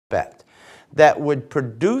alphabet that would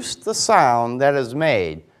produce the sound that is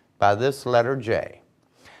made by this letter J.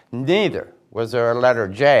 Neither was there a letter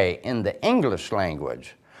J in the English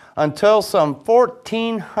language until some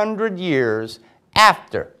 1,400 years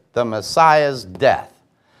after the Messiah's death.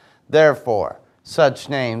 Therefore, such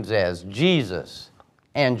names as Jesus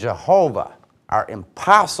and Jehovah are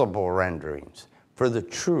impossible renderings for the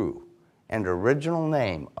true and original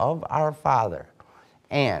name of our Father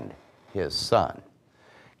and His Son.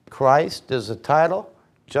 Christ is a title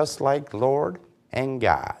just like Lord and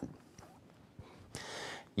God.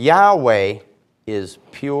 Yahweh is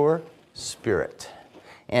pure spirit,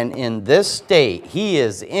 and in this state He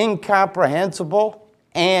is incomprehensible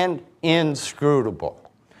and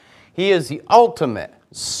inscrutable. He is the ultimate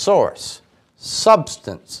source,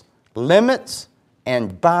 substance, limits,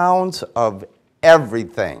 and bounds of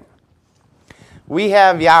everything. We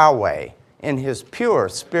have Yahweh in His pure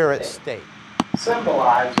spirit state,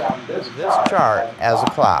 Symbolized on this chart as a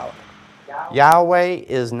cloud. Yahweh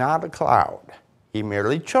is not a cloud. He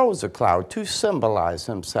merely chose a cloud to symbolize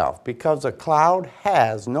Himself because a cloud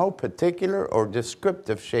has no particular or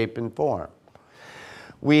descriptive shape and form.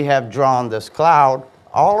 We have drawn this cloud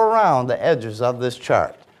all around the edges of this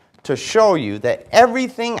chart to show you that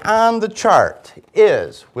everything on the chart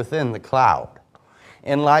is within the cloud.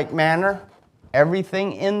 In like manner,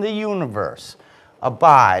 everything in the universe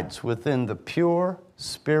abides within the pure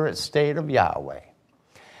spirit state of Yahweh.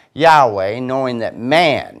 Yahweh, knowing that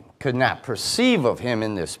man could not perceive of Him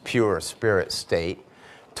in this pure spirit state,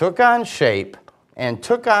 took on shape and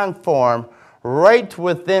took on form right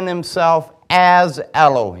within Himself as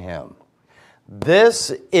Elohim.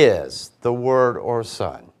 This is the Word or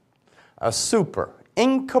Son, a super,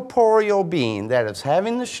 incorporeal being that is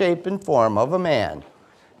having the shape and form of a man,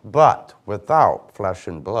 but without flesh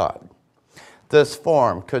and blood. This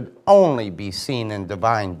form could only be seen in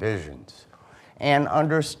divine visions and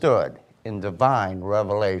understood in divine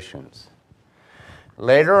revelations.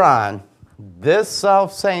 Later on, this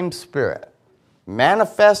self-same Spirit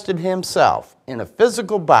manifested Himself in a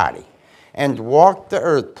physical body and walked the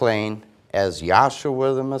earth plane as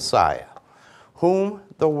Yahshua the Messiah, whom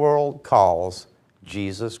the world calls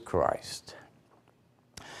Jesus Christ.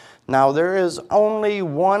 Now there is only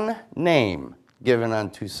one name given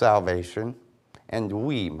unto salvation, and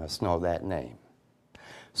we must know that name.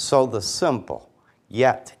 So the simple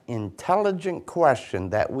yet intelligent question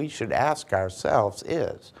that we should ask ourselves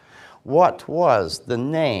is, what was the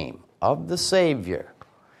name of the Savior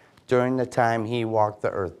during the time He walked the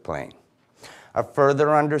earth plane? A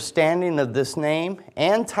further understanding of this name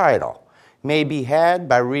and title may be had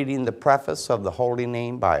by reading the preface of the Holy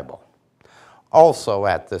Name Bible. Also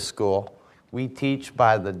at this school, we teach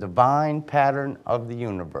by the divine pattern of the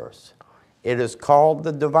universe. It is called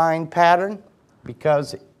the divine pattern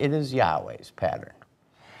because it is Yahweh's pattern.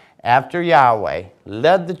 After Yahweh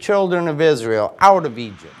led the children of Israel out of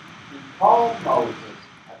Egypt, He called Moses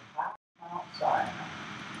atop Mount Sinai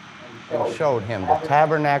and showed him the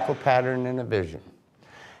tabernacle pattern in a vision.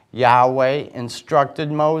 Yahweh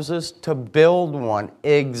instructed Moses to build one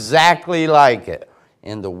exactly like it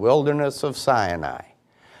in the wilderness of Sinai.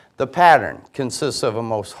 The pattern consists of a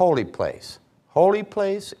most holy place,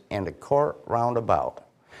 and a court round about.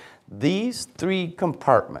 These three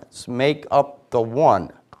compartments make up the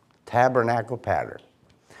one tabernacle pattern.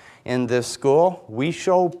 In this school, we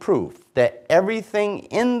show proof that everything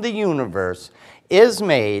in the universe is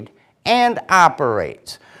made and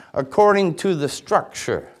operates according to the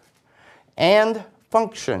structure and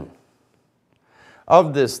function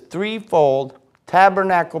of this threefold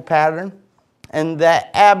tabernacle pattern, and that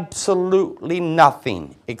absolutely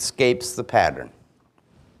nothing escapes the pattern.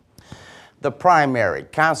 The primary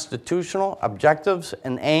constitutional objectives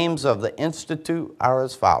and aims of the Institute are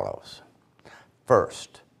as follows.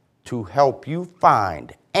 First, to help you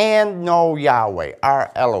find and know Yahweh,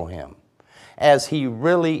 our Elohim, as He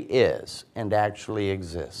really is and actually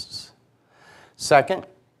exists. Second,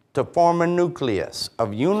 to form a nucleus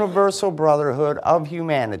of universal brotherhood of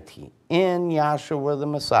humanity in Yahshua the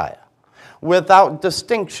Messiah, without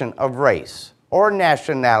distinction of race or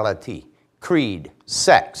nationality, creed,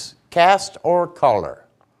 sex, caste, or color.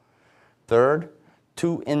 Third,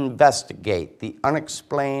 to investigate the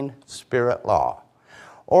unexplained spirit law,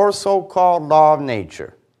 or so-called law of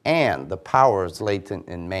nature, and the powers latent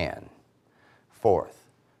in man. Fourth,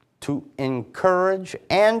 to encourage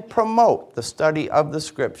and promote the study of the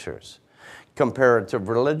Scriptures, comparative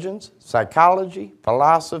religions, psychology,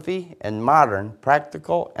 philosophy, and modern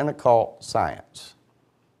practical and occult science.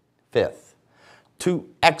 Fifth, to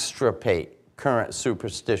extirpate current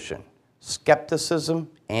superstition, skepticism,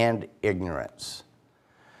 and ignorance.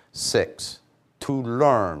 6, to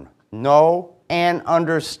learn, know, and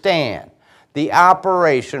understand the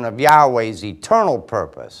operation of Yahweh's eternal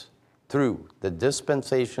purpose through the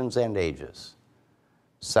dispensations and ages.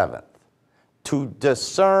 7th, to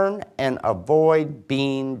discern and avoid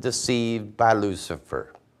being deceived by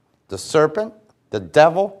Lucifer, the serpent, the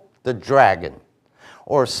devil, the dragon,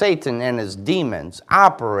 or Satan and his demons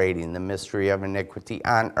operating the mystery of iniquity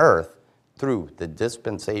on earth through the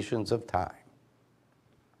dispensations of time.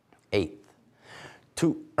 8th,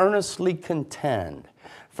 to earnestly contend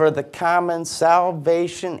for the common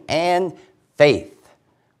salvation and faith,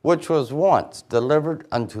 which was once delivered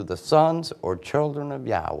unto the sons or children of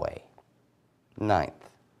Yahweh. 9th,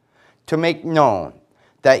 to make known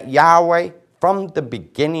that Yahweh from the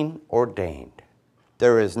beginning ordained,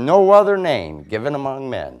 there is no other name given among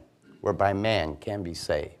men whereby man can be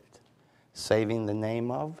saved, saving the name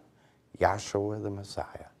of Yahshua the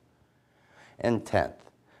Messiah. And 10th,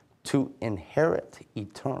 to inherit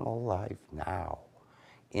eternal life now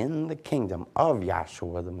in the kingdom of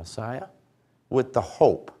Yahshua the Messiah with the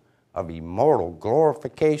hope of immortal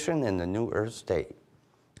glorification in the new earth state.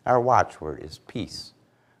 Our watchword is peace.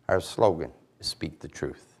 Our slogan is speak the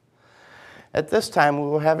truth. At this time, we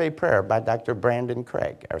will have a prayer by Dr. Brandon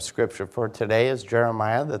Craig. Our scripture for today is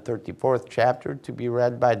Jeremiah, the 34th chapter, to be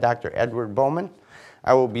read by Dr. Edward Bowman.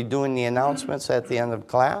 I will be doing the announcements at the end of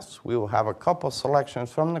class. We will have a couple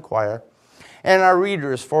selections from the choir. And our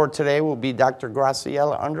readers for today will be Dr.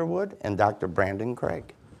 Graciela Underwood and Dr. Brandon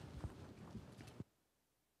Craig.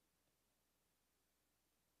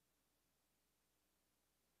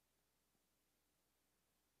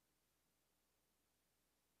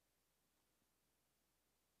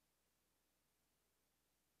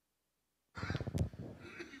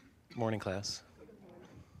 Good morning, class.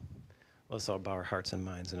 Let's all bow our hearts and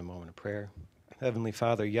minds in a moment of prayer. Heavenly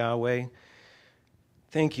Father, Yahweh,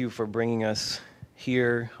 thank you for bringing us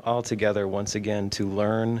here all together once again to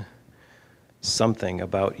learn something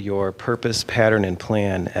about your purpose, pattern, and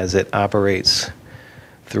plan as it operates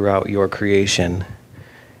throughout your creation.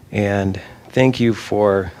 And thank you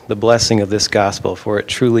for the blessing of this gospel, for it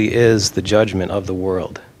truly is the judgment of the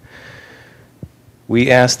world. We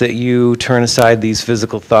ask that you turn aside these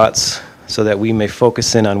physical thoughts so that we may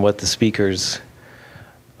focus in on what the speakers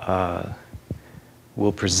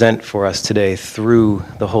will present for us today through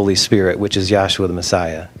the Holy Spirit, which is Yahshua the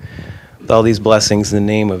Messiah. With all these blessings in the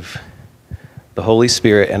name of the Holy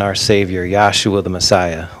Spirit and our Savior, Yahshua the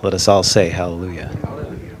Messiah, let us all say hallelujah. Hallelujah.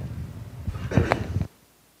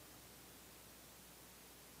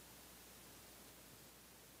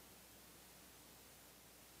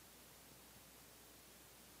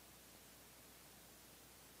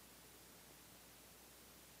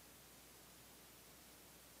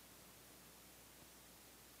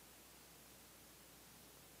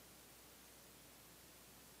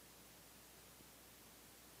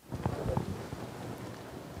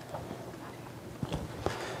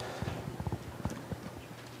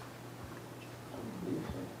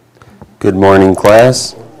 Good morning,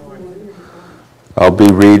 class. I'll be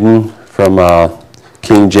reading from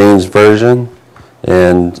King James Version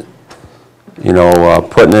and,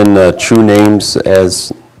 putting in the true names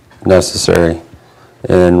as necessary.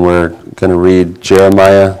 And we're going to read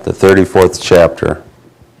Jeremiah, the 34th chapter.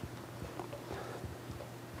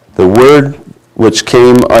 The word which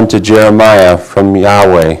came unto Jeremiah from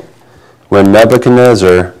Yahweh, when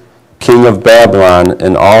Nebuchadnezzar, king of Babylon,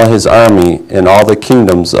 and all his army, and all the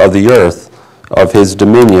kingdoms of the earth of his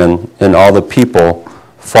dominion, and all the people,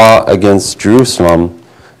 fought against Jerusalem,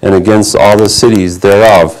 and against all the cities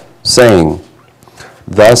thereof, saying,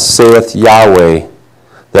 Thus saith Yahweh,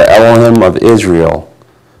 the Elohim of Israel,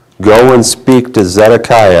 Go and speak to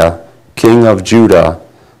Zedekiah, king of Judah,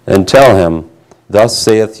 and tell him, Thus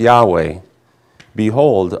saith Yahweh,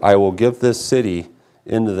 Behold, I will give this city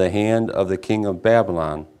into the hand of the king of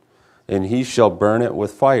Babylon, and he shall burn it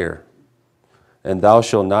with fire. And thou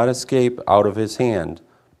shalt not escape out of his hand,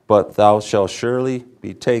 but thou shalt surely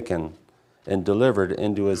be taken and delivered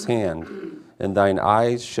into his hand. And thine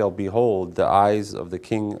eyes shall behold the eyes of the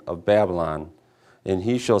king of Babylon, and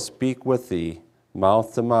he shall speak with thee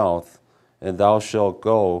mouth to mouth, and thou shalt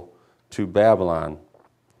go to Babylon.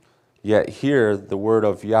 Yet hear the word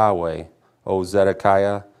of Yahweh, O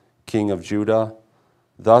Zedekiah, king of Judah.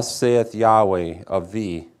 Thus saith Yahweh of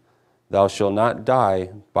thee, Thou shalt not die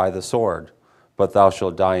by the sword, but thou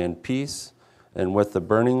shalt die in peace, and with the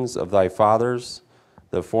burnings of thy fathers,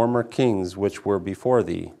 the former kings which were before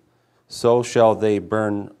thee. So shall they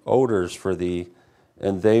burn odors for thee,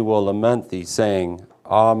 and they will lament thee, saying,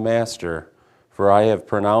 Ah, Master, for I have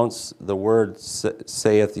pronounced the word,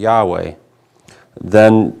 saith Yahweh.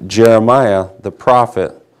 Then Jeremiah the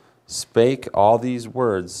prophet spake all these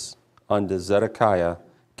words unto Zedekiah,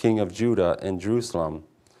 king of Judah and Jerusalem,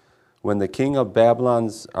 when the king of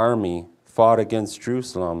Babylon's army fought against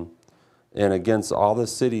Jerusalem and against all the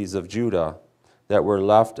cities of Judah that were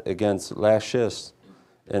left against Lachish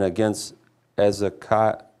and against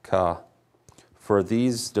Azekah. For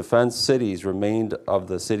these defense cities remained of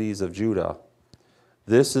the cities of Judah.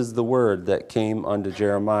 This is the word that came unto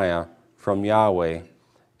Jeremiah from Yahweh,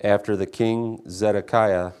 after the king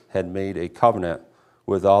Zedekiah had made a covenant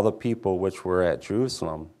with all the people which were at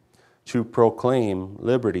Jerusalem, to proclaim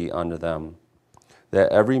liberty unto them,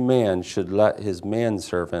 that every man should let his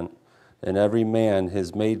manservant and every man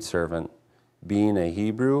his maidservant, being a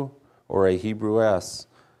Hebrew or a Hebrewess,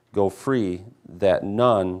 go free, that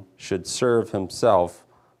none should serve himself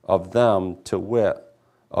of them, to wit,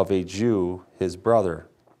 of a Jew his brother.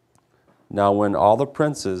 Now when all the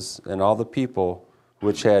princes and all the people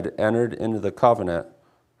which had entered into the covenant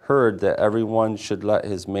heard that every one should let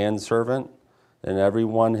his manservant and every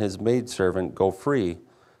one his maidservant go free,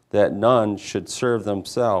 that none should serve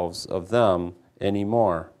themselves of them any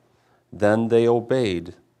more, then they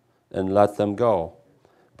obeyed and let them go.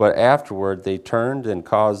 But afterward they turned and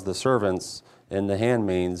caused the servants and the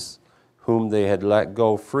handmaids whom they had let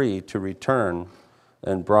go free to return,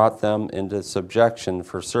 and brought them into subjection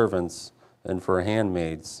for servants and for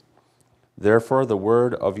handmaids. Therefore the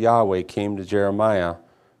word of Yahweh came to Jeremiah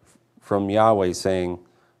from Yahweh, saying,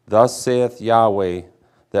 Thus saith Yahweh,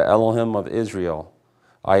 the Elohim of Israel,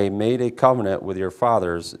 I made a covenant with your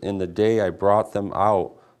fathers in the day I brought them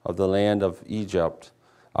out of the land of Egypt,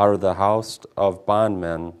 out of the house of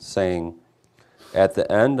bondmen, saying, At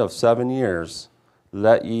the end of 7 years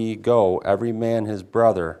let ye go every man his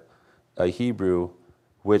brother, a Hebrew,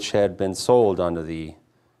 which had been sold unto thee.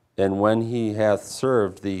 And when he hath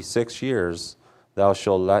served thee 6 years, thou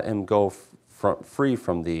shalt let him go free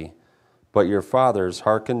from thee. But your fathers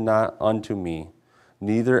hearkened not unto me,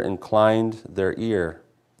 neither inclined their ear.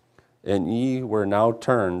 And ye were now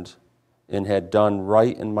turned, and had done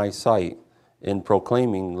right in my sight, in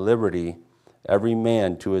proclaiming liberty every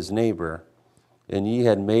man to his neighbor. And ye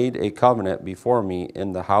had made a covenant before me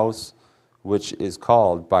in the house which is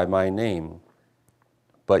called by my name.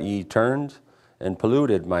 But ye turned and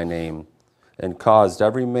polluted my name, and caused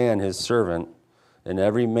every man his servant, and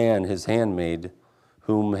every man his handmaid,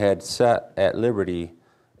 whom had set at liberty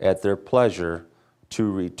at their pleasure, to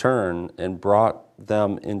return, and brought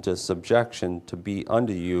them into subjection to be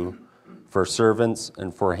unto you for servants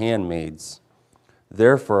and for handmaids.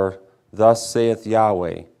 Therefore thus saith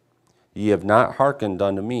Yahweh, Ye have not hearkened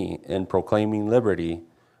unto me in proclaiming liberty,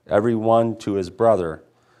 every one to his brother,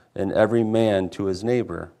 and every man to his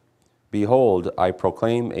neighbor. Behold, I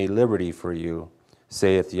proclaim a liberty for you,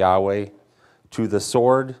 saith Yahweh, to the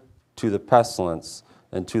sword, to the pestilence,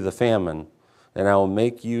 and to the famine, and I will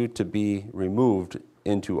make you to be removed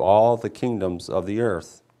into all the kingdoms of the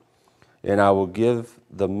earth. And I will give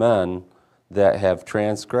the men that have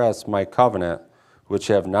transgressed my covenant, which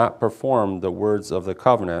have not performed the words of the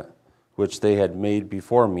covenant which they had made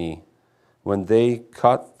before me, when they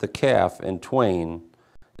cut the calf in twain,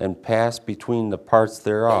 and passed between the parts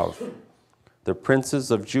thereof. The princes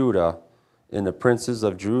of Judah and the princes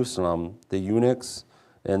of Jerusalem, the eunuchs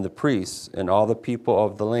and the priests, and all the people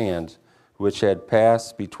of the land, which had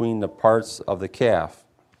passed between the parts of the calf,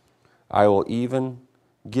 I will even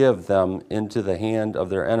give them into the hand of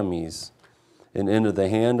their enemies, and into the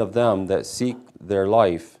hand of them that seek their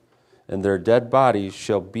life, and their dead bodies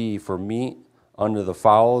shall be for meat unto the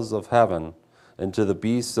fowls of heaven, and to the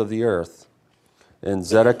beasts of the earth. And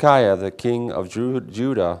Zedekiah the king of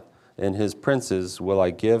Judah and his princes will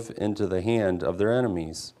I give into the hand of their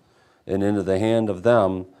enemies, and into the hand of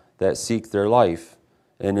them that seek their life,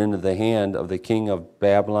 and into the hand of the king of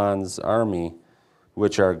Babylon's army,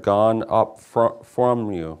 which are gone up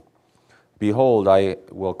from you. Behold, I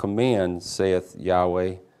will command, saith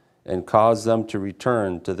Yahweh, and cause them to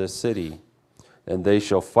return to this city, and they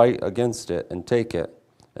shall fight against it, and take it,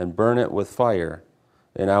 and burn it with fire.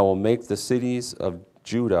 And I will make the cities of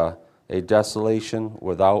Judah a desolation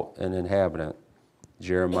without an inhabitant.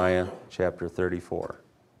 Jeremiah chapter 34.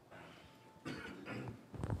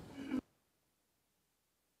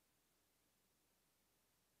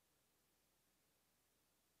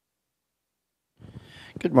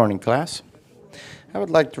 Good morning, class. I would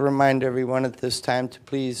like to remind everyone at this time to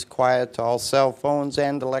please quiet all cell phones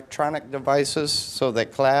and electronic devices so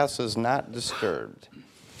that class is not disturbed.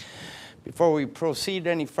 Before we proceed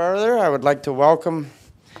any further, I would like to welcome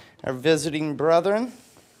our visiting brethren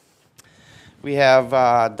We have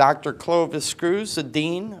Dr. Clovis Screws, the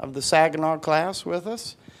Dean of the Saginaw class, with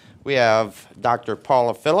us. We have Dr.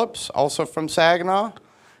 Paula Phillips, also from Saginaw.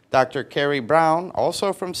 Dr. Carrie Brown,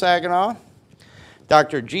 also from Saginaw.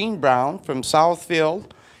 Dr. Jean Brown from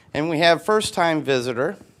Southfield. And we have first-time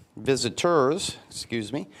visitors,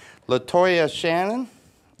 Latoya Shannon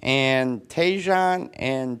and Tajon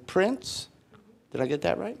and Prince. Did I get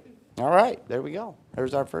that right? All right, there we go.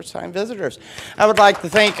 There's our first-time visitors. I would like to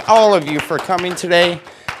thank all of you for coming today.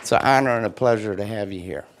 It's an honor and a pleasure to have you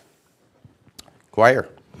here. Choir.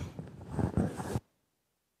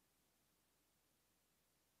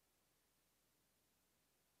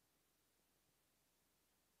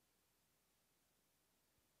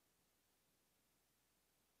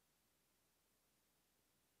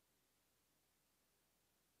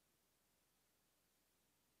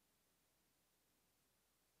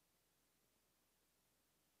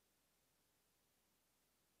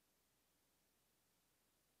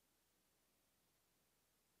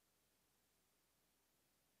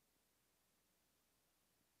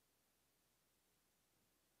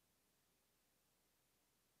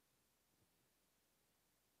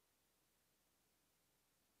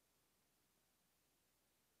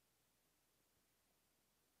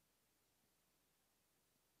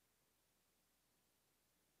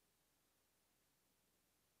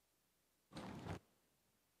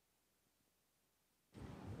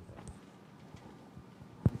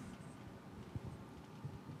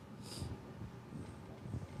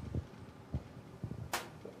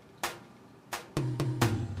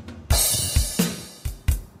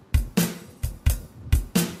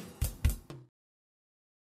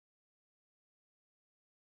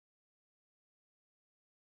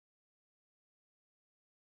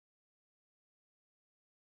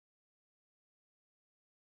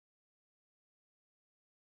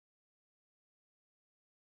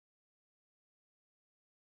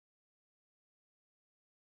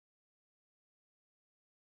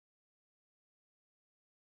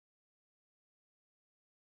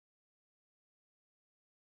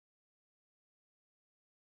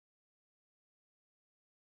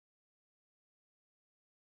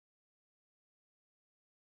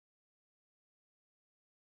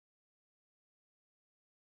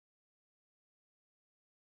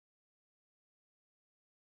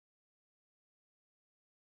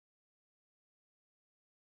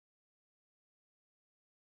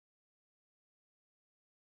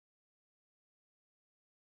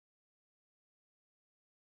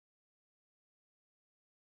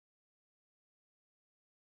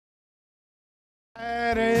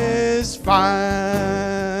 Satisfied.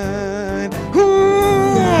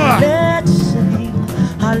 Let's sing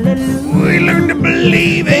hallelujah. We learn to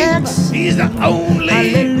believe it. He's the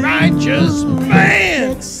only righteous man.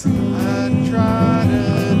 Let's sing. I try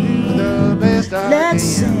to do the best I Let's can.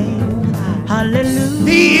 sing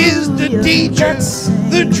hallelujah. He is the teacher. Let's sing.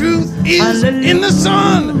 The truth is in the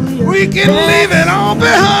Son. We can Let's leave it all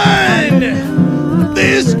behind. Hallelujah.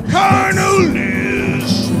 This carnal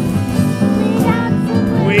news.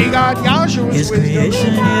 We got Yahshua's His wisdom.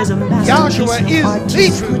 creation is a masterpiece Yahshua of is the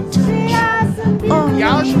artistic truth. touch. Oh,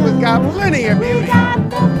 Yahshua's got plenty of beauty.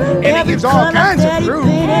 And he every gives all color kinds that of he fruit.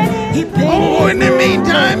 painted, he painted Oh, in the it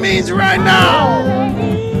meantime means right now.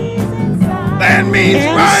 That means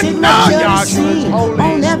And right signature now to Yahshua's see Holy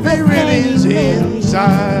on Spirit is everything.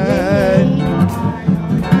 inside.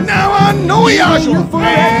 Now I know He made you Yahshua. for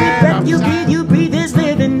every Man, breath I'm you breathe his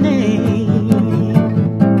living name.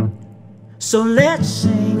 So let's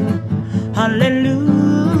sing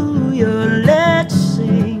hallelujah. Let's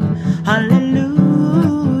sing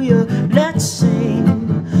hallelujah. Let's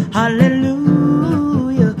sing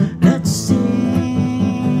hallelujah. Let's sing.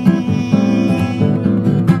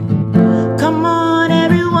 Come on,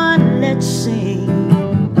 everyone, let's sing.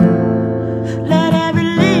 Let every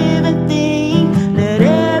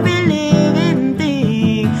living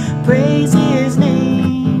thing praise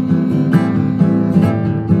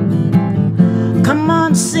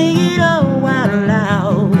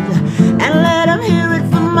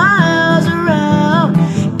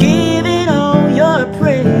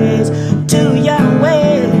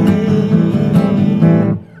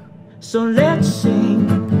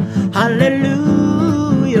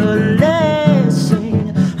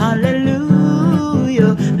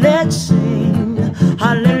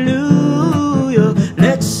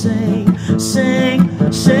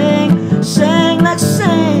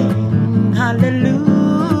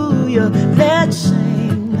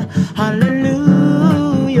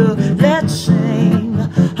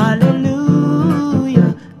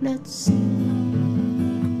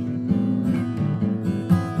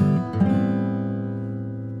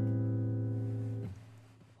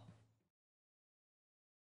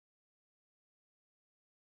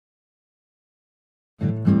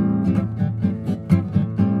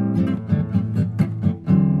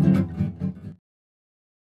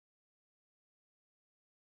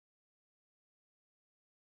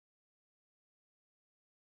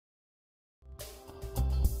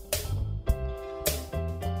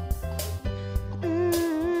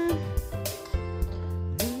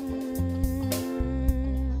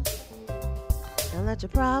let your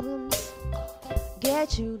problems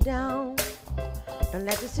get you down. Don't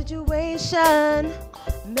let the situation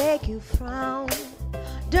make you frown.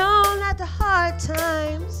 Don't let the hard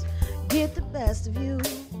times get the best of you.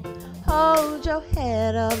 Hold your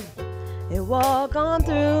head up and walk on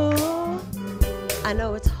through. I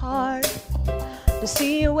know it's hard to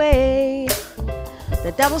see your way.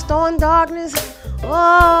 The devil's throwing darkness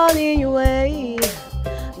all in your way.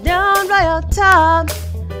 Down by your top,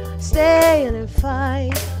 stay in and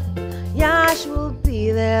fight. Yahshua will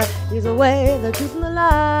be there. He's the way, the truth, and the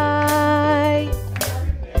light.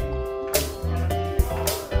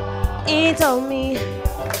 He told me,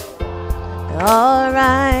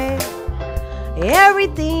 alright,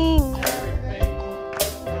 everything.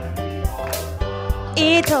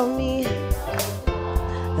 He told me,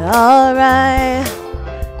 alright.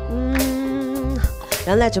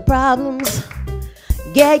 Don't let your problems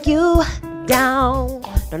get you down.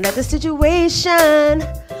 Don't let the situation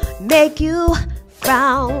make you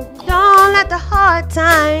frown. Don't let the hard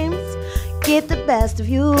times get the best of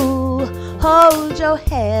you. Hold your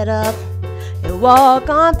head up and walk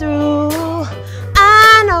on through.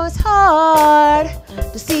 I know it's hard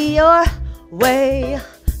to see your way.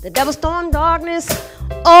 The devil's throwing darkness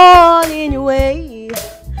all in your way.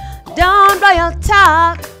 Down by your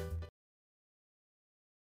top,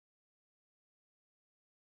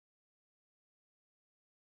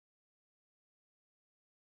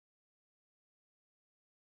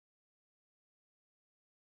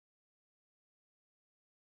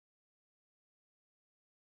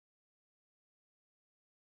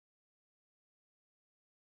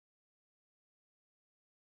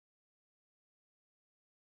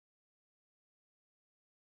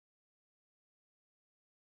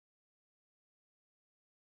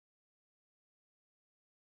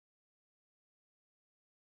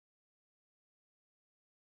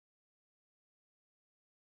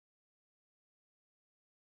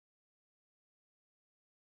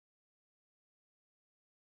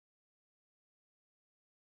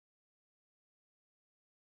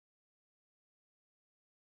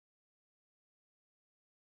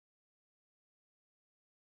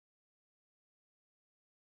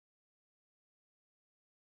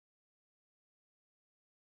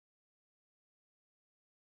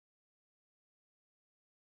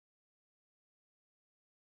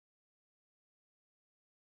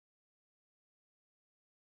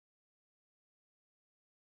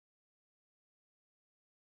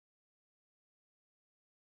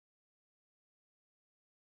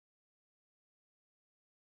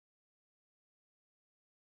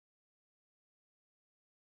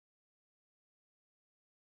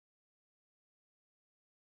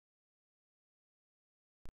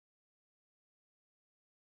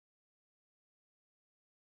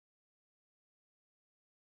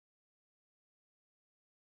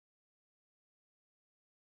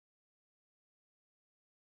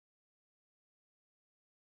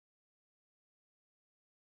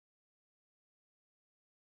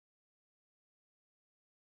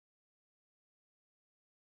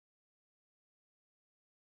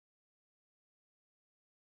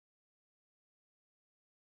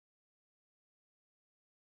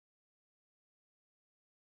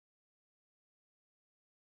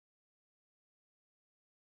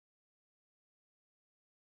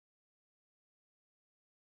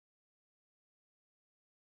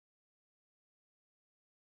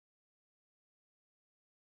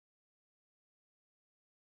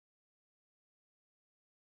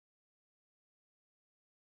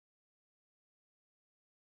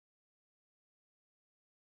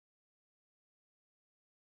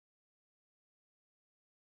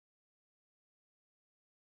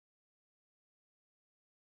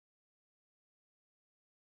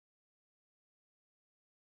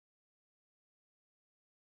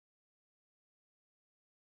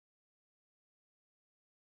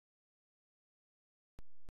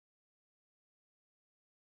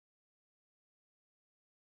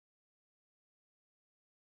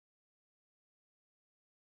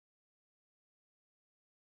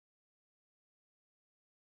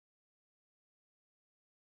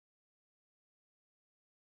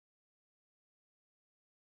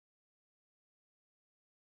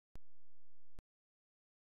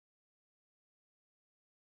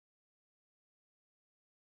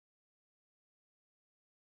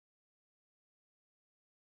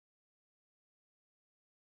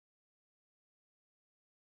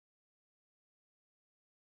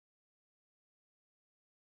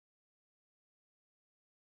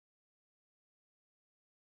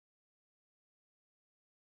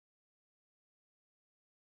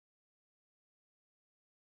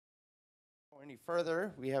 Any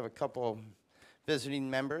further, we have a couple Visiting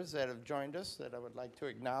members that have joined us that I would like to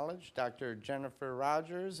acknowledge, Dr. Jennifer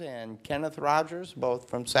Rogers and Kenneth Rogers, both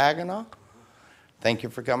from Saginaw. Thank you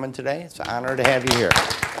for coming today. It's an honor to have you here.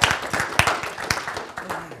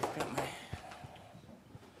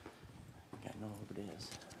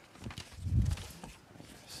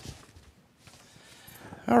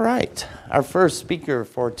 All right, our first speaker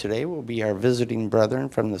for today will be our visiting brethren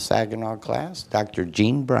from the Saginaw class, Dr.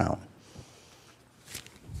 Gene Brown.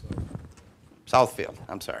 Southfield,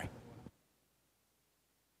 I'm sorry.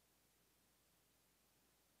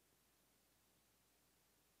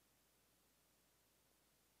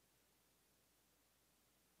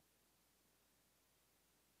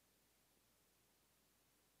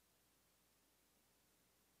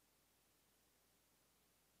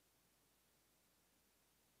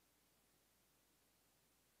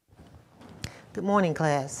 Good morning,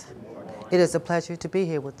 class. Good morning. It is a pleasure to be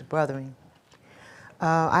here with the brethren.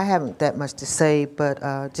 I haven't that much to say,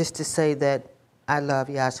 but just to say that I love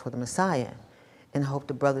Yahshua the Messiah and hope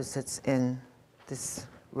the brothers that's in this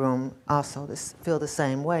room also feel the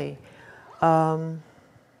same way. I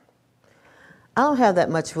don't have that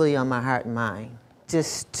much really on my heart and mind,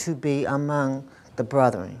 just to be among the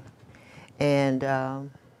brethren. And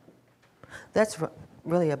that's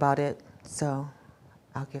really about it, so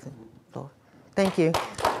I'll give it. Thank you.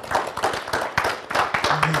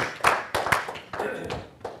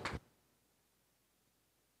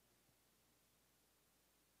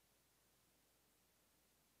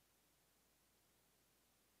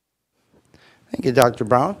 Thank you, Dr.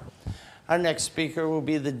 Brown. Our next speaker will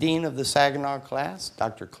be the Dean of the Saginaw class,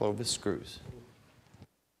 Dr. Clovis Screws.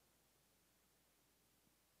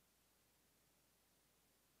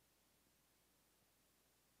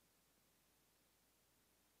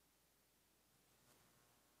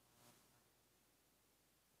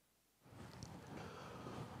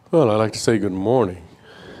 Well, I'd like to say good morning,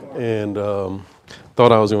 and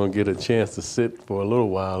thought I was going to get a chance to sit for a little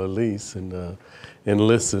while at least and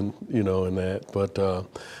listen, you know, and that. But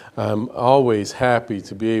I'm always happy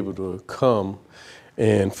to be able to come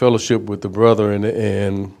and fellowship with the brethren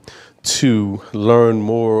and to learn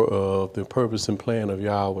more of the purpose and plan of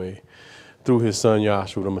Yahweh through His Son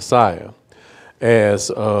Yahshua the Messiah,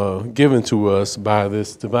 as given to us by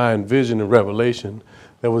this divine vision and revelation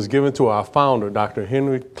that was given to our founder, Dr.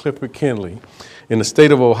 Henry Clifford Kinley, in the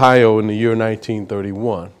state of Ohio in the year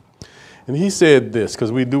 1931. And he said this,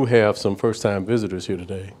 because we do have some first-time visitors here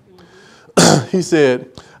today. He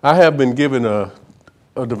said, I have been given a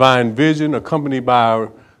divine vision accompanied by a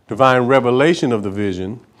divine revelation of the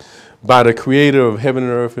vision by the creator of heaven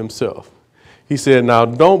and earth himself. He said, now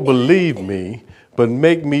don't believe me, but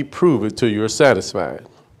make me prove it till you're satisfied.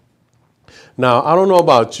 Now, I don't know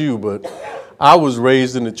about you, but I was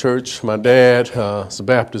raised in the church. My dad is a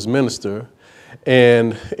Baptist minister,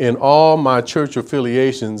 and in all my church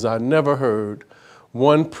affiliations, I never heard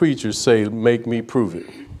one preacher say, make me prove it.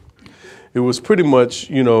 It was pretty much,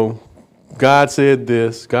 you know, God said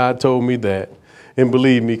this, God told me that, and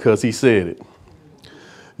believe me because He said it.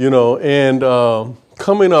 You know, and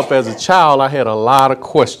coming up as a child, I had a lot of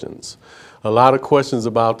questions. A lot of questions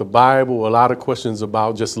about the Bible, a lot of questions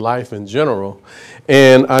about just life in general.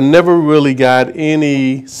 And I never really got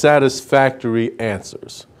any satisfactory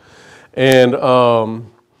answers. And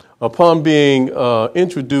upon being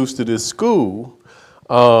introduced to this school,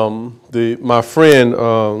 my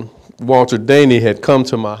friend Walter Daney had come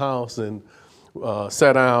to my house and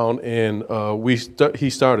sat down, and he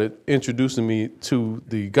started introducing me to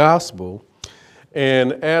the gospel.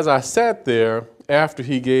 And as I sat there, after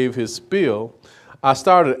he gave his spiel, I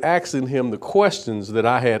started asking him the questions that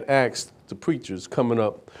I had asked the preachers coming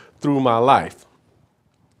up through my life.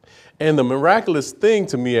 And the miraculous thing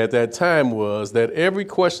to me at that time was that every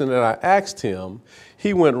question that I asked him,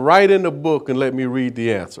 he went right in the book and let me read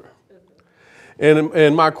the answer.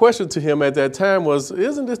 And my question to him at that time was,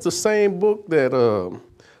 isn't this the same book that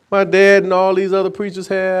my dad and all these other preachers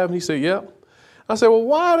have? And he said, yep. I said, well,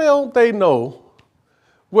 why don't they know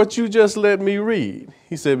what you just let me read?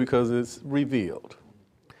 He said, because it's revealed.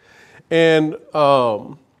 And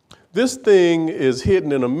this thing is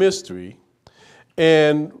hidden in a mystery.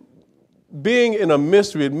 And being in a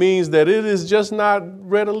mystery, it means that it is just not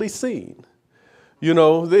readily seen. You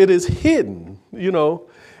know, it is hidden, you know.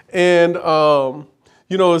 And,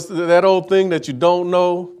 you know, it's that old thing that you don't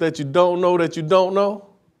know, that you don't know, that you don't know.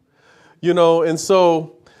 You know, and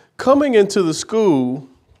so coming into the school,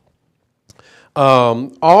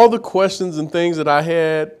 all the questions and things that I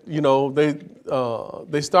had, you know,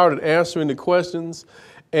 they started answering the questions,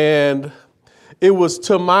 and it was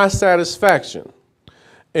to my satisfaction.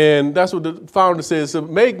 And that's what the founder says, so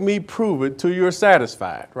make me prove it till you're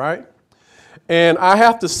satisfied, right? And I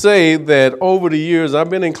have to say that over the years, I've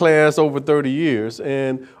been in class over 30 years,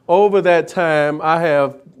 and over that time,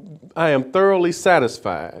 I am thoroughly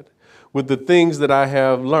satisfied with the things that I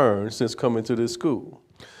have learned since coming to this school.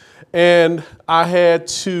 And I had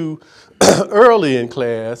to, early in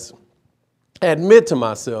class, admit to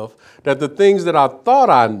myself that the things that I thought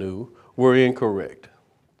I knew were incorrect.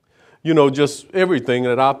 You know, just everything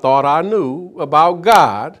that I thought I knew about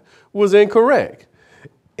God was incorrect,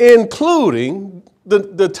 including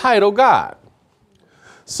the title God.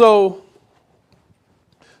 So,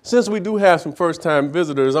 since we do have some first-time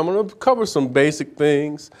visitors, I'm going to cover some basic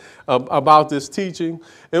things about this teaching.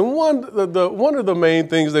 And one of the main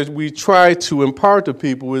things that we try to impart to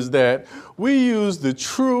people is that we use the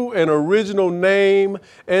true and original name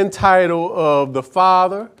and title of the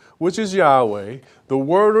Father, which is Yahweh, the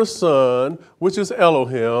Word or Son, which is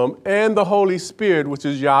Elohim, and the Holy Spirit, which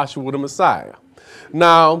is Yahshua the Messiah.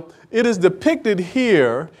 Now, it is depicted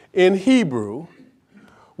here in Hebrew.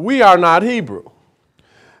 We are not Hebrew.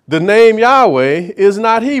 The name Yahweh is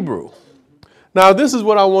not Hebrew. Now, this is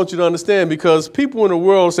what I want you to understand, because people in the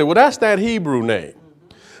world say, well, that's that Hebrew name.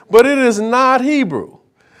 But it is not Hebrew.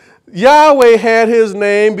 Yahweh had his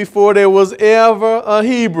name before there was ever a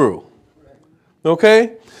Hebrew.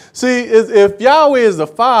 Okay? See, if Yahweh is the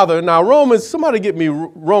Father, now somebody get me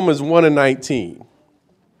Romans 1:19. I'm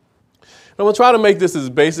going to try to make this as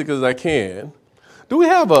basic as I can. Do we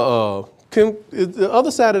have is the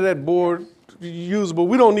other side of that board usable?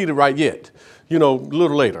 We don't need it right yet, a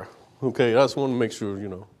little later. Okay, I just want to make sure,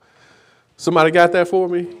 Somebody got that for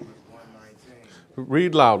me?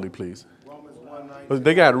 Read loudly, please.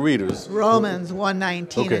 They got readers. Romans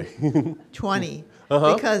 1:19 okay. and 20.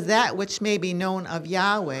 Because that which may be known of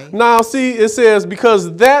Yahweh. Now, see, it says,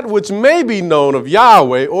 because that which may be known of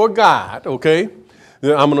Yahweh or God, okay?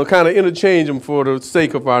 I'm going to kind of interchange them for the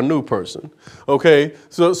sake of our new person, okay?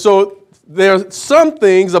 So there's some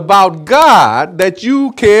things about God that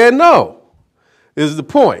you can know, is the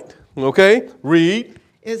point, okay? Read.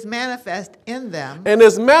 Is manifest in them. And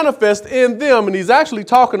is manifest in them, and he's actually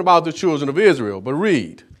talking about the children of Israel, but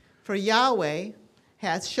read. For Yahweh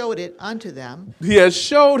has showed it unto them. He has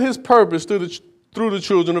showed his purpose through the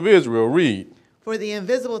children of Israel. Read. For the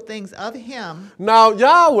invisible things of him. Now,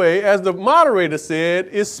 Yahweh, as the moderator said,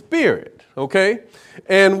 is spirit, okay?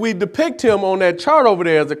 And we depict him on that chart over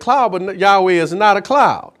there as a cloud, but Yahweh is not a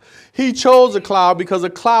cloud. He chose a cloud because a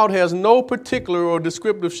cloud has no particular or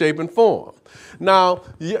descriptive shape and form. Now,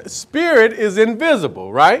 spirit is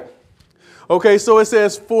invisible, right? Okay, so it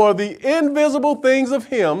says, for the invisible things of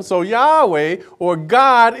him, so Yahweh or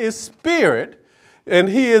God is spirit, and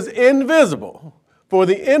he is invisible. For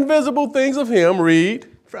the invisible things of him, read.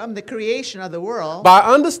 From the creation of the world. By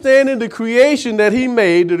understanding the creation that he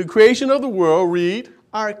made, the creation of the world, read.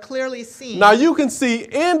 Are clearly seen. Now you can see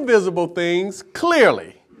invisible things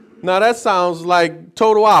clearly. Now that sounds like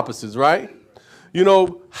total opposites, right?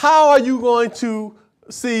 How are you going to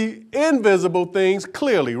see invisible things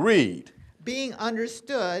clearly? Read. Being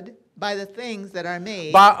understood by the things that are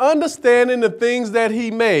made. By understanding the things that he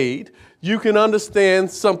made, you can understand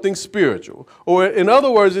something spiritual. Or in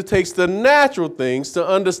other words, it takes the natural things to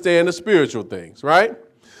understand the spiritual things, right?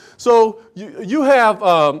 So you have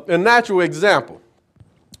a natural example.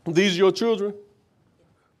 These your children?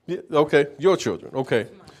 Yeah, okay, your children, okay.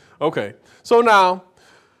 Okay, so now,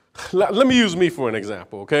 let me use me for an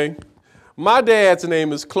example, okay? My dad's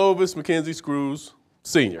name is Clovis Mackenzie Screws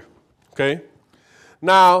Sr., okay?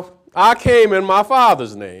 Now, I came in my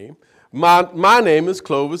father's name. My name is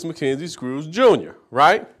Clovis Mackenzie Screws Jr.,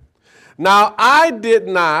 right? Now, I did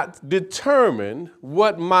not determine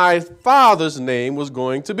what my father's name was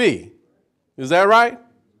going to be. Is that right?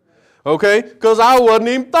 Okay, because I wasn't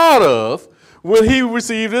even thought of when he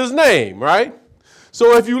received his name, right?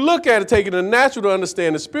 So if you look at it, taking the natural to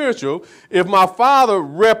understand the spiritual, if my father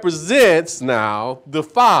represents now the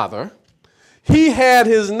Father, he had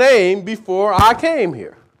his name before I came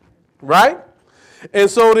here, right? And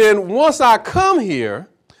so then once I come here,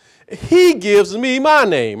 he gives me my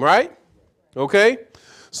name, right? Okay?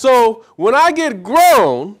 So when I get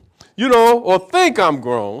grown, or think I'm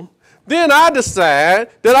grown, then I decide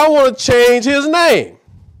that I want to change his name.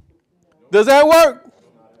 Does that work?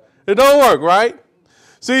 It don't work, right?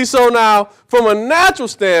 See, so now, from a natural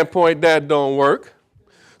standpoint, that don't work.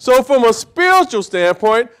 So from a spiritual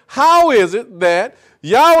standpoint, how is it that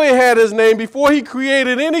Yahweh had his name before he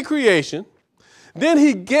created any creation? Then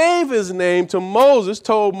he gave his name to Moses,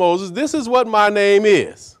 told Moses, this is what my name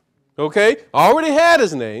is. Okay? Already had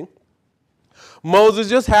his name. Moses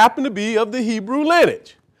just happened to be of the Hebrew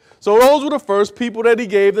lineage. So those were the first people that he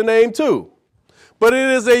gave the name to. But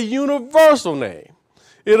it is a universal name.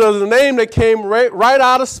 It is a name that came right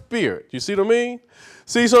out of spirit. You see what I mean?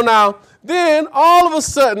 See, so now, then all of a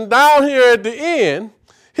sudden, down here at the end,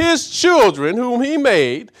 his children, whom he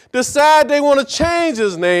made, decide they want to change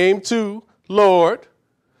his name to Lord,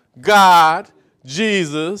 God,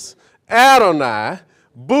 Jesus, Adonai,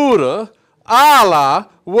 Buddha, Allah,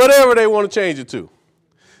 whatever they want to change it to.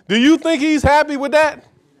 Do you think he's happy with that?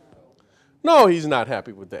 No, he's not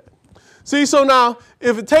happy with that. See, so now,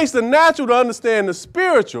 if it takes the natural to understand the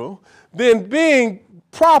spiritual, then being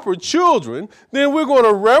proper children, then we're going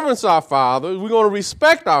to reverence our Father, we're going to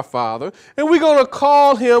respect our Father, and we're going to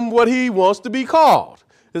call him what he wants to be called.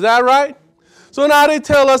 Is that right? So now they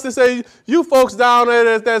tell us, they say, you folks down there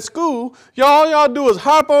at that school, all y'all do is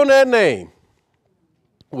harp on that name.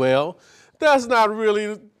 Well, that's not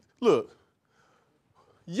really, look,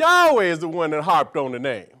 Yahweh is the one that harped on the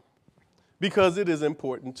name because it is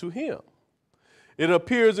important to him. It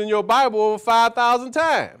appears in your Bible over 5,000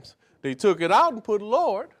 times. They took it out and put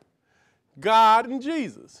Lord, God, and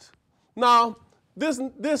Jesus. Now,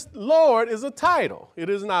 this Lord is a title. It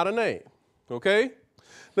is not a name, okay?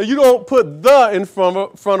 Now, you don't put the in front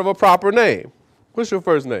of a proper name. What's your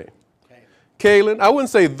first name? Kalen. I wouldn't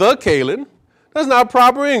say the Kalen. That's not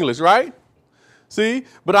proper English, right? See?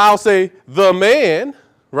 But I'll say the man,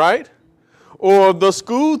 right? Or the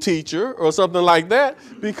school teacher or something like that,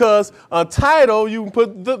 because a title you can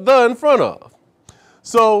put the in front of.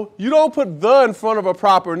 So you don't put the in front of a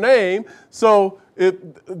proper name. So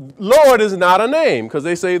Lord is not a name because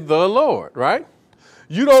they say the Lord, right?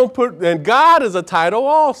 You don't put, and God is a title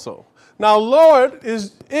also. Now Lord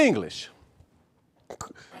is English.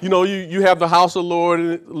 You know, you have the House of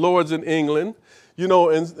Lords in England, you know,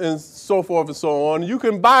 and so forth and so on. You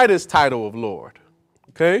can buy this title of Lord,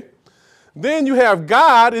 okay? Then you have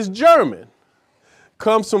God is German.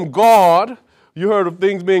 Comes from God. You heard of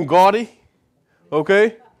things being gaudy?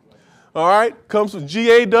 Okay? All right? Comes from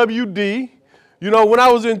G-A-W-D. You know, when I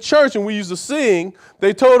was in church and we used to sing,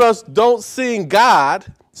 they told us don't sing God,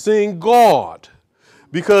 sing God.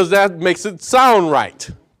 Because that makes it sound right.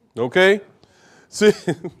 Okay? See?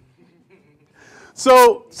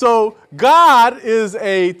 So God is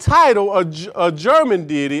a title, a German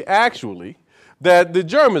deity, actually, that the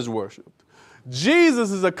Germans worship.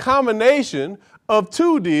 Jesus is a combination of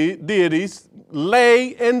two deities,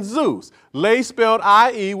 Le and Zeus. Le spelled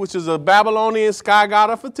I-E, which is a Babylonian sky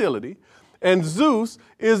god of fertility, and Zeus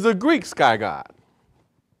is the Greek sky god.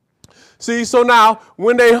 See, so now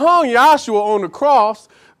when they hung Yahshua on the cross,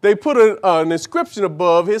 they put an inscription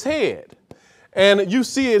above his head. And you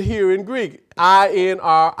see it here in Greek,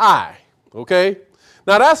 I-N-R-I, okay?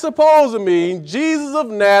 Now that's supposed to mean Jesus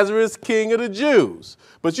of Nazareth, King of the Jews.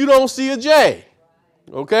 But you don't see a J,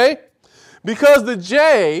 okay? Because the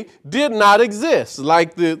J did not exist,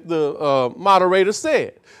 like the moderator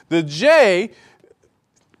said. The J,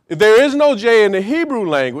 there is no J in the Hebrew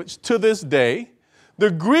language to this day,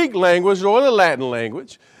 the Greek language or the Latin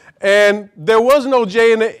language, and there was no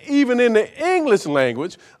J even in the English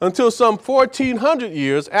language until some 1,400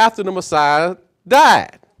 years after the Messiah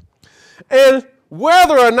died. And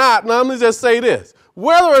whether or not, now let me just say this,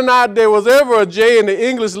 whether or not there was ever a J in the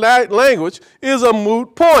English language is a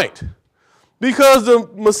moot point because the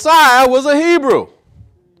Messiah was a Hebrew,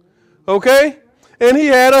 okay? And he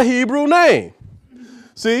had a Hebrew name.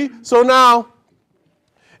 See, so now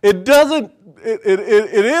it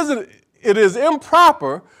is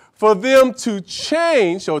improper for them to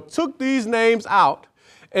change or took these names out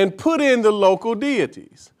and put in the local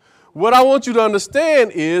deities. What I want you to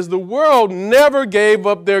understand is the world never gave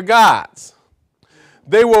up their gods.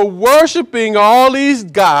 They were worshiping all these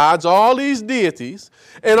gods, all these deities,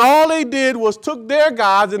 and all they did was took their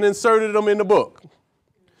gods and inserted them in the book.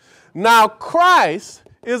 Now, Christ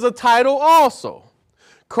is a title also.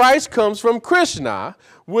 Christ comes from Krishna,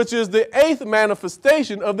 which is the 8th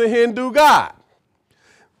manifestation of the Hindu god.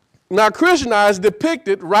 Now, Krishna is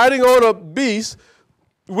depicted riding on a beast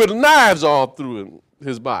with knives all through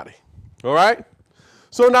his body. All right?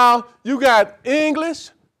 So now you got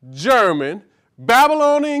English, German,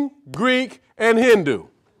 Babylonian, Greek, and Hindu.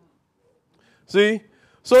 See?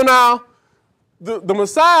 So now the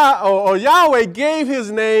Messiah or Yahweh gave his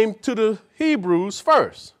name to the Hebrews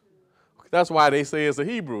first. That's why they say it's a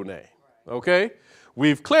Hebrew name. Okay?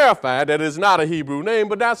 We've clarified that it's not a Hebrew name,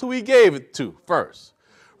 but that's who he gave it to first.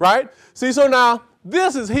 Right? See, so now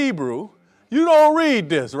this is Hebrew. You don't read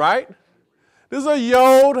this, right? This is a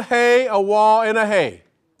yod, hey, a wah, and a hey.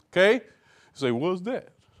 Okay? You say, what's that?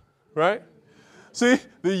 Right? See,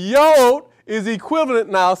 the yod is equivalent.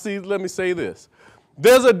 Now, see, let me say this.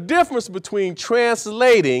 There's a difference between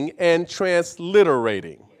translating and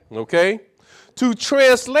transliterating, okay? To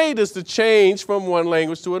translate is to change from one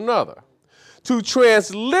language to another. To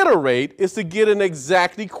transliterate is to get an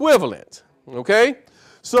exact equivalent, okay?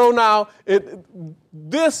 So now,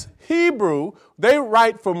 this Hebrew, they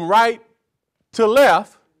write from right to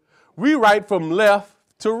left. We write from left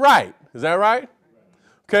to right. Is that right?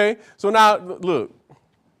 Okay, so now, look.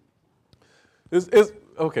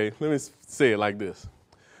 Okay, let me say it like this.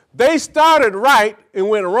 They started right and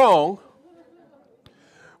went wrong.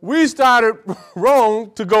 We started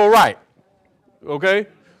wrong to go right, okay?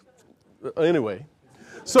 Anyway,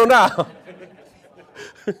 so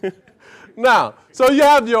now, so you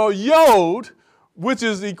have your yod, which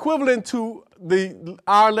is equivalent to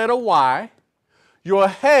our letter Y, your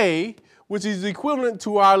hey, which is equivalent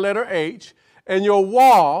to our letter H, and your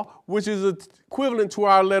waw, which is equivalent to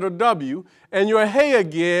our letter W, and your hey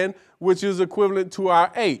again, which is equivalent to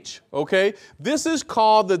our H, okay? This is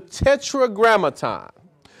called the tetragrammaton.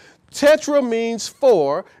 Tetra means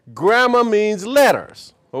 4, gramma means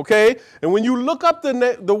letters. Okay? And when you look up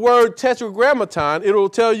the word tetragrammaton, it will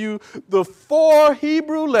tell you the 4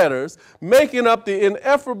 Hebrew letters making up the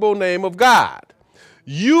ineffable name of God.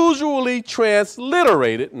 Usually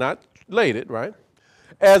transliterated, not lated, right?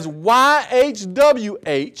 As YHWH,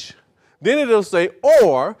 then it'll say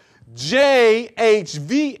or JHVH,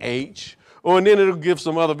 or then it'll give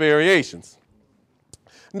some other variations.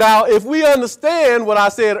 Now, if we understand what I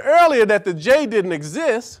said earlier, that the J didn't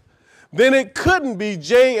exist, then it couldn't be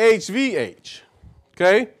JHVH,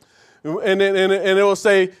 okay? And it will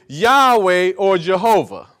say Yahweh or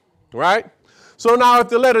Jehovah, right? So now if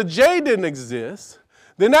the letter J didn't exist,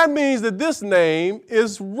 then that means that this name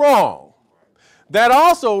is wrong. That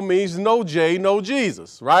also means no J, no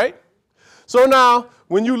Jesus, right? So now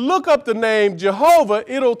when you look up the name Jehovah,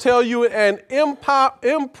 it'll tell you an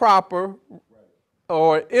improper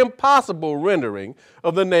or impossible rendering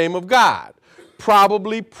of the name of God.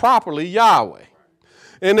 Probably properly Yahweh.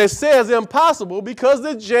 And it says impossible because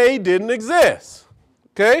the J didn't exist.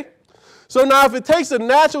 Okay? So now if it takes the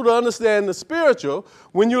natural to understand the spiritual,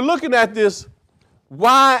 when you're looking at this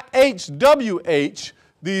YHWH,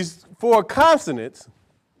 these 4 consonants,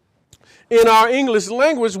 in our English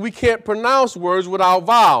language, we can't pronounce words without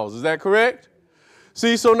vowels. Is that correct?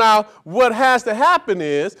 See, so now what has to happen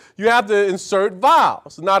is you have to insert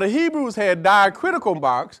vowels. Now the Hebrews had diacritical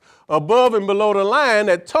marks above and below the line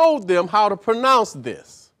that told them how to pronounce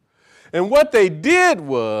this. And what they did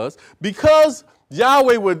was, because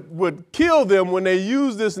Yahweh would kill them when they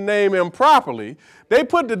used this name improperly, they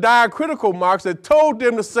put the diacritical marks that told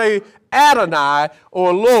them to say Adonai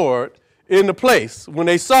or Lord in the place when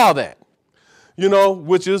they saw that, you know,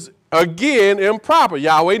 which is, again, improper.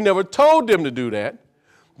 Yahweh never told them to do that.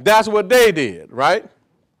 That's what they did, right?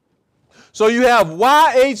 So you have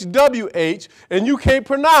YHWH, and you can't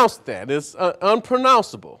pronounce that. It's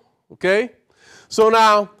unpronounceable, okay? So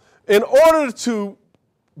now, in order to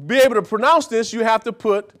be able to pronounce this, you have to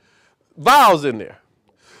put vowels in there.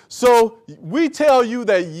 So we tell you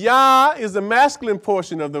that Yah is the masculine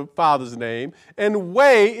portion of the Father's name, and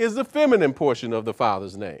Way is the feminine portion of the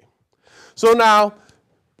Father's name. So now,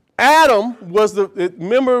 Adam was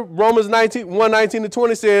remember Romans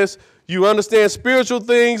 1:19-20 says, you understand spiritual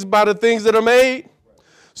things by the things that are made?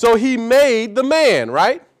 So he made the man,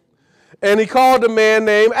 right? And he called the man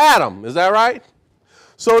named Adam. Is that right?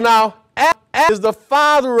 So now, Adam is the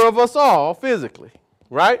father of us all physically,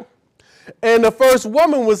 right? And the first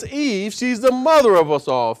woman was Eve. She's the mother of us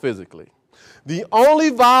all physically. The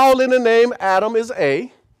only vowel in the name Adam is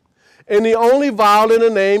A, and the only vowel in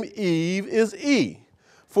the name Eve is E.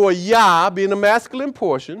 For Yah being the masculine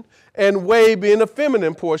portion and Way being the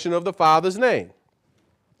feminine portion of the Father's name.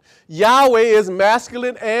 Yahweh is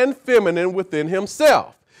masculine and feminine within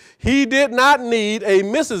himself. He did not need a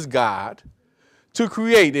Mrs. God to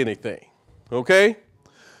create anything, okay?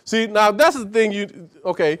 See, now that's the thing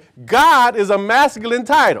okay, God is a masculine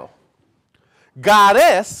title.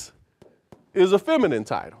 Goddess is a feminine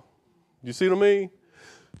title. You see what I mean?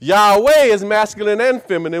 Yahweh is masculine and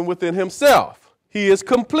feminine within himself. He is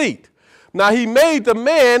complete. Now, he made the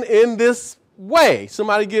man in this way.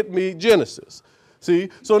 Somebody get me Genesis. See?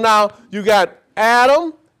 So now you got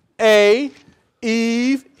Adam, A,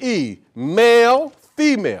 Eve, E. Male,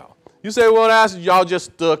 female. You say, well, that's, y'all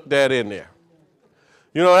just stuck that in there.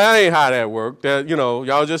 You know, that ain't how that worked. That, you know,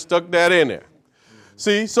 y'all just stuck that in there.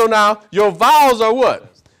 See? So now your vowels are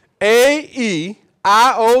what? A, E,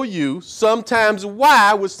 I, O, U, sometimes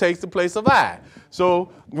Y, which takes the place of I.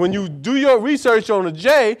 So when you do your research on the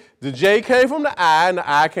J came from the I and the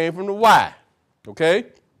I came from the Y, okay?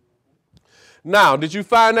 Now, did you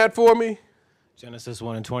find that for me? Genesis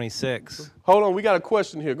 1 and 26. Hold on, we got a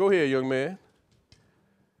question here. Go ahead, young man.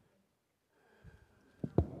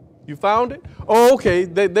 You found it? Oh, okay,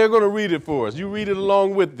 they're going to read it for us. You read it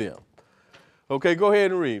along with them. Okay, go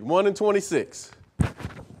ahead and read. 1 and 26.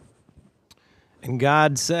 And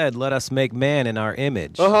God said, let us make man in our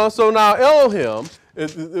image. So now Elohim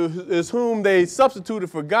is whom they substituted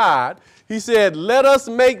for God. He said, let us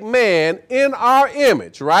make man in our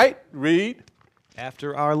image, right? Read.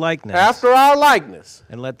 After our likeness. After our likeness.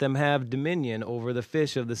 And let them have dominion over the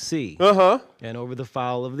fish of the sea. And over the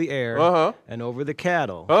fowl of the air. And over the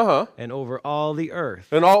cattle. And over all the earth.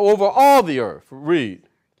 And over all the earth. Read.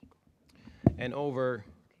 And over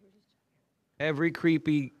every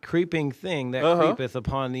creeping thing that creepeth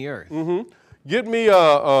upon the earth. Get me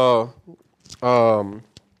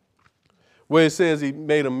where it says he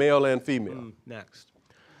made a male and female. Next.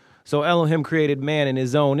 So Elohim created man in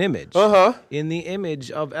his own image. In the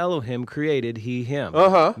image of Elohim created he him.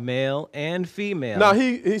 Male and female. Now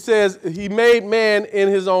he says he made man in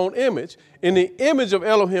his own image. In the image of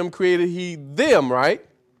Elohim created he them, right?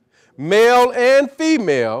 Male and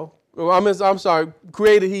female. I'm sorry,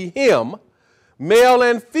 created he him. Male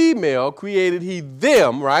and female created he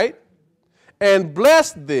them, right? And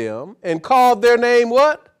blessed them and called their name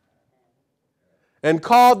what? And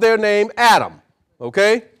called their name Adam,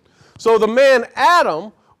 okay? So the man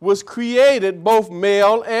Adam was created both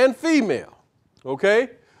male and female, okay?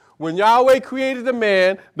 When Yahweh created the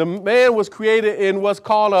man was created in what's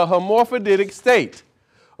called a hermaphroditic state,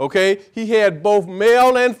 okay? He had both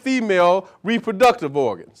male and female reproductive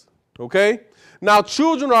organs, okay? Now,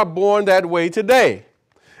 children are born that way today.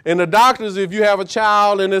 And the doctors, if you have a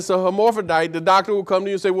child and it's a hermaphrodite, the doctor will come to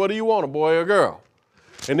you and say, what do you want, a boy or a girl?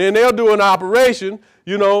 And then they'll do an operation,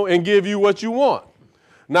 you know, and give you what you want.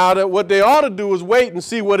 Now, what they ought to do is wait and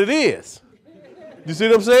see what it is. You see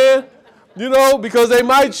what I'm saying? You know, because they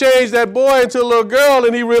might change that boy into a little girl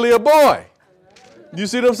and he really a boy. You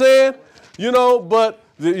see what I'm saying? You know, but,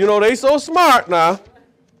 you know, they so smart now.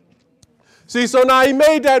 See, so now he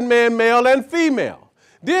made that man male and female.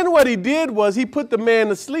 Then what he did was he put the man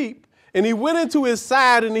to sleep and he went into his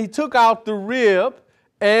side and he took out the rib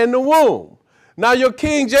and the womb. Now your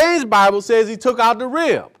King James Bible says he took out the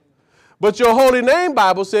rib, but your Holy Name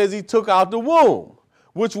Bible says he took out the womb.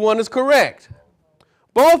 Which one is correct?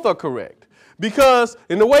 Both are correct. Because,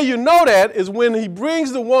 and the way you know that is when he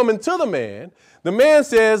brings the woman to the man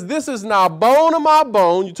says, this is now bone of my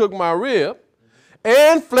bone, you took my rib,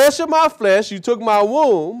 and flesh of my flesh, you took my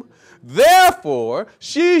womb. Therefore,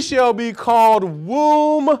 she shall be called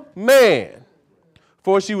womb man,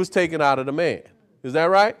 for she was taken out of the man. Is that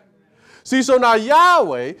right? See, so now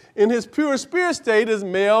Yahweh, in his pure spirit state, is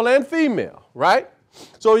male and female, right?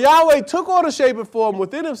 So Yahweh took on a shape and form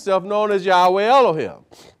within himself known as Yahweh Elohim.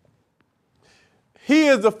 He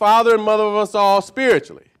is the father and mother of us all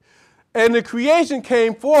spiritually. And the creation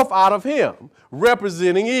came forth out of him,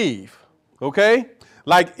 representing Eve. Okay?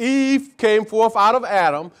 Like Eve came forth out of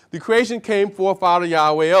Adam, the creation came forth out of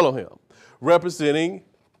Yahweh Elohim, representing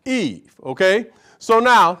Eve. Okay? So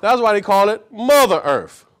now, that's why they call it Mother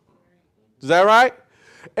Earth. Is that right?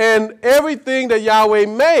 And everything that Yahweh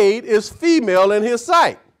made is female in his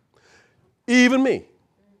sight. Even me.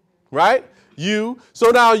 Right? You. So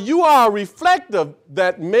now you are reflective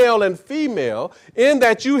that male and female in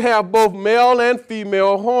that you have both male and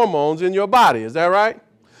female hormones in your body. Is that right?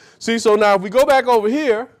 See, so now if we go back over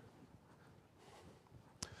here,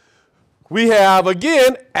 we have,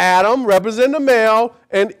 again, Adam representing the male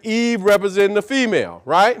and Eve representing the female,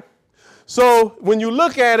 right? So when you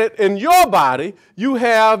look at it in your body, you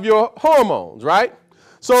have your hormones, right?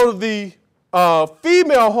 So the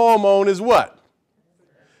female hormone is what?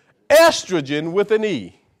 Estrogen with an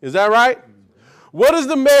E. Is that right? What is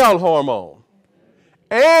the male hormone?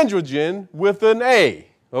 Androgen with an A,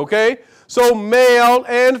 okay? So male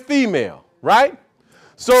and female, right?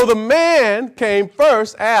 So the man came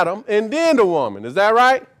first, Adam, and then the woman. Is that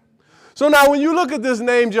right? So now when you look at this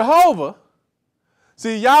name Jehovah,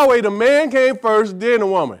 see, Yahweh, the man came first, then the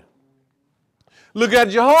woman. Look at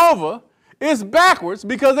Jehovah, it's backwards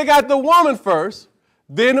because they got the woman first,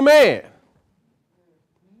 then the man.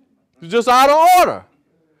 It's just out of order.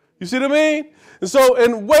 You see what I mean? And so,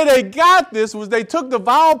 and the way they got this was they took the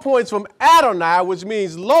vowel points from Adonai, which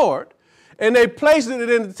means Lord, and they placed it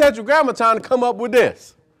in the Tetragrammaton to come up with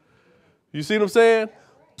this. You see what I'm saying?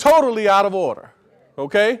 Totally out of order.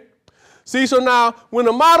 Okay? See, so now when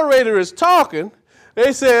the moderator is talking,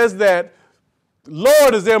 they says that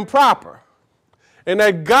Lord is improper and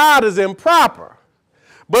that God is improper.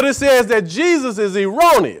 But it says that Jesus is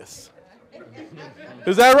erroneous.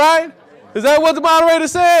 Is that right? Is that what the moderator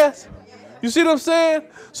says? You see what I'm saying?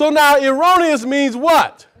 So now erroneous means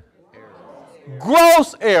what?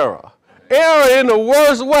 Gross error. Error in the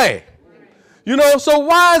worst way. You know, so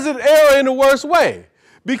why is it error in the worst way?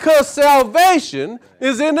 Because salvation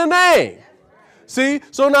is in the name. See,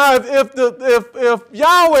 so now if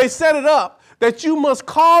Yahweh set it up that you must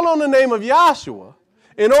call on the name of Yahshua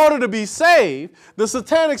in order to be saved, the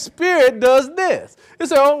satanic spirit does this. It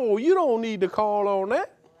says, oh, you don't need to call on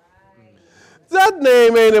that. That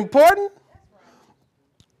name ain't important.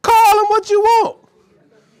 Call him what you want.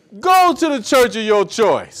 Go to the church of your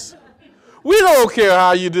choice. We don't care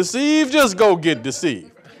how you deceive, just go get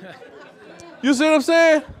deceived. You see what I'm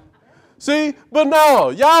saying? See, but no,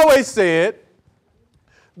 Yahweh said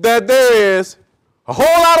that there is a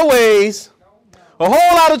whole lot of ways, a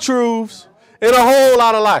whole lot of truths, and a whole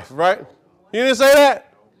lot of life, right? He didn't say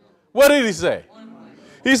that? What did he say?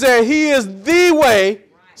 He said he is the way,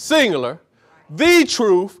 singular, the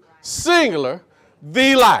truth, singular,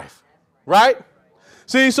 the life, right?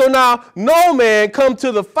 See, so now no man come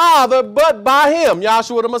to the Father but by him,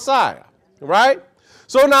 Yahshua the Messiah, right?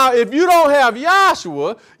 So now if you don't have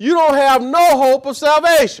Yahshua, you don't have no hope of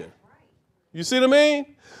salvation. You see what I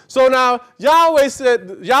mean? So now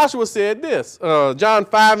Yahshua said this, John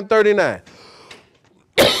 5:39.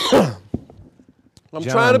 I'm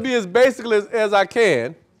trying to be as basic as I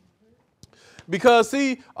can because,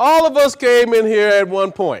 see, all of us came in here at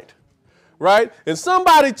one point, right? And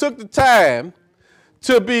somebody took the time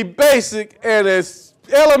to be basic and as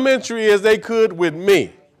elementary as they could with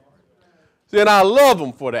me. And I love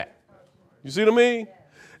them for that. You see what I mean?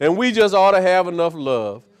 And we just ought to have enough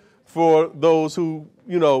love for those who,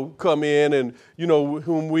 you know, come in and, you know,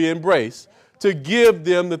 whom we embrace to give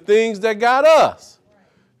them the things that got us.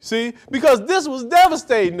 See? Because this was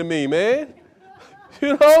devastating to me, man.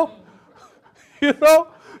 You know?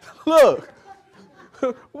 Look.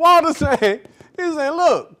 Walter said, he said,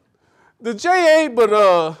 look, the J ain't but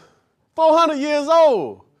 400 years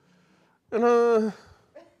old. And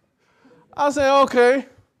I said, okay.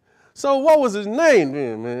 So what was his name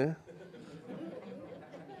then, man?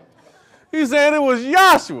 He said it was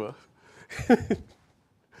Yahshua.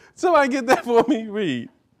 Somebody get that for me, read.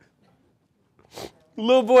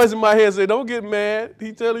 Little voice in my head said, don't get mad.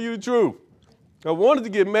 He telling you the truth. I wanted to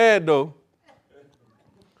get mad, though.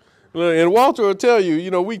 And Walter will tell you, you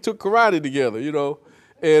know, we took karate together, you know.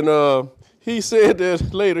 And he said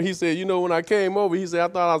that later. He said, you know, when I came over, he said, I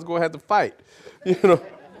thought I was going to have to fight, you know.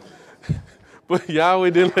 But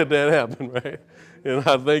Yahweh didn't let that happen, right? And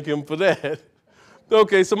I thank him for that.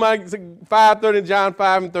 Okay, so John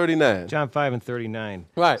 5:39. John 5:39.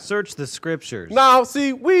 Right. Search the scriptures. Now,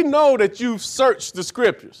 see, we know that you've searched the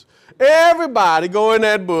scriptures. Everybody go in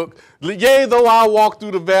that book. Yea, though I walk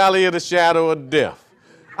through the valley of the shadow of death,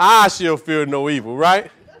 I shall fear no evil, right?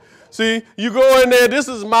 See, you go in there, this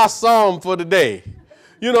is my psalm for the day.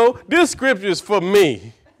 You know, this scripture is for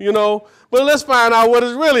me, you know. But let's find out what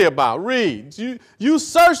it's really about. Read. You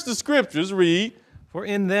search the scriptures, read. For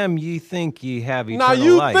in them ye think ye have eternal life. Now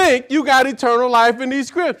you think you got eternal life in these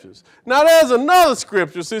scriptures. Now there's another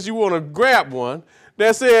scripture, since you want to grab one,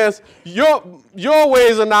 that says, your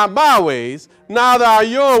ways are not my ways, neither are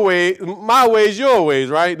your ways, my ways your ways,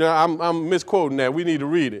 right? Now, I'm misquoting that. We need to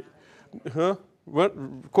read it. Huh? What?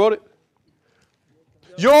 Quote it.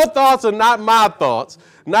 Your thoughts are not my thoughts,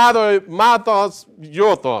 neither are my thoughts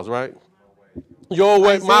your thoughts, right? Your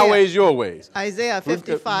way, my ways, your ways. Isaiah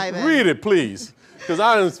 55. Read it, please, because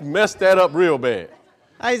I just messed that up real bad.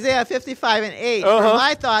 Isaiah 55:8. For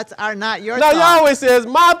my thoughts are not your now, thoughts. Now Yahweh says,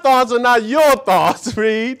 my thoughts are not your thoughts,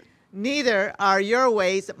 read. Neither are your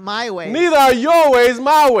ways my ways. Neither are your ways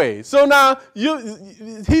my ways. So now,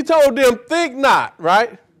 he told them, think not,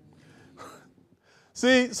 right?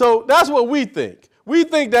 See, so that's what we think. We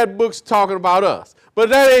think that book's talking about us. But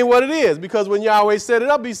that ain't what it is, because when Yahweh set it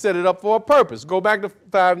up, he set it up for a purpose. Go back to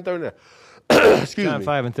 5:39. Excuse John me.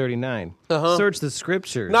 5:39. Search the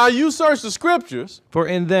scriptures. Now you search the scriptures. For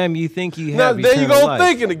in them you think ye have eternal life. There you go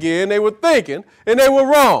thinking again. They were thinking, and they were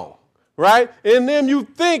wrong, right? In them you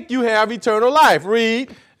think you have eternal life.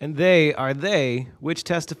 Read. And they are they which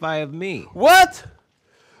testify of me. What?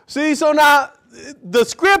 See, so now the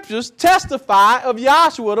scriptures testify of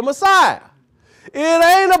Yahshua the Messiah. It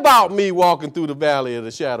ain't about me walking through the valley of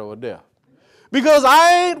the shadow of death. Because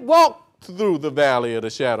I ain't walked through the valley of the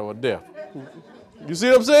shadow of death. You see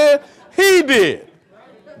what I'm saying? He did.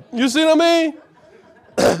 You see what I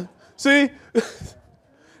mean? See?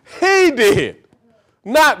 He did.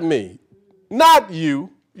 Not me. Not you.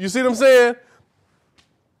 You see what I'm saying?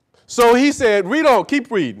 So he said, read on, keep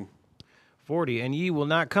reading. 40, and ye will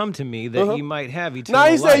not come to me that ye might have eternal Now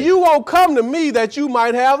he life. said, you won't come to me that you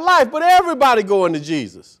might have life. But everybody going to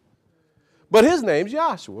Jesus. But his name's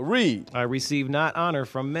Joshua. Read. I receive not honor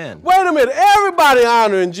from men. Wait a minute. Everybody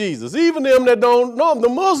honoring Jesus. Even them that don't know him. The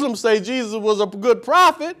Muslims say Jesus was a good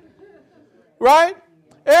prophet. Right?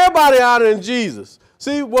 Everybody honoring Jesus.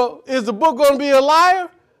 See, well, is the book going to be a liar?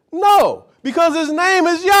 No. Because his name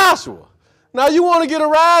is Joshua. Now you want to get a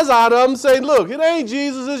rise out of him and say, look, it ain't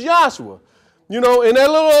Jesus, it's Joshua. You know, and that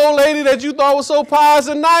little old lady that you thought was so pious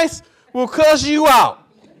and nice will cuss you out.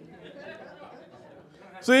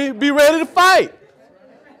 See, be ready to fight.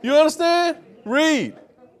 You understand? Read.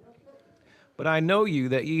 But I know you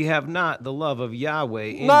that ye have not the love of Yahweh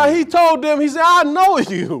in Now you. he told them, he said, I know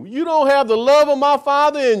you. You don't have the love of my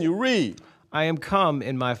Father in you. Read. I am come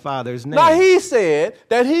in my Father's name. Now he said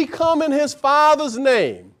that he come in his Father's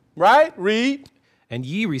name. Right? Read. And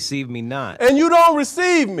ye receive me not. And you don't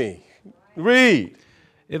receive me. Read.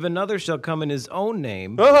 If another shall come in his own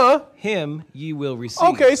name, him ye will receive.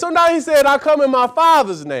 Okay, so now he said, I come in my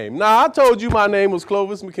Father's name. Now, I told you my name was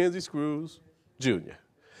Clovis McKenzie Screws, Jr.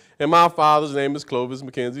 And my father's name is Clovis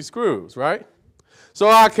McKenzie Screws, right? So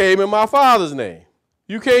I came in my Father's name.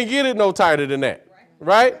 You can't get it no tighter than that,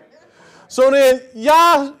 right? So then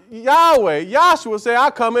Yahweh, Joshua said, I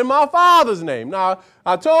come in my Father's name. Now,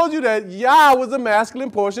 I told you that Yah was the masculine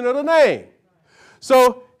portion of the name.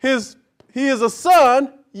 So he is a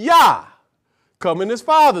son, Yah, come in his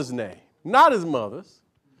father's name, not his mother's.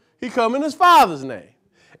 He come in his Father's name.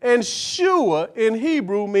 And Shua in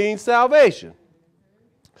Hebrew means salvation.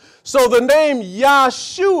 So the name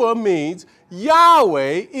Yahshua means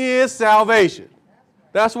Yahweh is salvation.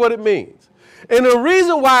 That's what it means. And the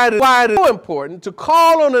reason why it is so important to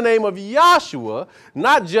call on the name of Yahshua,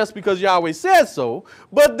 not just because Yahweh said so,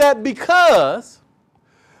 but that because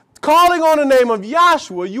calling on the name of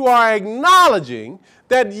Yahshua, you are acknowledging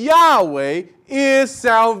that Yahweh is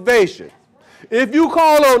salvation. If you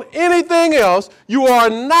call on anything else, you are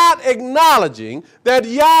not acknowledging that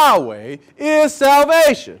Yahweh is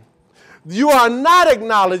salvation. You are not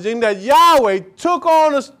acknowledging that Yahweh took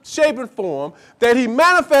on a shape and form, that he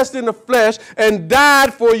manifested in the flesh and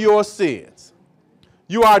died for your sins.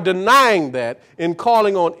 You are denying that in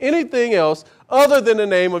calling on anything else other than the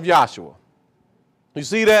name of Yahshua. You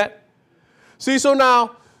see that? See, so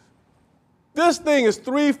now, this thing is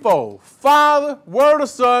threefold: Father, Word of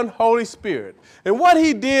Son, Holy Spirit. And what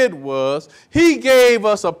he did was, he gave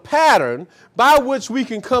us a pattern by which we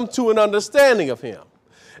can come to an understanding of him.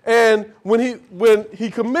 And when he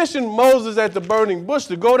commissioned Moses at the burning bush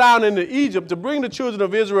to go down into Egypt to bring the children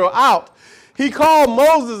of Israel out, he called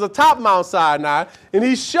Moses atop Mount Sinai, and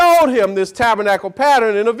he showed him this tabernacle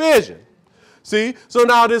pattern in a vision. See, so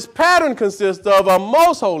now this pattern consists of a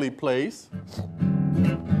most holy place,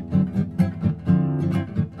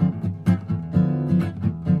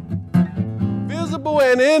 visible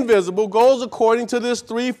and invisible, goes according to this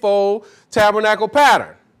threefold tabernacle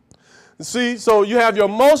pattern. See, so you have your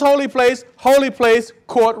most holy place,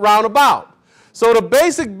 court, roundabout. So the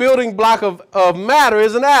basic building block of matter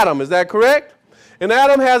is an atom, is that correct? An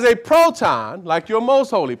atom has a proton, like your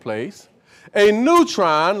most holy place, a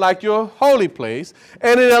neutron, like your holy place,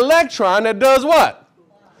 and an electron that does what?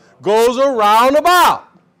 Goes around about,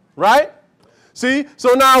 right? See, so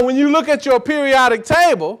now when you look at your periodic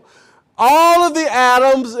table, all of the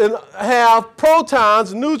atoms have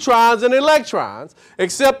protons, neutrons, and electrons,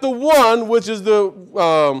 except the one, which is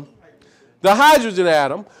the hydrogen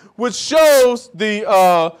atom, which shows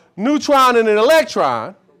the neutron and an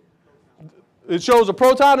electron. It shows a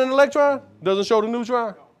proton and an electron, doesn't show the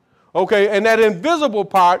neutron. Okay, and that invisible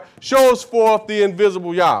part shows forth the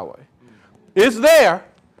invisible Yahweh. It's there,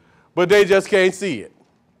 but they just can't see it.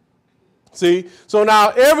 See, so now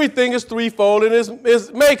everything is threefold in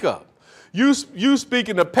its makeup. You speak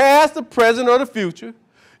in the past, the present, or the future.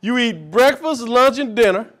 You eat breakfast, lunch, and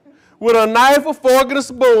dinner with a knife, a fork, and a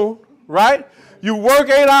spoon, right? You work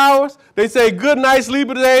 8 hours. They say good night sleep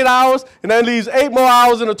is 8 hours, and that leaves 8 more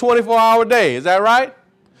hours in a 24-hour day. Is that right?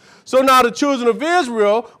 So now the children of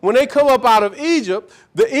Israel, when they come up out of Egypt,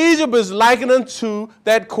 the Egypt is likened unto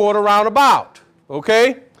that quarter roundabout,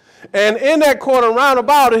 okay? And in that quarter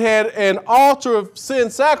roundabout, it had an altar of sin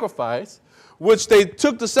sacrifice, which they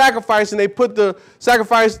took the sacrifice and they put the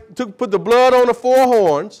blood on the 4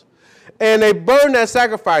 horns, and they burned that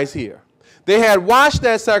sacrifice here. They had washed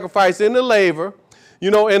that sacrifice in the laver,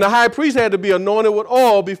 you know, and the high priest had to be anointed with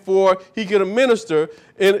oil before he could administer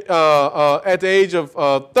at the age of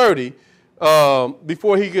 30,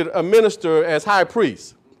 before he could administer as high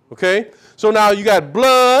priest. Okay? So now you got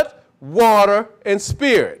blood, water, and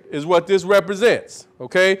spirit is what this represents,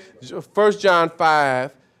 okay? 1 John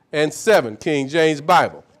 5 and 7, King James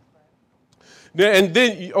Bible. And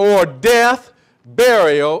then, or death,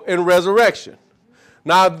 burial, and resurrection.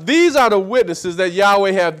 Now, these are the witnesses that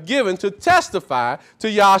Yahweh hath given to testify to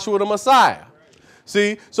Yahshua the Messiah.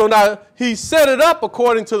 See, so now he set it up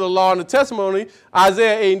according to the law and the testimony.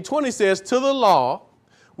 Isaiah 8:20 says, to the law,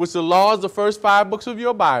 which the law is the first 5 books of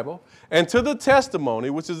your Bible, and to the testimony,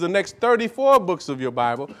 which is the next 34 books of your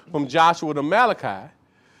Bible, from Joshua to Malachi,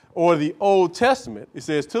 or the Old Testament. It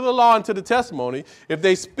says, to the law and to the testimony, if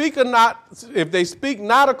they speak not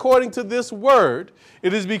according to this word,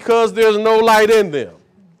 it is because there's no light in them.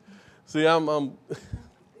 See, I'm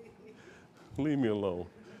leave me alone.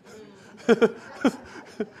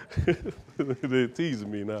 They're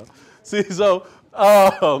teasing me now. See, so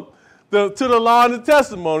to the law and the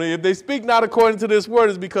testimony, if they speak not according to this word,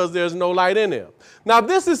 is because there's no light in them. Now,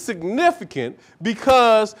 this is significant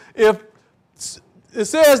because if it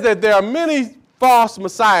says that there are many false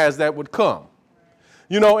messiahs that would come,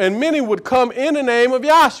 and many would come in the name of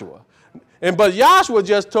Yahshua. But Yahshua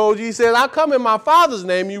just told you, he said, I come in my Father's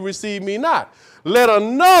name, you receive me not. Let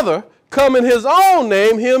another come in his own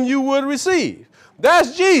name, him you would receive.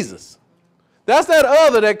 That's Jesus. That's that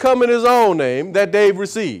other that come in his own name that they've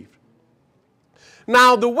received.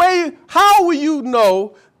 Now, how will you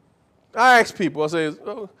know? I ask people, I say,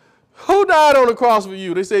 who died on the cross for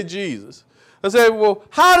you? They say, Jesus. I say, well,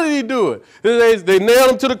 how did he do it? They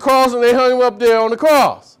nailed him to the cross and they hung him up there on the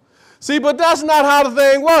cross. See, but that's not how the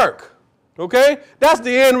thing works. Okay? That's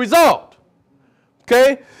the end result.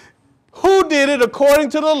 Okay? Who did it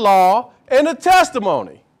according to the law and the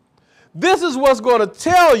testimony? This is what's going to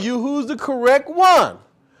tell you who's the correct one.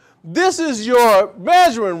 This is your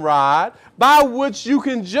measuring rod by which you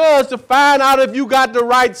can judge to find out if you got the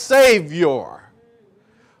right Savior.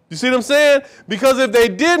 You see what I'm saying? Because if they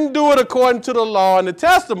didn't do it according to the law and the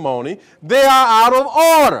testimony, they are out of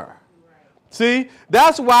order. See,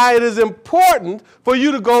 that's why it is important for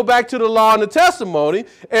you to go back to the law and the testimony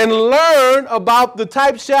and learn about the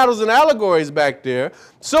type, shadows, and allegories back there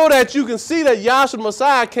so that you can see that Yahshua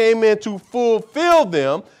Messiah came in to fulfill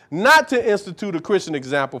them, not to institute a Christian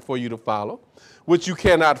example for you to follow, which you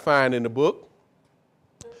cannot find in the book.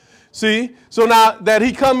 See, so now that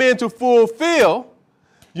he come in to fulfill,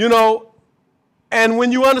 and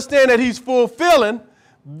when you understand that he's fulfilling,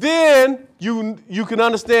 then you can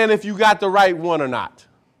understand if you got the right one or not.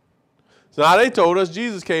 So now they told us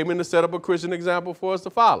Jesus came in to set up a Christian example for us to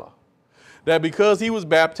follow. That because he was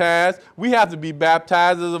baptized, we have to be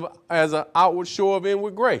baptized as an outward show of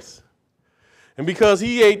inward grace. And because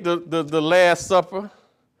he ate the Last Supper,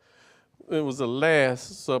 it was the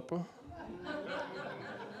Last Supper,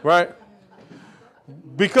 right?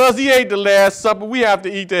 Because he ate the Last Supper, we have to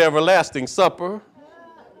eat the everlasting supper.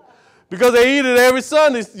 Because they eat it every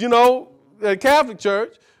Sunday, at Catholic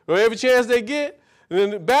church, or every chance they get. And then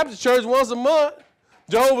the Baptist church once a month.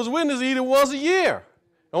 Jehovah's Witnesses eat it once a year.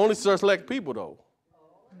 Only select people, though.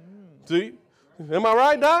 See? Am I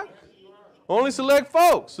right, Doc? Only select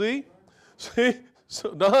folks, see? See? So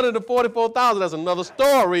the 144,000, that's another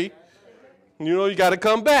story. You got to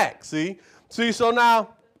come back, see? See, so now,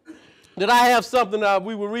 did I have something that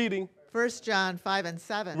we were reading? 1 John 5 and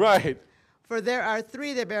 7. Right. For there are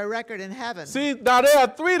 3 that bear record in heaven. See, now there are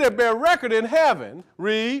 3 that bear record in heaven.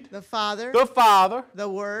 Read. The Father. The Father. The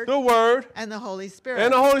Word. The Word. And the Holy Spirit.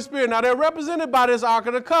 And the Holy Spirit. Now they're represented by this Ark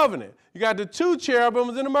of the Covenant. You got the 2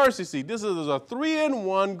 cherubims in the mercy seat. This is a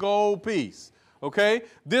 3-in-1 gold piece. Okay?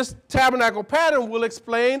 This tabernacle pattern will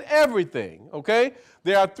explain everything. Okay?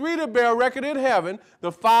 There are 3 that bear record in heaven,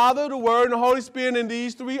 the Father, the Word, and the Holy Spirit, and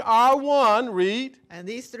these 3 are one. Read. And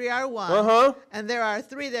these 3 are one. And there are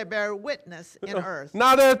 3 that bear witness in earth.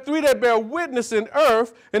 Now there are 3 that bear witness in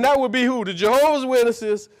earth, and that would be who? The Jehovah's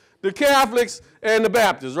Witnesses, the Catholics, and the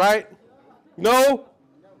Baptists, right? No?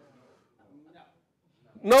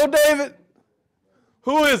 No, David?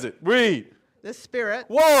 Who is it? Read. The Spirit.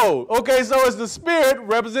 Whoa. Okay, so it's the Spirit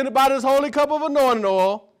represented by this holy cup of anointing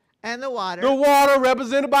oil. And the water. The water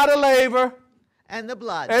represented by the laver. And the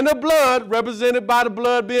blood. And the blood represented by the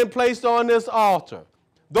blood being placed on this altar.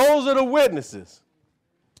 Those are the witnesses.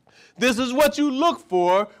 This is what you look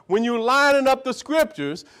for when you're lining up the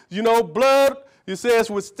scriptures. Blood, it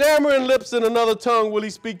says, with stammering lips and another tongue will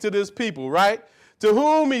he speak to this people, right? To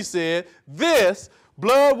whom he said, this,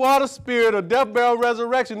 blood, water, spirit, or death, burial,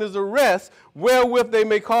 resurrection is the rest wherewith they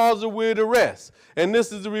may cause the weary to rest. And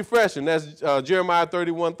this is the refreshing. That's Jeremiah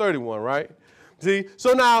 31:31, right? See?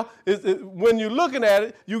 So now, when you're looking at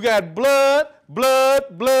it, you got blood, blood,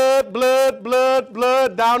 blood, blood, blood,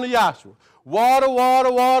 blood, down to Yahshua. Water,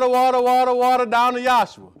 water, water, water, water, water, down to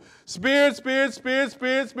Joshua. Spirit, spirit, spirit,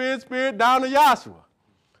 spirit, spirit, spirit, down to Joshua.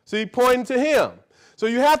 See, pointing to him. So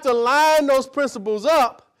you have to line those principles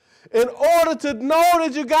up in order to know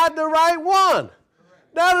that you got the right one.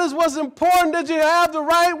 That is what's important, that you have the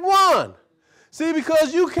right one. See,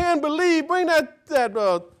 because you can believe, bring that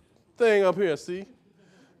thing up here, see?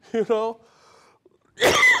 You know?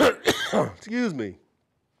 Excuse me.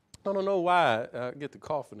 I don't know why I get the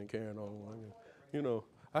coughing and carrying on. You know,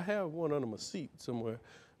 I have one under my seat somewhere,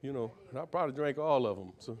 you know, and I probably drank all of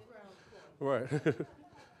them. So, right.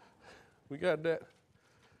 We got that.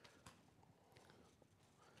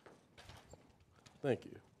 Thank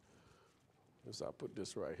you. Yes, I'll put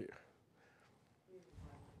this right here.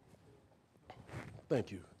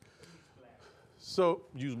 Thank you. So,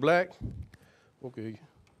 use black. Okay.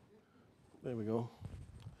 There we go.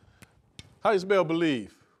 How do you spell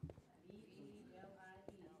believe?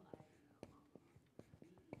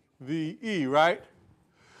 V-E, right?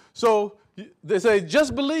 So they say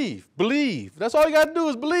just believe, believe. That's all you got to do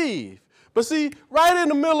is believe. But see, right in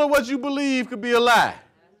the middle of what you believe could be a lie.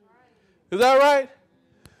 Is that right?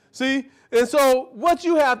 See, and so what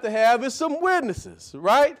you have to have is some witnesses,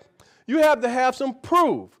 right? You have to have some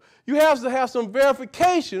proof. You have to have some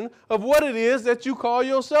verification of what it is that you call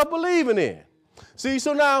yourself believing in. See,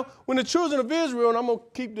 so now when the children of Israel, and I'm going to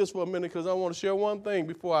keep this for a minute because I want to share one thing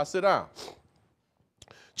before I sit down.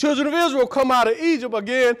 Children of Israel come out of Egypt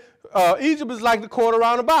again. Egypt is like the quarter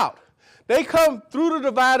roundabout. They come through the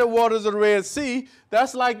divided waters of the Red Sea.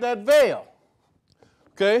 That's like that veil.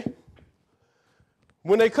 Okay?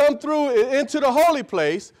 When they come through into the holy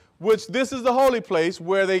place, which this is the holy place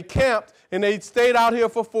where they camped and they stayed out here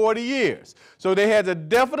for 40 years. So they had the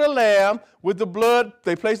death of the lamb with the blood.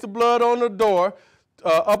 They placed the blood on the door,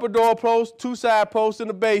 upper door post, two side posts in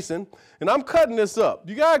the basin. And I'm cutting this up.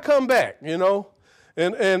 You got to come back, you know.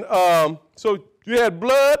 And so you had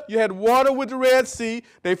blood, you had water with the Red Sea.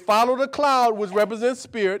 They followed a cloud, which represents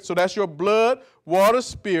spirit. So that's your blood, water,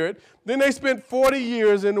 spirit. Then they spent 40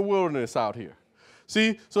 years in the wilderness out here.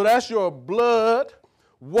 See, so that's your blood,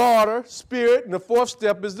 water, spirit, and the fourth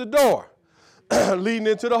step is the door leading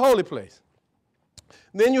into the holy place.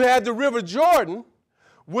 Then you had the river Jordan,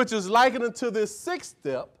 which is likened to this sixth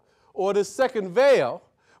step, or the second veil,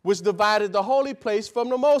 which divided the holy place from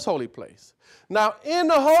the most holy place. Now, in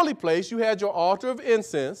the holy place, you had your altar of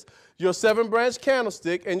incense, your 7-branch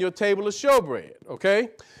candlestick, and your table of showbread, okay?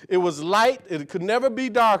 It was light. It could never be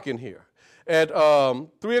dark in here. At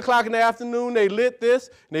 3 o'clock in the afternoon, they lit this,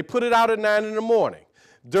 and they put it out at 9 in the morning.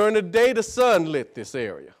 During the day, the sun lit this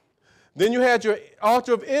area. Then you had your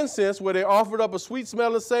altar of incense where they offered up a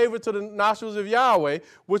sweet-smelling savor to the nostrils of Yahweh,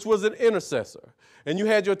 which was an intercessor. And you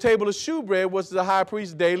had your table of shewbread, which is the high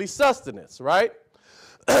priest's daily sustenance, right?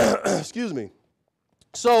 Excuse me.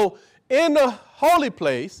 So in the holy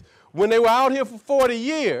place, when they were out here for 40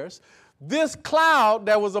 years, this cloud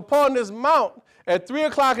that was upon this mount at 3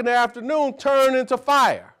 o'clock in the afternoon turned into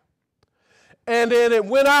fire. And then it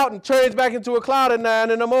went out and changed back into a cloud at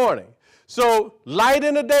 9 in the morning. So light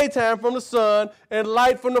in the daytime from the sun and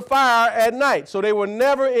light from the fire at night. So they were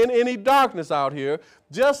never in any darkness out here,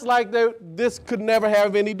 just like this could never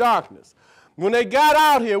have any darkness. When they got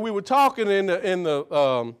out here, we were talking in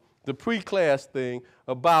the pre-class thing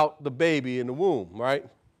about the baby in the womb, right?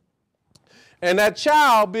 And that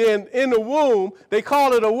child being in the womb, they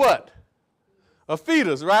call it a what? A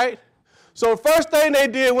fetus, right? So the first thing they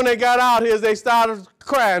did when they got out here is they started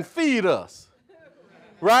crying, feed us,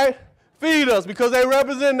 right? Feed us, because they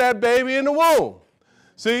represent that baby in the womb.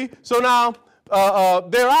 See? So now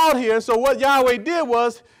they're out here, so what Yahweh did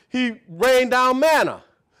was he rained down manna,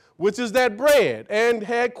 which is that bread, and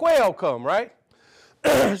had quail come, right?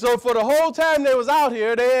 So for the whole time they was out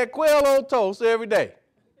here, they had quail on toast every day.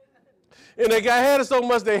 And they had it so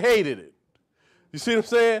much they hated it. You see what I'm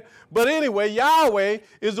saying? But anyway, Yahweh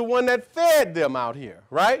is the one that fed them out here,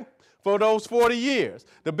 right? For those 40 years.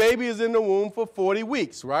 The baby is in the womb for 40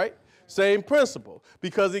 weeks, right? Same principle,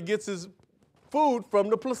 because it gets its food from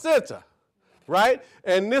the placenta, right?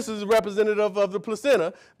 And this is representative of the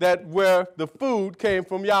placenta, that where the food came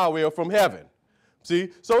from Yahweh or from heaven. See?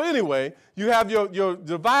 So anyway, you have your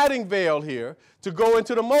dividing veil here to go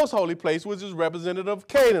into the most holy place, which is representative of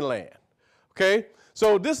Canaan land. Okay?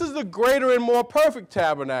 So this is the greater and more perfect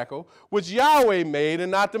tabernacle, which Yahweh made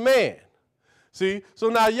and not the man. See? So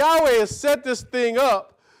now Yahweh has set this thing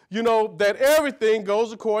up, you know, that everything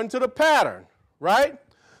goes according to the pattern, right?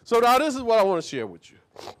 So now this is what I want to share with you.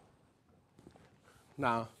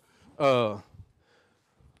 Now,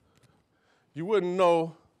 you wouldn't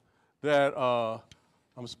know that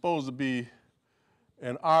I'm supposed to be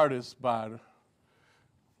an artist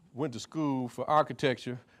went to school for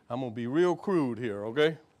architecture. I'm going to be real crude here,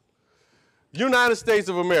 okay? United States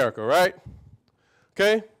of America, right?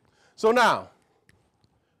 Okay? So now,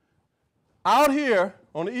 out here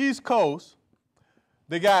on the East Coast,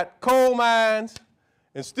 they got coal mines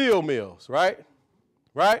and steel mills, right?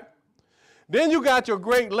 Right? Then you got your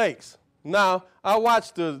Great Lakes. Now, I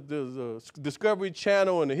watched the Discovery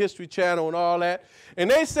Channel and the History Channel and all that,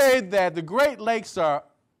 and they say that the Great Lakes are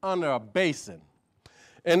under a basin.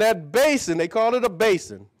 And that basin, they call it a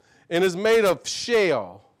basin, and it's made of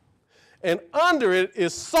shale. And under it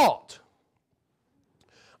is salt.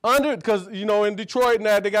 Under it, because, you know, in Detroit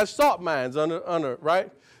now, they got salt mines under,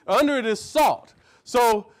 right? Under it is salt.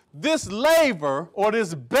 So this laver, or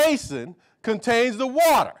this basin, contains the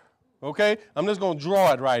water, okay? I'm just going to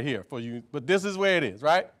draw it right here for you, but this is where it is,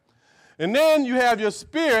 right? And then you have your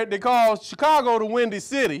spirit. They call Chicago the Windy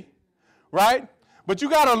City, right? But you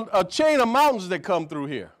got a chain of mountains that come through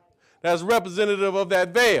here that's representative of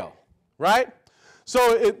that veil, right?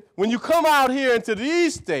 So when you come out here into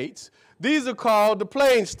these states, these are called the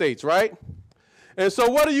plain states, right? And so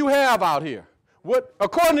what do you have out here? What,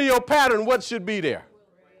 according to your pattern, what should be there?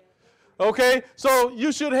 Okay, so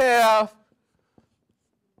you should have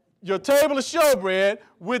your table of showbread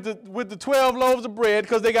with the 12 loaves of bread,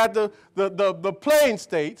 because they got the plain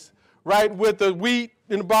states, right, with the wheat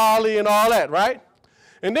and barley and all that, right?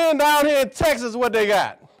 And then down here in Texas, what they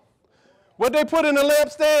got? What they put in the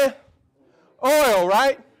lampstand? Oil,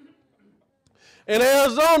 right? And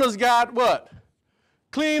Arizona's got what?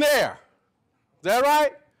 Clean air. Is that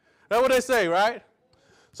right? That's what they say, right?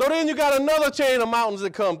 So then you got another chain of mountains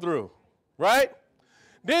that come through, right?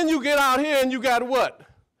 Then you get out here and you got what?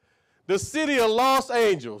 The city of Los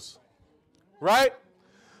Angeles, right?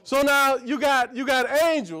 So now you got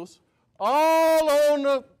angels all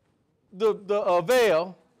on the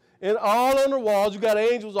veil and all on the walls. You got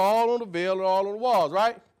angels all on the veil and all on the walls,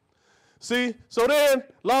 right? See, so then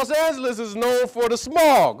Los Angeles is known for the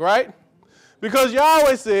smog, right? Because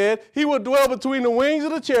Yahweh said he would dwell between the wings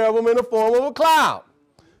of the cherubim in the form of a cloud.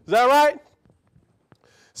 Is that right?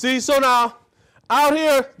 See, so now out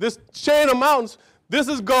here, this chain of mountains, this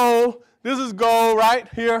is gold, right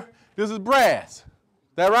here, this is brass. Is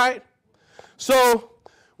that right? So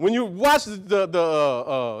when you watch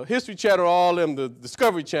the History Channel, all them, the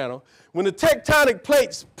Discovery Channel, when the tectonic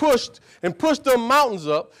plates pushed them mountains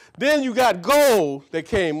up, then you got gold that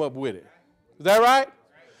came up with it. Is that right?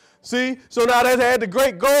 See, so now they had the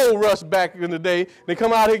great gold rush back in the day. They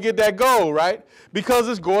come out here and get that gold, right? Because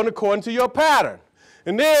it's going according to your pattern.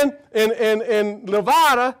 And then in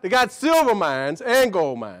Nevada, they got silver mines and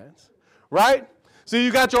gold mines, right? See,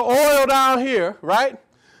 you got your oil down here, right?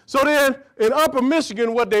 So then in Upper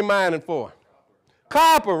Michigan, what they mining for?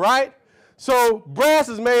 Copper, right? So brass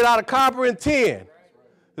is made out of copper and tin.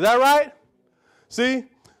 Is that right? See,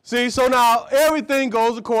 so now everything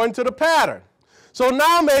goes according to the pattern. So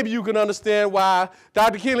now maybe you can understand why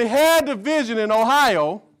Dr. Kinley had the vision in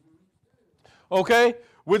Ohio, okay,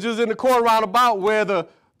 which is in the court roundabout where the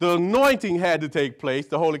anointing had to take place,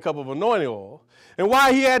 the Holy Cup of Anointing Oil, and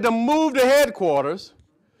why he had to move the headquarters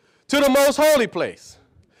to the most holy place.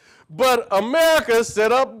 But America is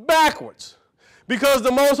set up backwards because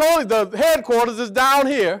the headquarters is down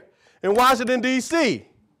here in Washington, D.C. Is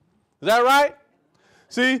that right?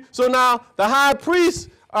 See, so now the high priests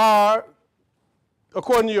are,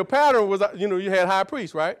 according to your pattern, was, you know, you had high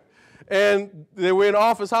priests, right? And they were in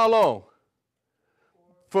office how long?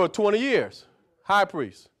 For 20 years, high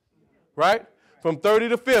priests, right? From 30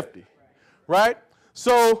 to 50, right?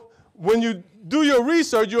 So when you do your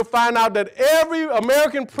research, you'll find out that every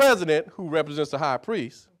American president who represents a high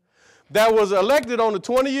priest that was elected on the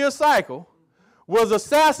 20-year cycle was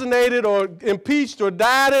assassinated or impeached or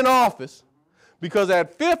died in office because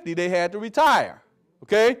at 50 they had to retire,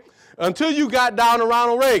 okay? Until you got down to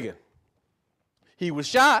Ronald Reagan. He was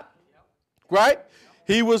shot, right?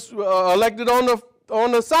 He was elected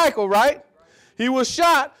on the cycle, right? He was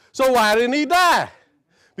shot, so why didn't he die?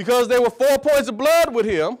 Because there were 4 points of blood with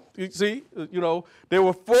him. You see, you know, there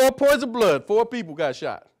were 4 points of blood. 4 people got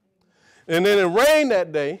shot. And then it rained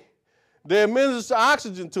that day. They administered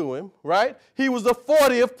oxygen to him, right? He was the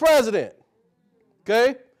 40th president,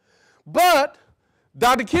 okay? But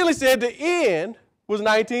Dr. Kinley said the end was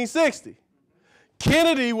 1960.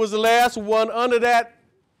 Kennedy was the last one under that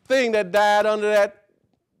thing that died under that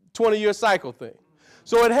 20-year cycle thing.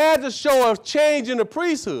 So it had to show a change in the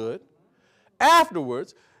priesthood.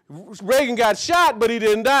 Afterwards, Reagan got shot, but he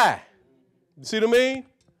didn't die. You see what I mean?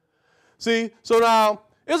 See, so now,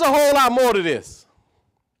 there's a whole lot more to this.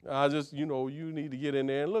 I just, you know, you need to get in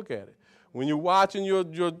there and look at it. When you're watching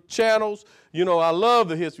your channels, you know, I love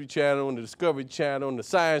the History Channel and the Discovery Channel and the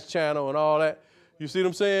Science Channel and all that. You see what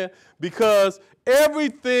I'm saying? Because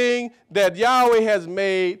everything that Yahweh has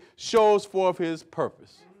made shows forth his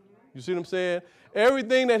purpose. You see what I'm saying?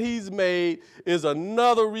 Everything that he's made is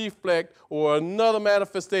another reflect or another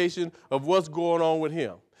manifestation of what's going on with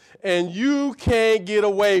him. And you can't get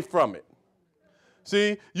away from it.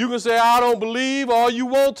 See, you can say, I don't believe all you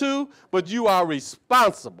want to, but you are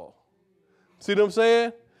responsible. See what I'm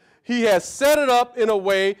saying? He has set it up in a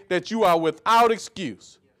way that you are without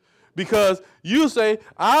excuse. Because you say,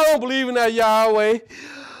 I don't believe in that Yahweh.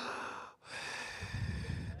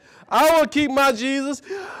 I want to keep my Jesus.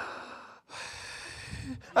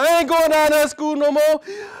 I ain't going down that school no more.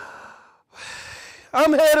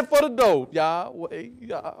 I'm headed for the door. Yahweh,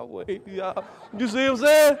 Yahweh, Yahweh. You see what I'm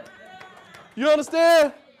saying? You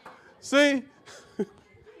understand? See?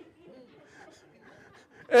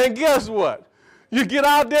 And guess what? You get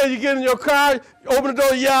out there, you get in your car, you open the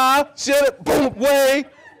door, Yah, shut it, boom, way.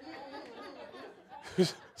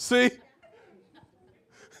 See?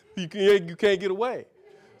 You can't get away.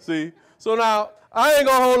 See? So now, I ain't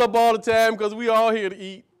going to hold up all the time because we all here to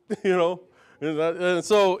eat, you know. And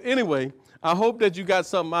so anyway, I hope that you got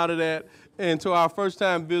something out of that. And to our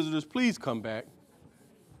first-time visitors, please come back,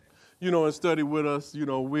 you know, and study with us. You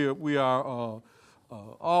know, we are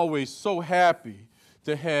always so happy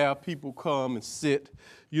to have people come and sit,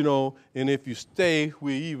 you know. And if you stay,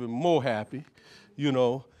 we're even more happy, you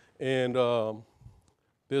know. And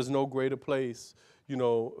there's no greater place, you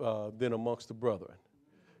know, than amongst the brethren.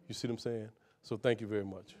 You see what I'm saying? So thank you very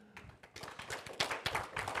much.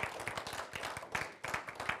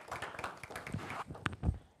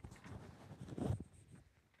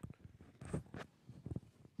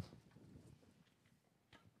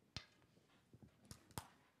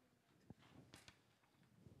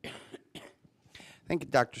 Thank you,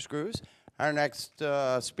 Dr. Screws. Our next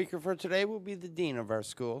speaker for today will be the dean of our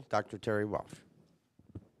school, Dr. Terry Welsh.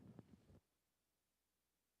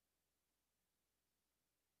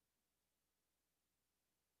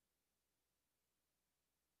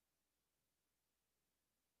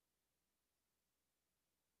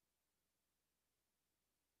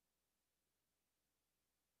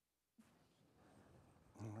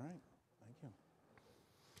 All right, thank you.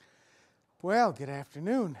 Well, good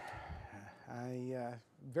afternoon. I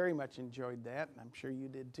very much enjoyed that, and I'm sure you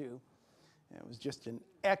did too. It was just an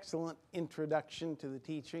excellent introduction to the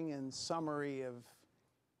teaching and summary of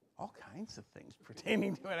all kinds of things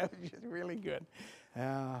pertaining to it. It was just really good.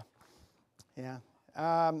 Yeah.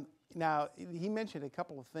 Now, he mentioned a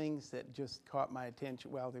couple of things that just caught my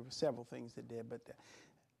attention. Well, there were several things that did, but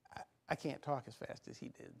I can't talk as fast as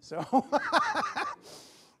he did. So,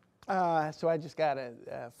 so I just got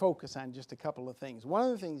to focus on just a couple of things. One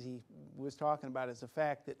of the things he was talking about is the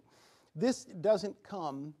fact that this doesn't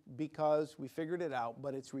come because we figured it out,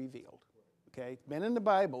 but it's revealed. Okay, it's been in the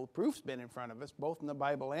Bible. Proof's been in front of us, both in the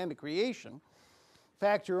Bible and the creation. In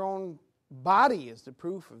fact, your own body is the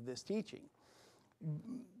proof of this teaching.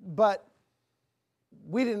 But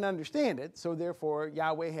we didn't understand it, so therefore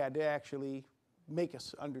Yahweh had to actually make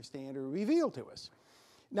us understand or reveal to us.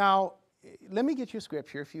 Now, let me get you a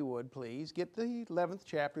scripture, if you would, please. Get the 11th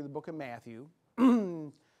chapter of the book of Matthew.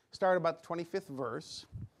 Start about the 25th verse.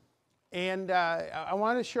 And I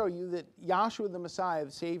want to show you that Yahshua the Messiah,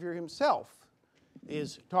 the Savior himself,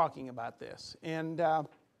 is talking about this. And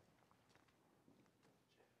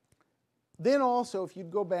then also, if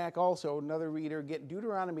you'd go back also, another reader, get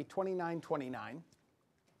Deuteronomy 29:29.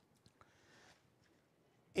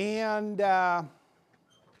 And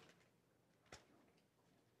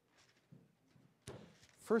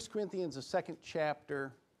 1 Corinthians, the 2nd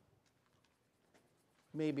chapter,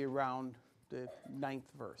 maybe around the 9th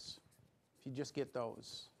verse. If you just get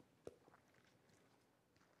those.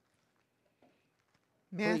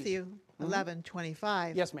 Matthew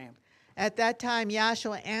 11:25. Yes, ma'am. At that time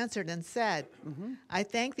Yahshua answered and said, I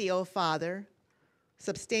thank thee, O Father,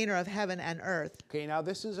 sustainer of heaven and earth. Okay, now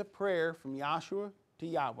this is a prayer from Yahshua to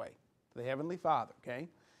Yahweh, the Heavenly Father, okay?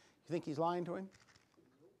 You think he's lying to him?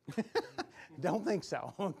 Don't think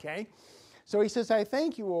so, okay? So he says, I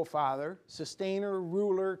thank you, O Father, sustainer,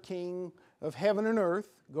 ruler, king of heaven and earth.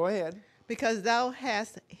 Go ahead. Because thou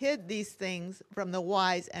hast hid these things from the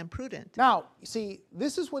wise and prudent. Now, see,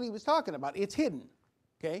 this is what he was talking about. It's hidden,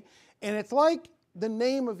 okay? And it's like the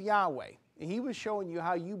name of Yahweh. And he was showing you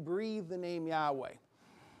how you breathe the name Yahweh,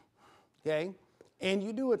 okay? And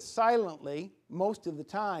you do it silently most of the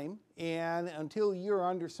time, and until you're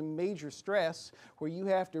under some major stress where you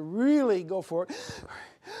have to really go for it,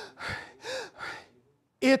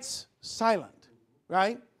 it's silent,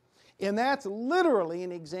 right? And that's literally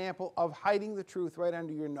an example of hiding the truth right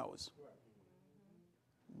under your nose.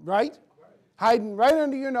 Right? Hiding right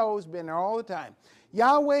under your nose, been there all the time.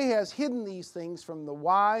 Yahweh has hidden these things from the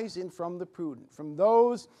wise and from the prudent, from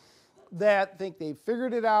those that think they've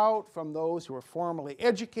figured it out, from those who are formally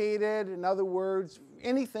educated. In other words,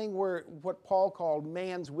 anything where what Paul called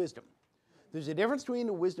man's wisdom. There's a difference between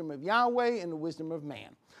the wisdom of Yahweh and the wisdom of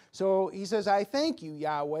man. So he says, I thank you,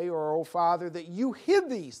 Yahweh, or O Father, that you hid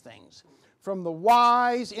these things from the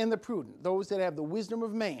wise and the prudent, those that have the wisdom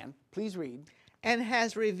of man. Please read. And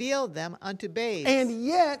has revealed them unto babes. And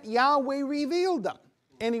yet Yahweh revealed them.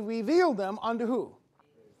 And he revealed them unto who?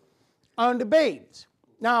 Unto babes.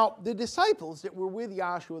 Now, the disciples that were with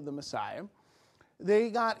Yahshua the Messiah, they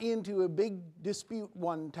got into a big dispute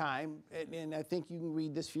one time, and I think you can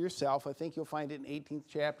read this for yourself. I think you'll find it in the 18th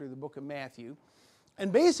chapter of the book of Matthew.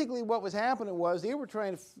 And basically what was happening was they were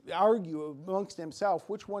trying to argue amongst themselves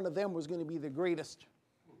which one of them was going to be the greatest.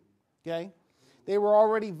 Okay? They were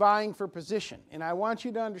already vying for position. And I want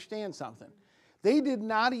you to understand something. They did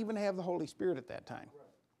not even have the Holy Spirit at that time.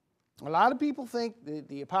 A lot of people think that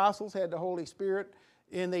the apostles had the Holy Spirit,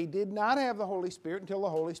 and they did not have the Holy Spirit until the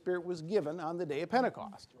Holy Spirit was given on the day of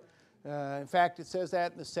Pentecost. In fact, it says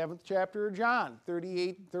that in the 7th chapter of John,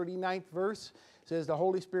 39th verse. It says the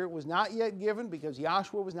Holy Spirit was not yet given because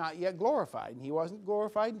Yahshua was not yet glorified. And he wasn't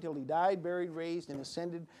glorified until he died, buried, raised, and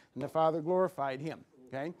ascended, and the Father glorified him.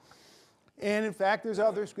 Okay? And in fact, there's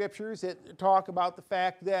other scriptures that talk about the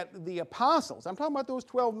fact that the apostles, I'm talking about those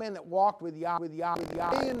 12 men that walked with Yahweh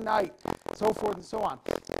day and night, so forth and so on.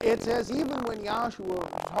 It says even when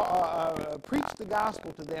Yahshua preached the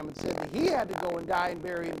gospel to them and said that he had to go and die and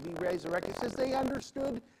bury and be resurrected, it says they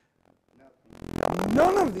understood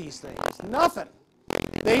none of these things, nothing.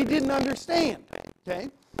 They didn't understand, okay?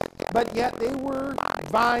 But yet they were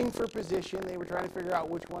vying for position. They were trying to figure out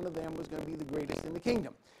which one of them was going to be the greatest in the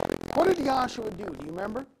kingdom. What did Yahshua do? Do you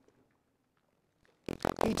remember?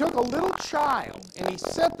 He took a little child and he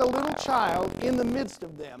set the little child in the midst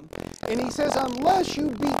of them. And he says, unless you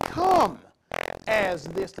become as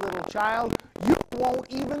this little child, you won't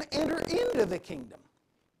even enter into the kingdom.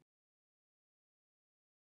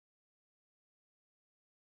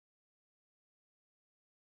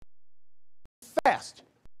 Fast.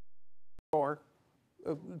 Or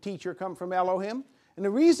a teacher come from Elohim. And the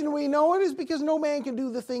reason we know it is because no man can do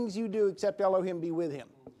the things you do except Elohim be with him.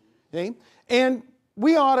 Okay? And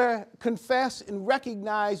we ought to confess and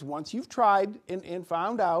recognize once you've tried and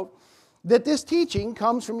found out that this teaching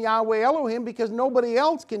comes from Yahweh Elohim because nobody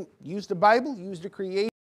else can use the Bible, use the creation.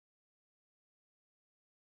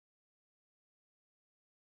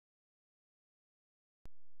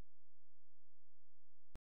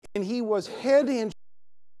 And he was head and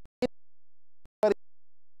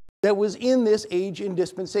that was in this age and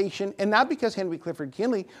dispensation, and not because Henry Clifford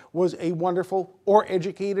Kinley was a wonderful or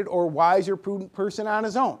educated or wise or prudent person on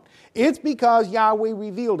his own. It's because Yahweh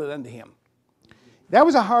revealed it unto him. That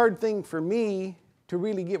was a hard thing for me to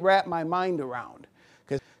really wrap my mind around,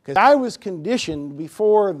 because I was conditioned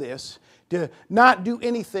before this to not do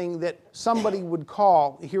anything that somebody would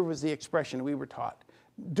call, here was the expression we were taught,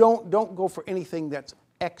 don't go for anything that's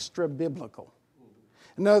extra biblical.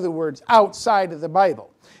 In other words, outside of the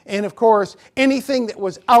Bible. And of course, anything that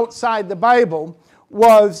was outside the Bible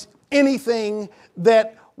was anything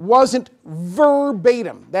that wasn't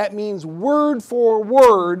verbatim. That means word for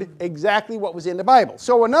word exactly what was in the Bible.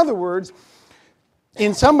 So in other words,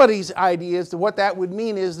 in somebody's ideas, what that would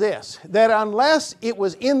mean is this, that unless it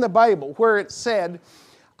was in the Bible where it said,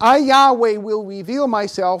 I, Yahweh, will reveal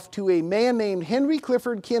myself to a man named Henry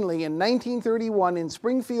Clifford Kinley in 1931 in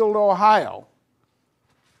Springfield, Ohio,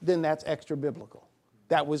 then that's extra biblical.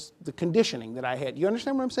 That was the conditioning that I had. You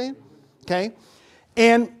understand what I'm saying? Okay?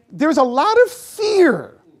 And there's a lot of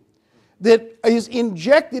fear that is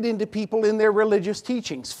injected into people in their religious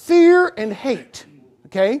teachings. Fear and hate.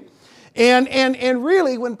 Okay? And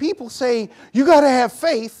really, when people say, you got to have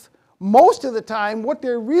faith, most of the time what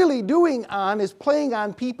they're really doing is playing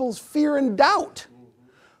on people's fear and doubt.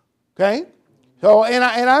 Okay? So, and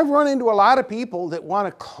I've run into a lot of people that want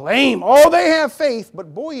to claim, oh, they have faith,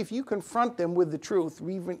 but boy, if you confront them with the truth,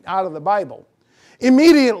 even out of the Bible,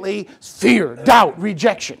 immediately fear, doubt,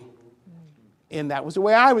 rejection. And that was the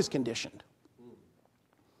way I was conditioned.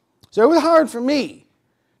 So it was hard for me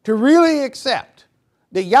to really accept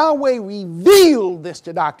that Yahweh revealed this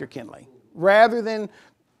to Dr. Kinley, rather than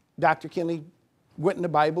Dr. Kinley went in the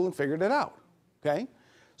Bible and figured it out. Okay?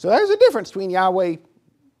 So there's a difference between Yahweh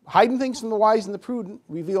hiding things from the wise and the prudent,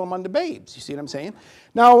 reveal them unto babes. You see what I'm saying?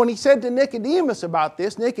 Now, when he said to Nicodemus about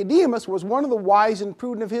this, Nicodemus was one of the wise and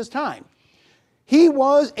prudent of his time. He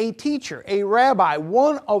was a teacher, a rabbi,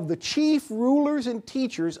 one of the chief rulers and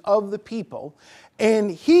teachers of the people.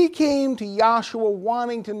 And he came to Yahshua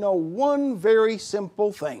wanting to know one very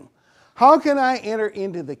simple thing. How can I enter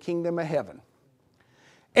into the kingdom of heaven?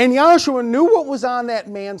 And Yahshua knew what was on that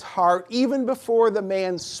man's heart even before the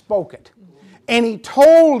man spoke it. And he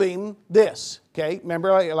told him this. Okay,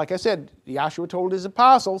 remember, like I said, Yahshua told his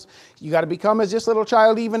apostles, you got to become as this little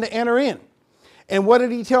child even to enter in. And what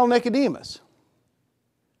did he tell Nicodemus?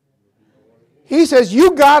 He says,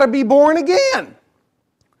 you got to be born again.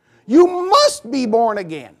 You must be born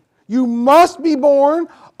again. You must be born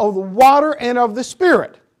of the water and of the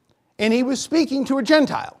Spirit. And he was speaking to a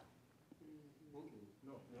Gentile.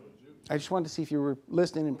 I just wanted to see if you were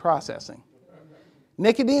listening and processing.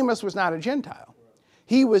 Nicodemus was not a Gentile.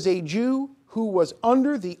 He was a Jew who was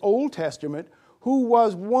under the Old Testament, who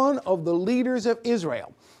was one of the leaders of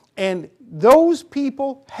Israel. And those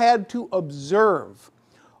people had to observe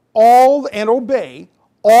all and obey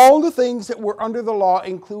all the things that were under the law,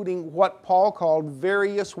 including what Paul called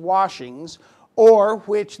various washings, or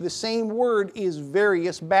which the same word is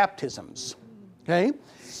various baptisms. Okay?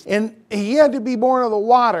 And he had to be born of the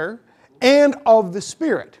water and of the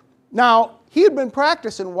Spirit. Now, he had been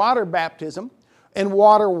practicing water baptism and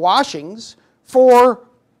water washings for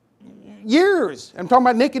years. I'm talking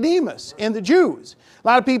about Nicodemus and the Jews. A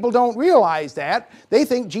lot of people don't realize that. They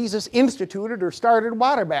think Jesus instituted or started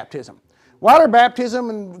water baptism. Water baptism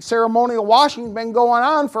and ceremonial washing have been going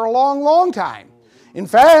on for a long, long time. In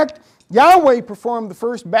fact, Yahweh performed the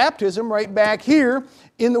first baptism right back here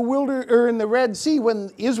in the Red Sea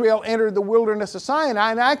when Israel entered the wilderness of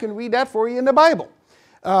Sinai, and I can read that for you in the Bible.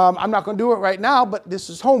 I'm not going to do it right now, but this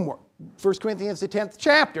is homework. 1 Corinthians, the 10th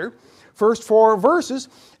chapter, first 4 verses,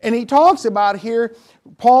 and he talks about here,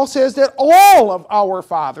 Paul says that all of our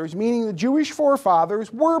fathers, meaning the Jewish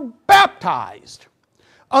forefathers, were baptized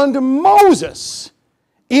unto Moses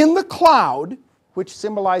in the cloud, which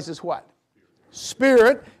symbolizes what?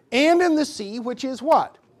 Spirit, and in the sea, which is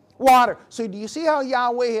what? Water. So do you see how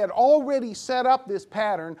Yahweh had already set up this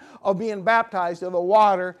pattern of being baptized of the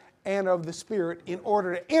water and of the Spirit in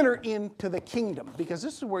order to enter into the kingdom? Because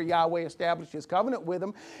this is where Yahweh established his covenant with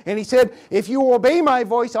them. And he said, if you obey my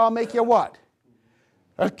voice, I'll make you what?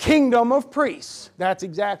 A kingdom of priests. That's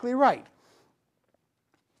exactly right.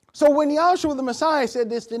 So when Yahshua the Messiah said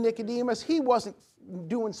this to Nicodemus, he wasn't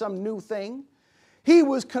doing some new thing. He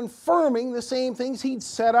was confirming the same things he'd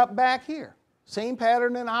set up back here. Same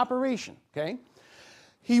pattern in operation, okay?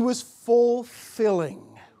 He was fulfilling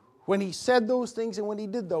when he said those things and when he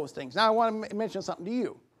did those things. Now I want to mention something to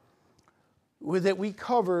you that we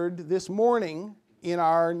covered this morning in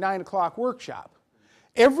our 9 o'clock workshop.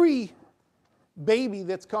 Every baby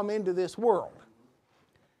that's come into this world,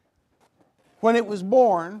 when it was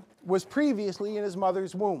born, was previously in his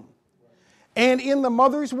mother's womb. And in the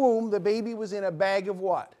mother's womb, the baby was in a bag of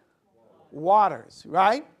what? Waters,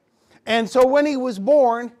 right? And so when he was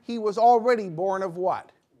born, he was already born of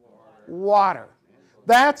what? Water.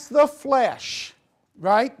 That's the flesh,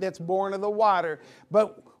 right? That's born of the water.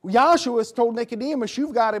 But Yahshua has told Nicodemus,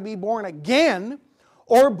 you've got to be born again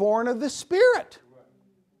or born of the Spirit.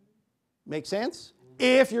 Make sense?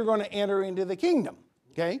 If you're going to enter into the kingdom,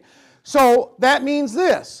 okay? So that means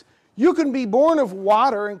this. You can be born of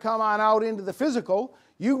water and come on out into the physical.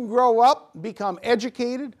 You can grow up, become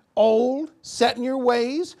educated, old, set in your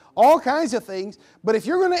ways, all kinds of things. But if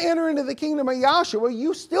you're going to enter into the kingdom of Yahshua,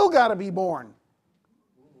 you still got to be born.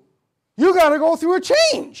 You got to go through a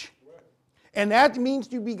change. And that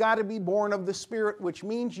means you got to be born of the Spirit, which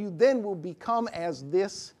means you then will become as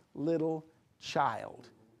this little child.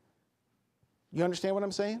 You understand what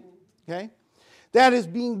I'm saying? Okay? That is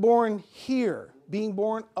being born here, being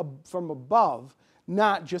born from above,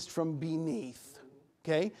 not just from beneath.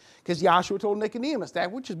 Okay? Because Yahshua told Nicodemus,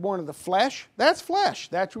 that which is born of the flesh, that's flesh.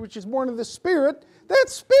 That which is born of the Spirit,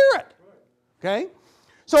 that's spirit. Okay?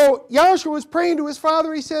 So Yahshua was praying to his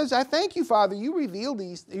Father. He says, I thank you, Father, you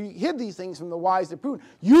hid these things from the wise and prudent.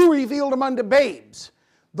 You revealed them unto babes,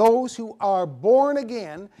 those who are born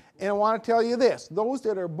again. And I want to tell you this, those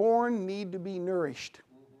that are born need to be nourished.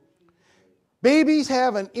 Babies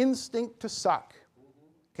have an instinct to suck,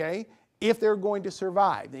 okay? If they're going to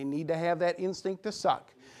survive, they need to have that instinct to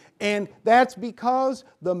suck. And that's because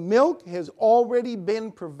the milk has already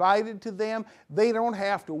been provided to them. They don't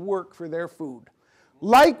have to work for their food.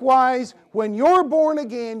 Likewise, when you're born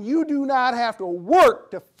again, you do not have to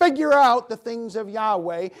work to figure out the things of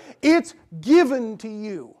Yahweh. It's given to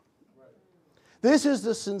you. This is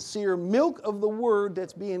the sincere milk of the Word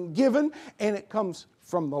that's being given, and it comes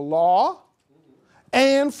from the law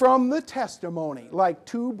and from the testimony, like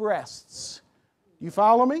two breasts. You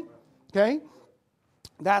follow me? Okay?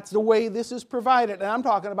 That's the way this is provided. And I'm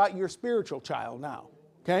talking about your spiritual child now.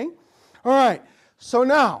 Okay? All right. So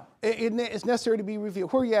now, it's necessary to be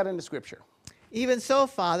revealed. Where are you at in the Scripture? Even so,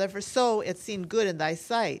 Father, for so it seemed good in thy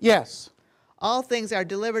sight. Yes. All things are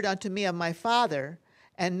delivered unto me of my Father,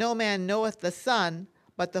 and no man knoweth the Son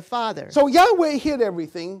but the Father. So Yahweh hid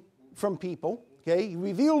everything from people. Okay? He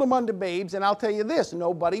revealed them unto babes. And I'll tell you this,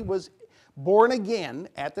 nobody was born again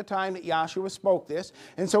at the time that Yahshua spoke this.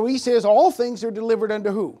 And so he says all things are delivered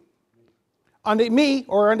unto who? Unto me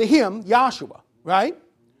or unto him, Yahshua, right?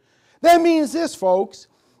 That means this, folks.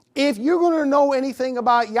 If you're going to know anything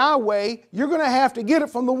about Yahweh, you're going to have to get it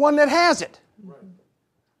from the one that has it.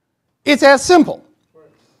 It's that simple.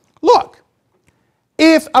 Look,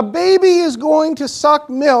 if a baby is going to suck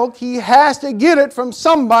milk, he has to get it from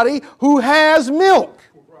somebody who has milk.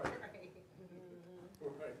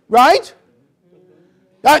 Right?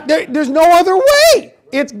 There's no other way.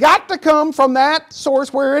 It's got to come from that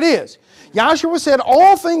source where it is. Yahshua said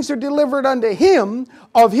all things are delivered unto him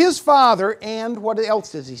of his Father, and what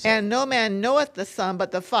else does he say? And no man knoweth the Son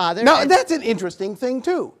but the Father. Now that's an interesting thing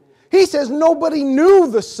too. He says nobody knew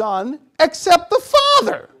the Son except the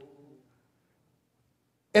Father.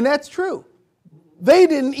 And that's true. They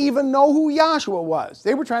didn't even know who Yahshua was.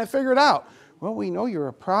 They were trying to figure it out. Well, we know you're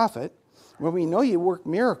a prophet. Well, we know you work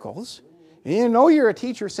miracles. And you know you're a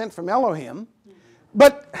teacher sent from Elohim.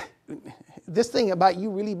 But this thing about you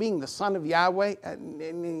really being the son of Yahweh,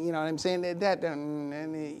 you know what I'm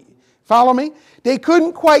saying? Follow me? They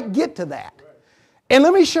couldn't quite get to that. And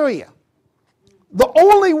let me show you. The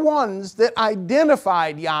only ones that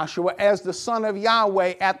identified Yahshua as the son of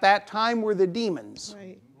Yahweh at that time were the demons.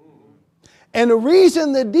 Right. And the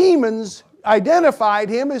reason the demons identified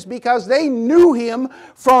him is because they knew him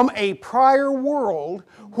from a prior world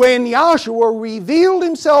when Yahshua revealed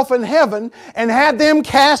himself in heaven and had them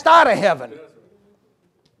cast out of heaven.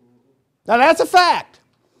 Now that's a fact.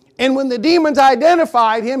 And when the demons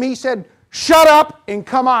identified him, he said, shut up and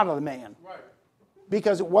come out of the man.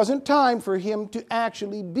 Because it wasn't time for him to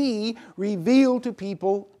actually be revealed to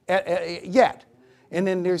people yet. And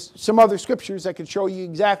then there's some other scriptures that could show you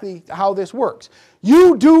exactly how this works.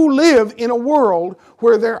 You do live in a world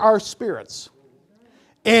where there are spirits.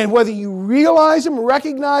 And whether you realize them,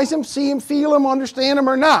 recognize them, see them, feel them, understand them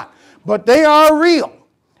or not, but they are real.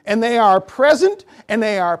 And they are present, and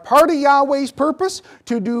they are part of Yahweh's purpose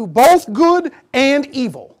to do both good and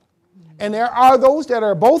evil. And there are those that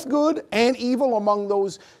are both good and evil among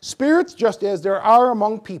those spirits, just as there are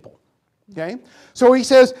among people. Okay? So he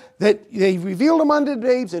says that they revealed them unto the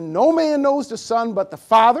babes, and no man knows the Son but the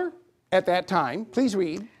Father at that time. Please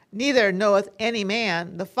read. Neither knoweth any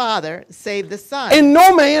man the Father save the Son. And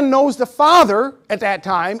no man knows the Father at that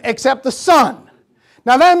time except the Son.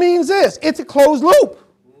 Now that means this. It's a closed loop.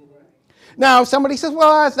 Now somebody says,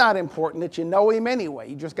 well, that's not important that you know him anyway.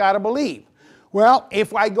 You just got to believe. Well,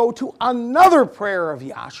 if I go to another prayer of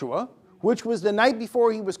Yahshua, which was the night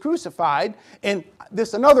before he was crucified, and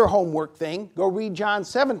this another homework thing, go read John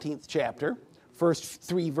 17th chapter, first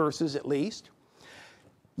 3 verses at least.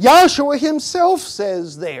 Yahshua himself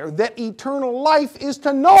says there that eternal life is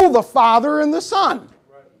to know the Father and the Son.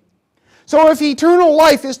 So if eternal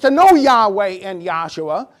life is to know Yahweh and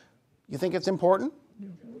Yahshua, you think it's important?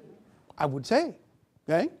 I would say.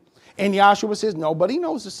 Okay? And Yahshua says nobody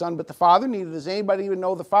knows the Son but the Father, neither does anybody even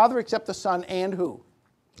know the Father except the Son and who?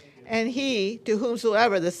 And he to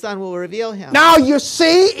whomsoever the Son will reveal him. Now you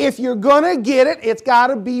see, if you're going to get it, it's got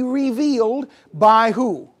to be revealed by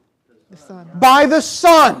who? The Son. By the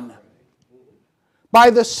Son. By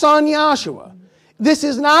the Son Yahshua. This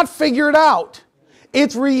is not figured out.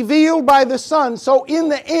 It's revealed by the Son. So in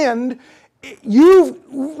the end,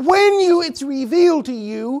 it's revealed to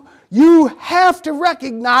you, you have to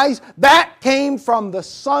recognize that came from the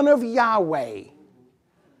Son of Yahweh.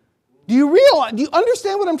 Do you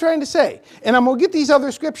understand what I'm trying to say? And I'm going to get these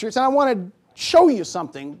other scriptures, and I want to show you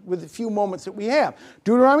something with the few moments that we have.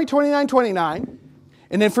 Deuteronomy 29:29,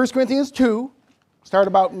 and then 1 Corinthians 2, start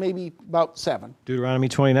about 7. Deuteronomy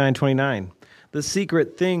 29:29. The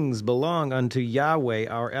secret things belong unto Yahweh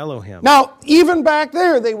our Elohim. Now, even back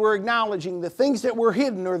there, they were acknowledging the things that were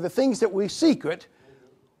hidden or the things that were secret.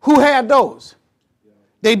 Who had those?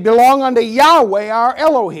 They belong unto Yahweh our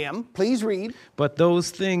Elohim. Please read. But those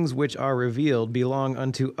things which are revealed belong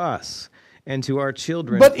unto us and to our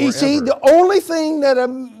children But forever. you see, the only thing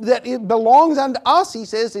that it belongs unto us, he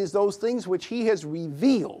says, is those things which he has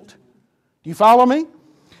revealed. Do you follow me?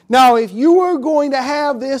 Now, if you are going to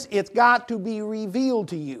have this, it's got to be revealed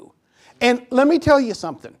to you. And let me tell you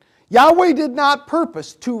something. Yahweh did not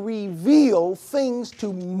purpose to reveal things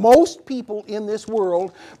to most people in this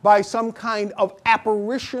world by some kind of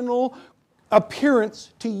apparitional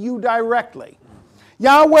appearance to you directly.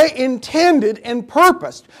 Yahweh intended and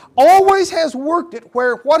purposed, always has worked it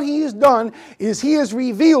where what He has done is He has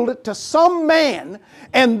revealed it to some man,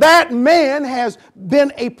 and that man has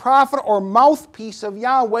been a prophet or mouthpiece of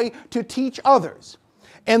Yahweh to teach others.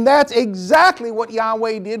 And that's exactly what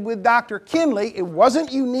Yahweh did with Dr. Kinley. It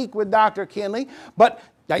wasn't unique with Dr. Kinley, but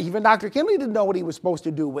even Dr. Kinley didn't know what he was supposed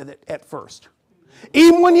to do with it at first.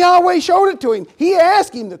 Even when Yahweh showed it to him, He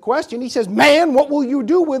asked him the question. He says, "Man, what will you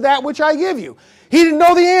do with that which I give you?" He didn't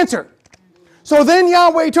know the answer. So then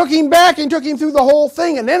Yahweh took him back and took him through the whole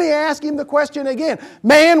thing, and then He asked him the question again,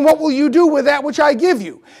 "Man, what will you do with that which I give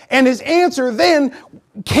you?" And his answer then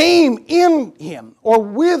came in him, or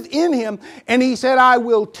within him, and he said, "I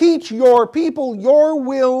will teach your people your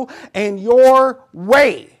will and your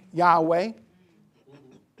way, Yahweh."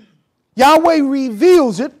 Yahweh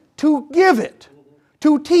reveals it to give it,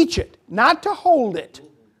 to teach it, not to hold it.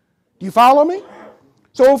 Do you follow me?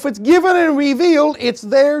 So if it's given and revealed, it's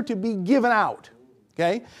there to be given out.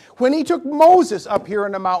 Okay? When He took Moses up here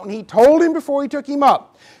on the mountain, He told him before He took him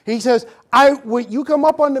up, He says, "You come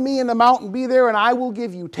up unto me in the mountain, be there, and I will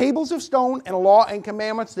give you tables of stone and a law and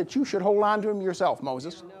commandments that you should hold on to them yourself,"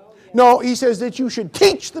 Moses. No, He says that you should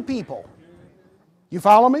teach the people. You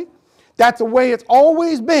follow me? That's the way it's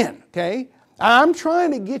always been, okay? I'm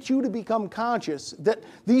trying to get you to become conscious that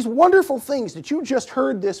these wonderful things that you just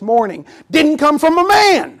heard this morning didn't come from a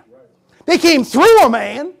man. They came through a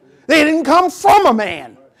man. They didn't come from a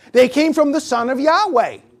man. They came from the Son of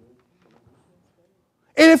Yahweh.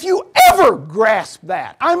 And if you ever grasp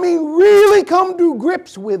that, I mean really come to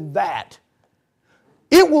grips with that,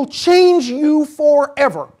 it will change you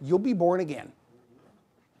forever. You'll be born again.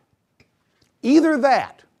 Either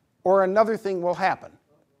that or another thing will happen.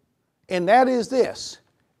 And that is this: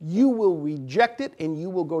 you will reject it and you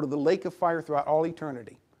will go to the lake of fire throughout all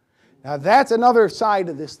eternity. Now that's another side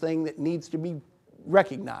of this thing that needs to be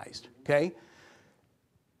recognized, okay?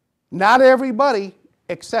 Not everybody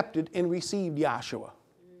accepted and received Yahshua,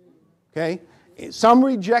 okay? Some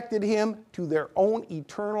rejected Him to their own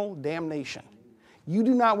eternal damnation. You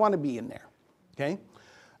do not want to be in there, okay?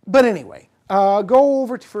 But anyway, go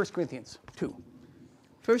over to 1 Corinthians 2.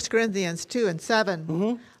 1 Corinthians 2 and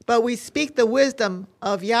 7. But we speak the wisdom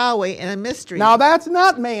of Yahweh in a mystery. Now that's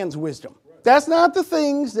not man's wisdom. That's not the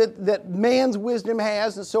things that man's wisdom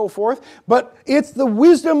has and so forth, but it's the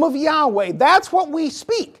wisdom of Yahweh. That's what we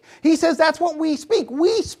speak. He says that's what we speak.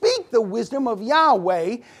 We speak the wisdom of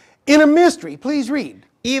Yahweh in a mystery. Please read.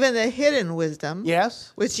 Even the hidden wisdom,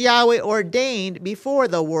 yes, which Yahweh ordained before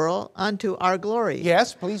the world unto our glory.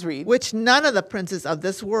 Yes, please read. Which none of the princes of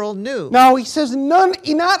this world knew. Now he says none,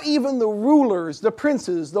 not even the rulers, the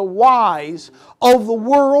princes, the wise of the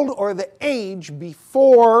world or the age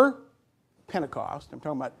before Pentecost. I'm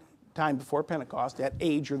talking about time before Pentecost, that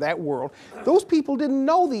age or that world. Those people didn't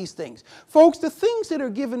know these things. Folks, the things that are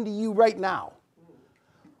given to you right now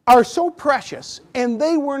are so precious, and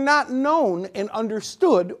they were not known and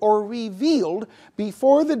understood or revealed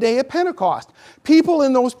before the day of Pentecost. People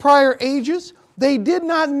in those prior ages, they did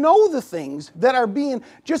not know the things that are being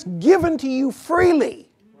just given to you freely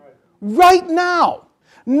right now.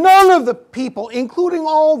 None of the people, including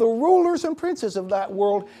all the rulers and princes of that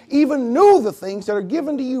world, even knew the things that are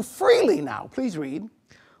given to you freely now. Please read.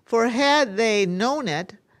 For had they known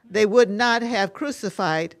it, they would not have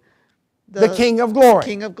crucified the King of Glory.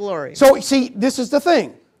 King of Glory. So, see, this is the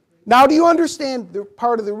thing. Now, do you understand the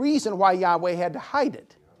part of the reason why Yahweh had to hide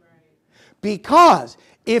it? Because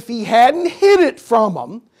if He hadn't hid it from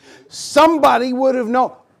them, somebody would have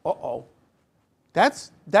known,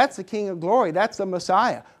 that's the King of Glory. That's the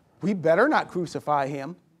Messiah. We better not crucify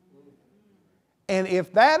Him. And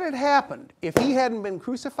if that had happened, if He hadn't been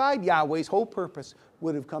crucified, Yahweh's whole purpose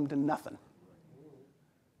would have come to nothing.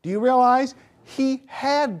 Do you realize? He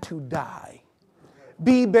had to die,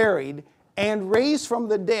 be buried, and raised from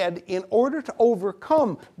the dead in order to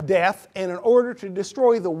overcome death and in order to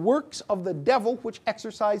destroy the works of the devil which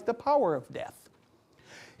exercised the power of death.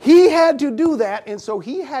 He had to do that, and so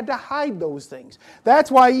He had to hide those things.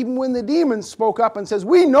 That's why even when the demons spoke up and says,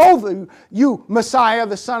 "We know you, Messiah,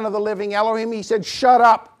 the Son of the living Elohim," He said, "Shut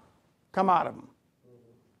up, come out of them."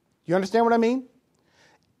 You understand what I mean?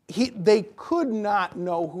 They could not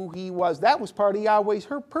know who He was. That was part of Yahweh's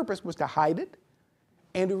purpose, was to hide it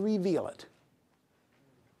and to reveal it.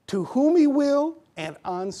 To whom He will and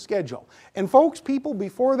on schedule. And folks, people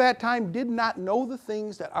before that time did not know the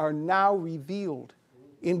things that are now revealed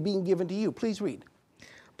in being given to you. Please read.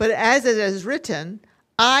 But as it is written,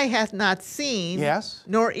 eye hath not seen, Yes.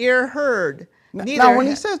 nor ear heard. Now, when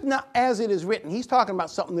he says not as it is written, he's talking about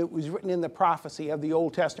something that was written in the prophecy of the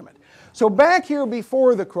Old Testament. So back here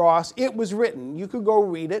before the cross, it was written, you could go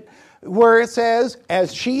read it, where it says,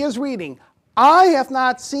 as she is reading, eye hath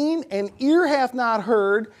not seen and ear hath not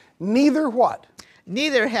heard, neither what?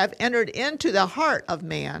 Neither have entered into the heart of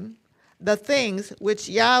man the things which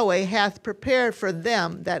Yahweh hath prepared for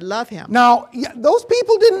them that love him. Now, those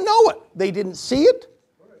people didn't know it. They didn't see it.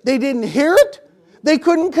 They didn't hear it. They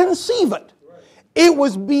couldn't conceive it. It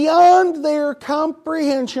was beyond their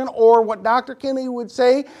comprehension, or what Dr. Kennedy would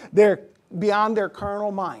say, they're beyond their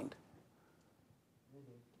carnal mind.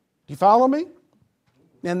 Do you follow me?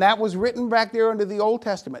 And that was written back there under the Old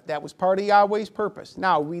Testament. That was part of Yahweh's purpose.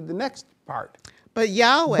 Now, read the next part. But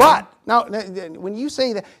Yahweh... But, now, when you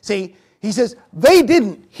say that, see, he says, they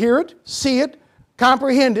didn't hear it, see it,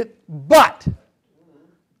 comprehend it, but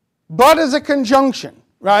is a conjunction,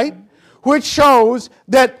 right? Which shows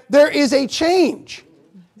that there is a change.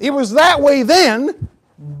 It was that way then,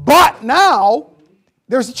 but now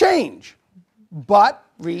there's a change. But,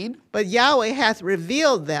 read. But Yahweh hath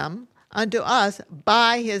revealed them unto us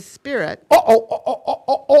by his Spirit. But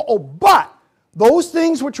those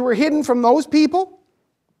things which were hidden from those people,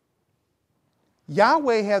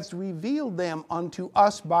 Yahweh has revealed them unto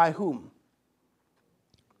us by whom?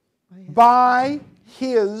 By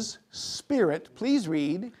his Spirit. Please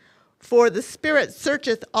read. For the Spirit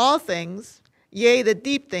searcheth all things, yea, the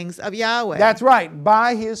deep things of Yahweh. That's right,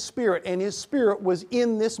 by his Spirit. And his Spirit was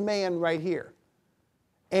in this man right here.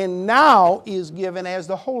 And now is given as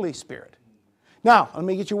the Holy Spirit. Now, let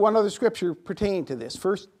me get you one other scripture pertaining to this.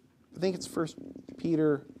 First, I think it's 1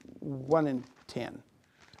 Peter 1 and 10.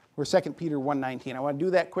 Or 2 Peter 1:19. I want to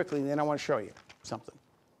do that quickly, and then I want to show you something.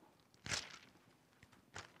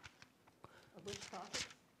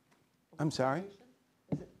 I'm sorry?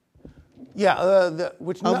 Yeah,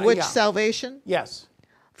 which salvation? Yes.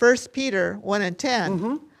 1 Peter 1 and 10.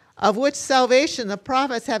 Mm-hmm. Of which salvation the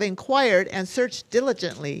prophets have inquired and searched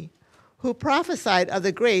diligently, who prophesied of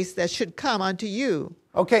the grace that should come unto you.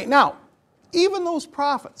 Okay, now, even those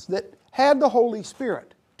prophets that had the Holy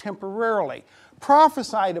Spirit temporarily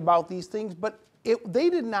prophesied about these things, but they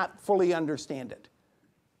did not fully understand it.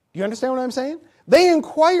 Do you understand what I'm saying? They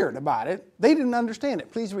inquired about it. They didn't understand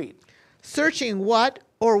it. Please read. Searching what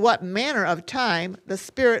or what manner of time the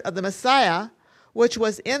Spirit of the Messiah, which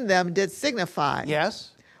was in them, did signify.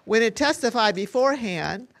 Yes. When it testified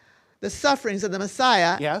beforehand the sufferings of the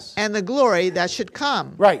Messiah, yes, and the glory that should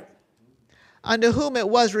come. Right. Unto whom it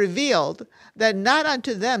was revealed that not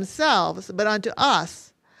unto themselves, but unto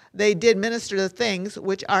us, they did minister the things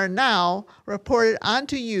which are now reported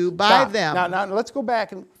unto you by them. Now, let's go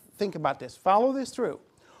back and think about this. Follow this through.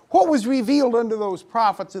 What was revealed unto those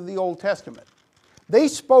prophets of the Old Testament? They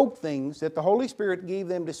spoke things that the Holy Spirit gave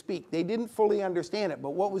them to speak. They didn't fully understand it,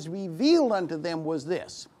 but what was revealed unto them was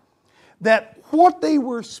this, that what they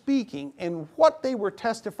were speaking and what they were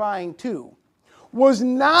testifying to was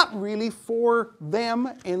not really for them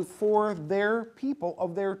and for their people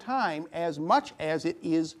of their time as much as it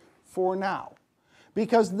is for now.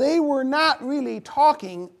 Because they were not really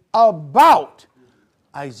talking about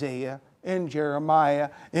Isaiah and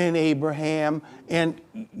Jeremiah and Abraham, and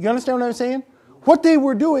you understand what I'm saying? What they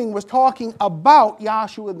were doing was talking about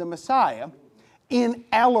Yahshua the Messiah in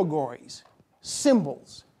allegories,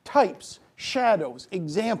 symbols, types, shadows,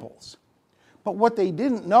 examples. But what they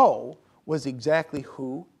didn't know was exactly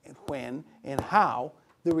who and when and how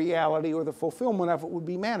the reality or the fulfillment of it would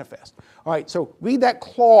be manifest. All right, so read that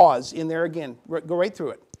clause in there again. Go right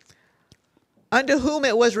through it. Unto whom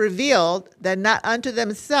it was revealed that not unto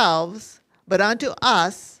themselves, but unto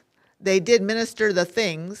us, they did minister the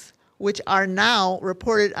things which are now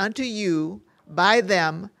reported unto you by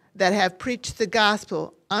them that have preached the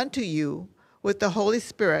gospel unto you with the Holy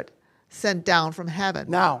Spirit sent down from heaven.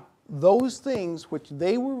 Now, those things which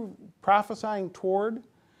they were prophesying toward,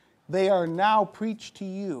 they are now preached to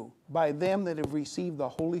you by them that have received the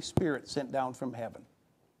Holy Spirit sent down from heaven.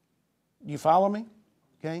 You follow me?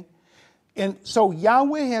 Okay? And so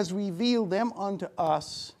Yahweh has revealed them unto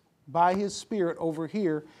us by his Spirit over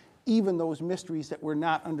here, even those mysteries that were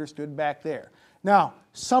not understood back there. Now,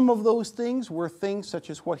 some of those things were things such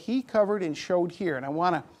as what he covered and showed here, and I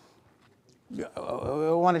want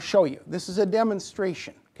to show you. This is a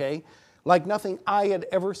demonstration, okay, like nothing I had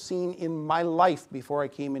ever seen in my life before I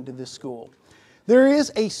came into this school. There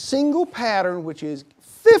is a single pattern which is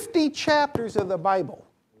 50 chapters of the Bible.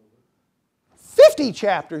 50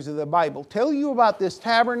 chapters of the Bible tell you about this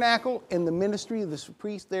tabernacle and the ministry of the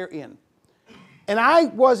priest therein. And I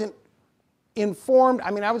wasn't informed.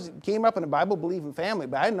 I mean, came up in a Bible-believing family,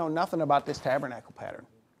 but I didn't know nothing about this tabernacle pattern.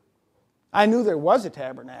 I knew there was a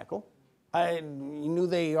tabernacle. I knew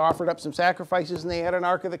they offered up some sacrifices and they had an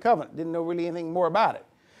Ark of the Covenant. Didn't know really anything more about it.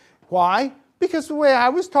 Why? Because the way I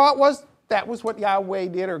was taught was that was what Yahweh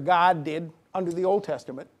did or God did under the Old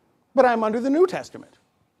Testament, but I'm under the New Testament.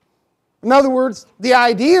 In other words, the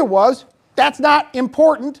idea was that's not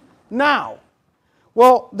important now.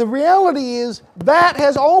 Well, the reality is that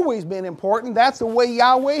has always been important. That's the way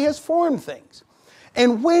Yahweh has formed things.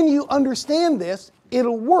 And when you understand this,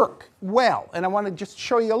 it'll work well. And I want to just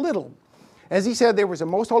show you a little. As he said, there was a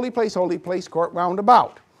most holy place, court round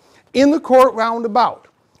about. In the court round about,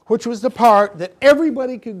 which was the part that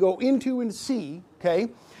everybody could go into and see, okay,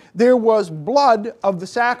 there was blood of the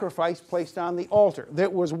sacrifice placed on the altar. There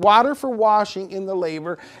was water for washing in the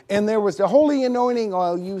laver, and there was the holy anointing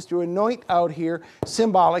oil used to anoint out here,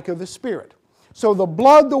 symbolic of the Spirit. So the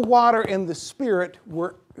blood, the water, and the Spirit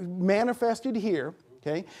were manifested here,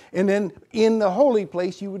 okay, and then in the holy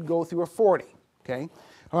place you would go through a 40, okay.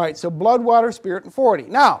 All right, so blood, water, Spirit, and 40.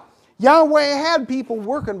 Now, Yahweh had people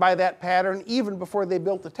working by that pattern even before they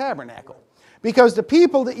built the tabernacle. Because the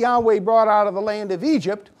people that Yahweh brought out of the land of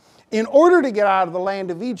Egypt, in order to get out of the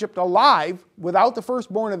land of Egypt alive, without the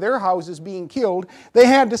firstborn of their houses being killed, they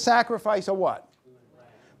had to sacrifice a what?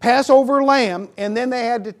 Passover lamb, and then they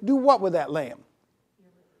had to do what with that lamb?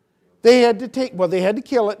 They had to take, well, they had to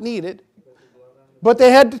kill it and eat it, but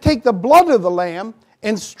they had to take the blood of the lamb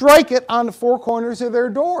and strike it on the four corners of their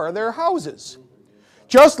door, their houses.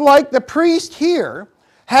 Just like the priest here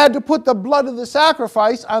had to put the blood of the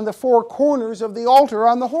sacrifice on the four corners of the altar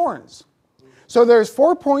on the horns. So there's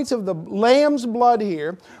 4 points of the lamb's blood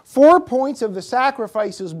here, 4 points of the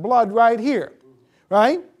sacrifice's blood right here,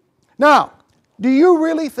 right? Now, do you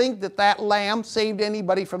really think that that lamb saved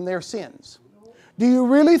anybody from their sins? Do you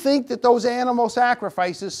really think that those animal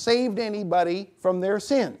sacrifices saved anybody from their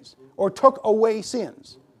sins or took away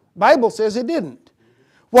sins? The Bible says it didn't.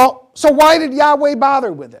 Well, so why did Yahweh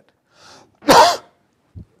bother with it?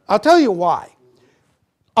 I'll tell you why.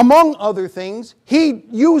 Among other things, he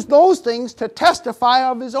used those things to testify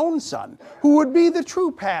of his own Son, who would be the true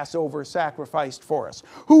Passover sacrificed for us,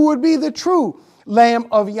 who would be the true Lamb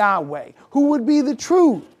of Yahweh, who would be the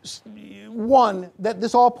true one that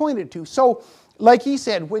this all pointed to. So, like he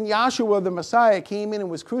said, when Yahshua the Messiah came in and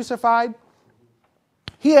was crucified,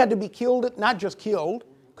 he had to be killed, not just killed,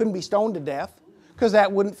 couldn't be stoned to death, because that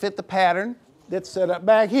wouldn't fit the pattern that's set up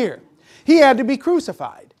back here. He had to be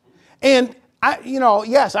crucified. And,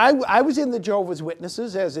 I was in the Jehovah's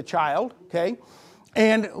Witnesses as a child, okay?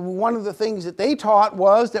 And one of the things that they taught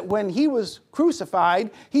was that when he was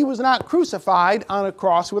crucified, he was not crucified on a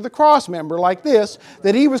cross with a cross member like this,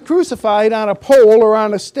 that he was crucified on a pole or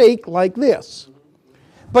on a stake like this.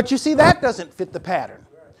 But you see, that doesn't fit the pattern.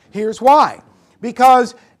 Here's why.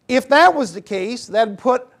 Because if that was the case, that'd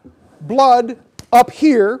put blood up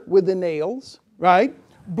here with the nails, right?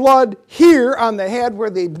 Blood here on the head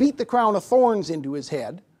where they beat the crown of thorns into his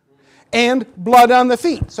head, and blood on the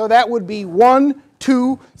feet. So that would be 1,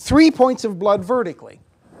 2, 3 points of blood vertically.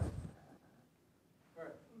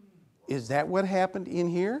 Is that what happened in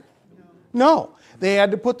here? No. They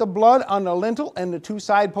had to put the blood on the lintel and the 2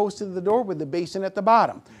 side posts of the door with the basin at the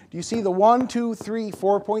bottom. Do you see the 1, 2, 3,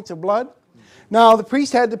 4 points of blood? Now the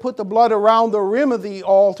priest had to put the blood around the rim of the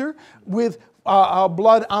altar with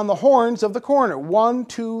blood on the horns of the corner. 1,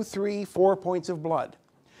 2, 3, 4 points of blood.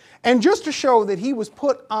 And just to show that he was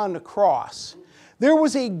put on the cross, there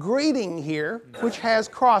was a grating here which has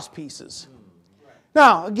cross pieces.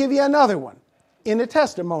 Now, I'll give you another one in a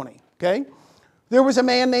testimony, okay? There was a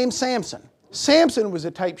man named Samson. Samson was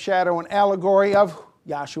a type, shadow, and allegory of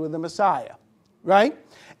Yahshua the Messiah, right?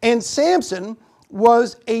 And Samson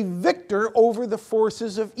was a victor over the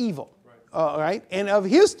forces of evil. Right? And of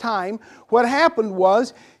his time, what happened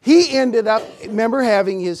was he ended up, remember,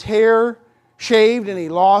 having his hair shaved and he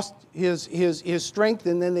lost his strength,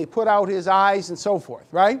 and then they put out his eyes and so forth,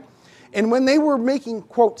 right? And when they were making,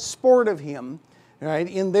 quote, sport of him, right,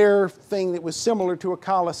 in their thing that was similar to a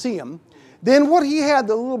coliseum, then what he had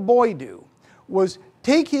the little boy do was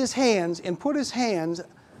take his hands and put his hands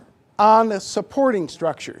on the supporting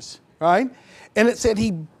structures, right? And it said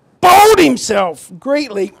he bowed himself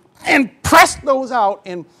greatly and pressed those out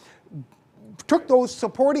and took those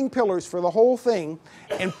supporting pillars for the whole thing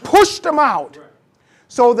and pushed them out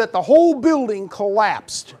so that the whole building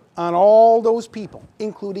collapsed on all those people,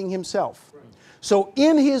 including himself. So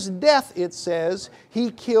in his death, it says,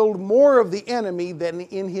 he killed more of the enemy than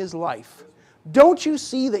in his life. Don't you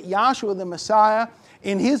see that Yahshua the Messiah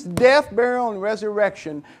in his death, burial, and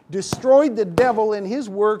resurrection, destroyed the devil in his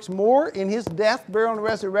works more in his death, burial, and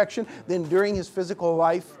resurrection than during his physical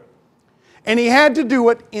life. And he had to do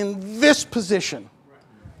it in this position.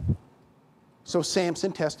 So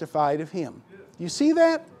Samson testified of him. You see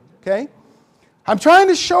that? Okay? I'm trying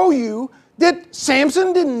to show you that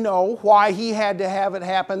Samson didn't know why he had to have it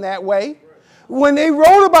happen that way. When they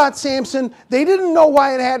wrote about Samson, they didn't know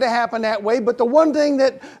why it had to happen that way, but the one thing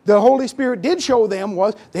that the Holy Spirit did show them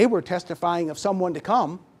was they were testifying of someone to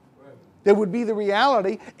come. That would be the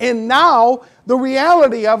reality. And now the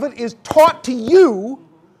reality of it is taught to you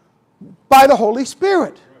by the Holy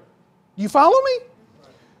Spirit. You follow me?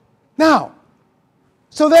 Now,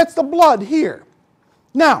 so that's the blood here.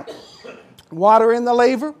 Now, water in the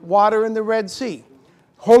laver, water in the Red Sea.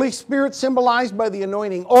 Holy Spirit symbolized by the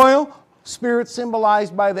anointing oil. Spirit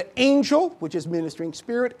symbolized by the angel, which is ministering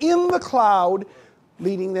spirit, in the cloud,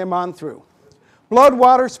 leading them on through. Blood,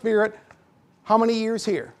 water, spirit, how many years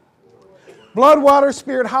here? Blood, water,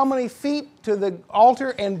 spirit, how many feet to the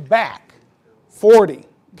altar and back? 40,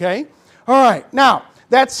 okay? All right, now,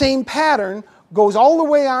 that same pattern goes all the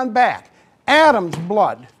way on back. Adam's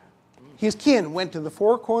blood, his kin, went to the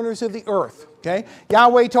four corners of the earth, okay?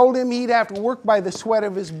 Yahweh told him he'd have to work by the sweat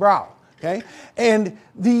of his brow. Okay? And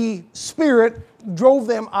the Spirit drove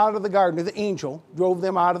them out of the garden, or the angel drove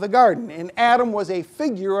them out of the garden. And Adam was a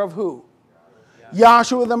figure of who?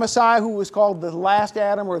 Yahshua the Messiah, who was called the last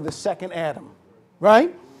Adam or the second Adam.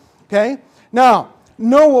 Right? Okay? Now,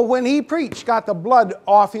 Noah, when he preached, got the blood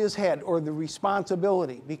off his head, or the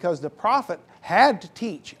responsibility, because the prophet had to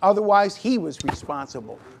teach. Otherwise, he was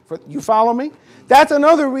responsible. You follow me? That's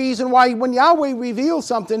another reason why when Yahweh reveals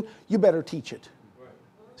something, you better teach it.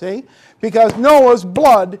 See? Because Noah's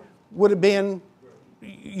blood would have been,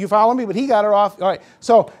 you follow me? But he got it off. All right.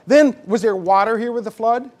 So then, was there water here with the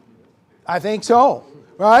flood? I think so.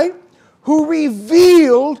 Right? Who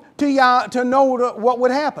revealed to Noah what would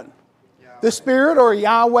happen? The Spirit, or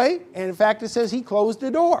Yahweh. And in fact, it says he closed the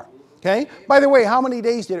door. Okay? By the way, how many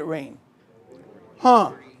days did it rain?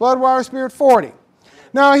 Blood, water, spirit, 40.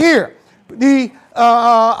 Now here, the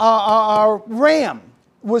ram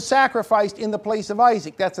was sacrificed in the place of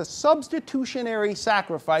Isaac. That's a substitutionary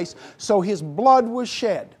sacrifice, so his blood was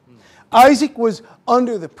shed. Isaac was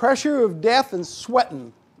under the pressure of death and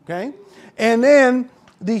sweating, okay? And then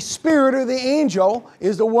the spirit or the angel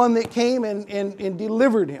is the one that came and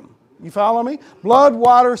delivered him. You follow me? Blood,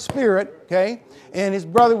 water, spirit, okay? And his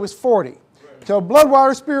brother was 40. So blood,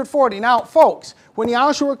 water, spirit, 40. Now, folks, when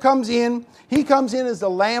Yahshua comes in, he comes in as the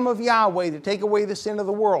Lamb of Yahweh to take away the sin of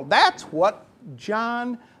the world. That's what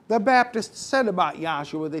John the Baptist said about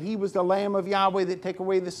Yahshua, that he was the Lamb of Yahweh that take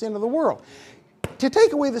away the sin of the world. To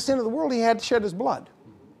take away the sin of the world, he had to shed his blood.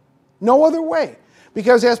 No other way.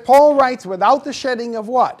 Because as Paul writes, without the shedding of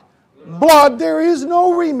what? Blood, there is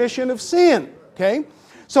no remission of sin. Okay?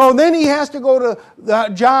 So then he has to go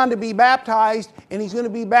to John to be baptized, and he's going to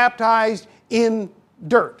be baptized in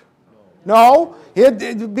dirt. No,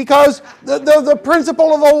 because the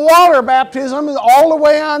principle of the water baptism is all the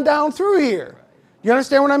way on down through here. You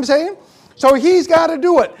understand what I'm saying? So he's got to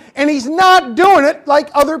do it. And he's not doing it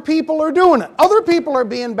like other people are doing it. Other people are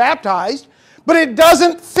being baptized, but it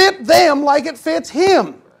doesn't fit them like it fits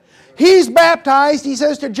him. He's baptized, he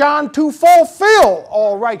says to John, to fulfill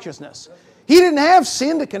all righteousness. He didn't have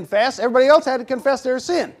sin to confess. Everybody else had to confess their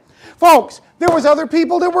sin. Folks, there was other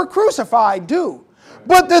people that were crucified too.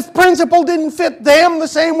 But this principle didn't fit them the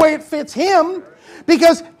same way it fits him,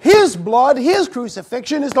 because his blood, his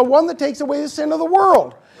crucifixion, is the one that takes away the sin of the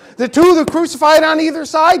world. The two that crucified on either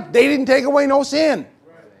side, they didn't take away no sin.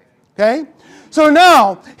 Okay? So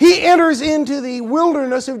now, he enters into the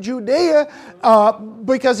wilderness of Judea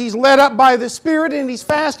because he's led up by the Spirit, and he's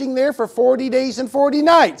fasting there for 40 days and 40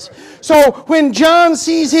 nights. So when John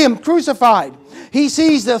sees him crucified, he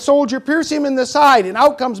sees the soldier pierce him in the side, and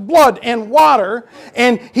out comes blood and water,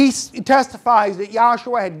 and he testifies that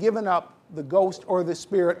Yahshua had given up the ghost or the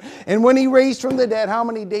spirit. And when he raised from the dead, how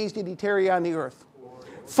many days did he tarry on the earth?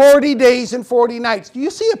 40 days and 40 nights. Do you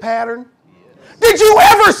see a pattern? Did you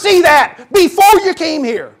ever see that before you came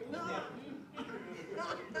here?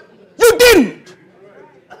 You didn't.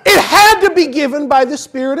 It had to be given by the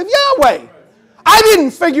Spirit of Yahweh. I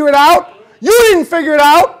didn't figure it out. You didn't figure it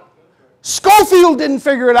out. Schofield didn't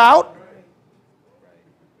figure it out.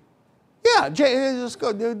 Yeah,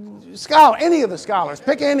 scholar, any of the scholars.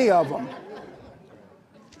 Pick any of them.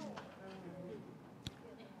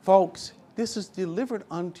 Folks, this is delivered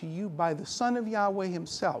unto you by the Son of Yahweh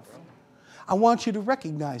himself. I want you to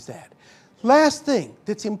recognize that. Last thing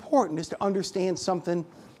that's important is to understand something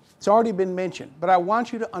It's already been mentioned, but I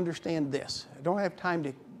want you to understand this. I don't have time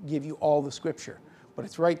to give you all the scripture, but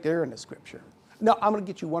it's right there in the scripture. No, I'm going to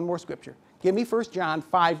get you one more scripture. Give me 1 John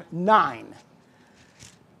 5:9.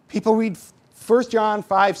 People read 1 John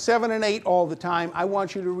 5, 7, and 8 all the time. I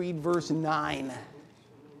want you to read verse 9.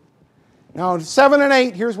 Now, 7 and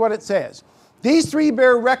 8, here's what it says. These three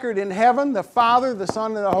bear record in heaven, the Father, the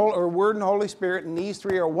Son, and the Word and Holy Spirit, and these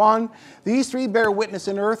three are one. These three bear witness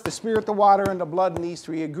in earth, the Spirit, the water, and the blood, and these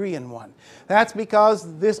three agree in one. That's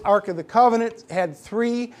because this Ark of the Covenant had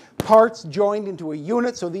three parts joined into a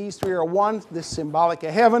unit, so these three are one. This is symbolic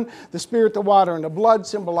of heaven. The Spirit, the water, and the blood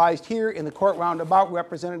symbolized here in the court roundabout,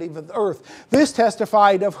 representative of the earth. This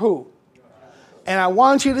testified of who? And I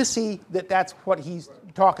want you to see that that's what he's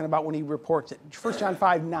talking about when he reports it. 1 John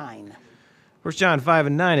 5:9. 1 John 5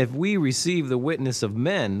 and 9, if we receive the witness of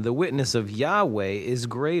men, the witness of Yahweh is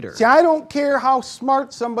greater. See, I don't care how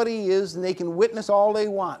smart somebody is, and they can witness all they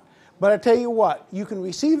want. But I tell you what, you can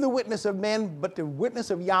receive the witness of men, but the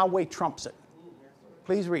witness of Yahweh trumps it.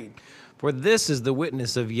 Please read. For this is the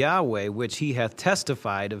witness of Yahweh, which he hath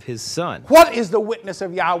testified of his Son. What is the witness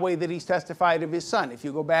of Yahweh that he's testified of his Son? If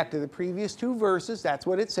you go back to the previous two verses, that's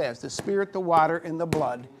what it says, the Spirit, the water, and the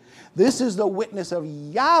blood. This is the witness of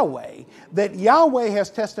Yahweh, that Yahweh has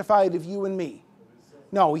testified of you and me.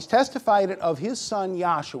 No, he's testified it of his son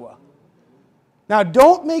Yahshua. Now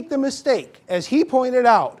don't make the mistake, as he pointed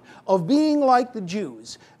out, of being like the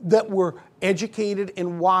Jews that were educated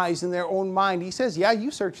and wise in their own mind. He says, yeah, you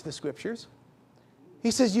search the scriptures.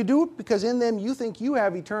 He says, you do it because in them you think you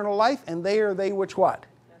have eternal life, and they are they which what?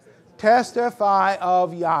 Testify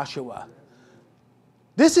of Yahshua.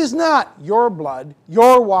 This is not your blood,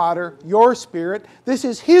 your water, your spirit. This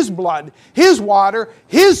is his blood, his water,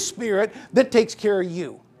 his spirit that takes care of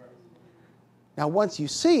you. Now once you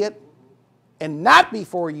see it, and not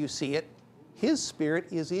before you see it, his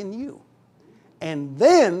spirit is in you. And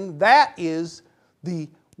then that is the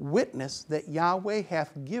witness that Yahweh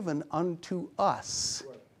hath given unto us.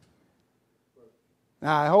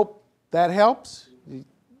 Now I hope that helps.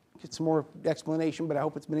 Get some more explanation, but I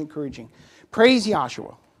hope it's been encouraging. Praise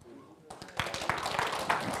Yahshua.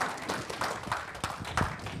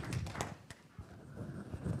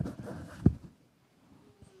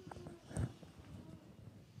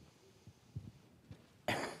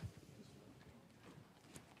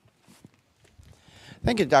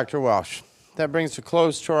 Thank you, Dr. Welsh. That brings a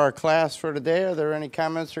close to our class for today. Are there any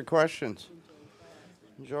comments or questions?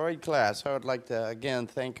 Enjoyed class. I would like to again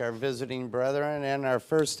thank our visiting brethren and our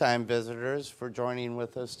first-time visitors for joining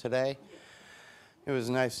with us today. It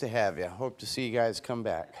was nice to have you. Hope to see you guys come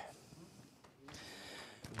back.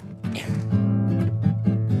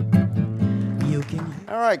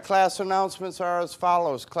 All right, class announcements are as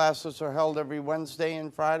follows. Classes are held every Wednesday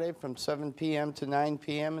and Friday from 7 p.m. to 9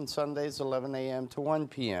 p.m. and Sundays 11 a.m. to 1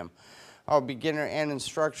 p.m. Our beginner and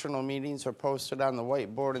instructional meetings are posted on the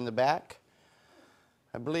whiteboard in the back.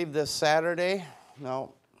 I believe this Saturday, I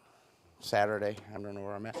don't know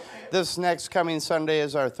where I'm at. This next coming Sunday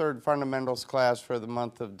is our third fundamentals class for the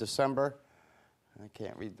month of December. I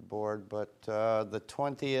can't read the board, but the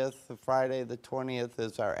 20th, Friday the 20th,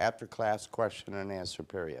 is our after-class question and answer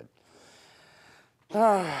period.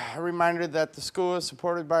 A reminder that the school is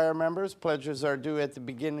supported by our members. Pledges are due at the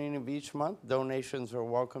beginning of each month. Donations are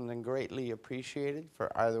welcomed and greatly appreciated. For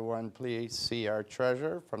either one, please see our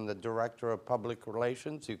treasurer. From the Director of Public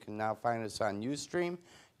Relations, you can now find us on Ustream,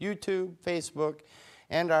 YouTube, Facebook,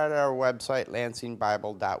 and at our website,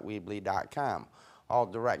 lansingbible.weebly.com. All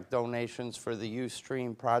direct donations for the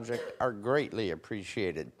Ustream project are greatly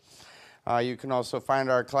appreciated. You can also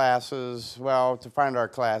find our classes, well, to find our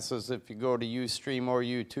classes, if you go to Ustream or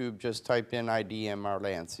YouTube, just type in IDMR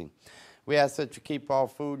Lansing. We ask that you keep all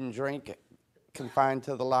food and drink confined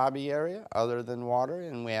to the lobby area other than water,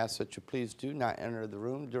 and we ask that you please do not enter the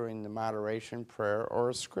room during the moderation, prayer,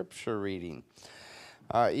 or scripture reading.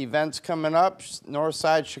 Events coming up,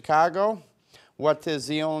 Northside Chicago. What is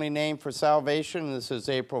the only name for salvation? This is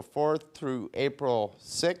April 4th through April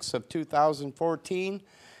 6th of 2014.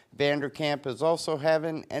 Vanderkamp is also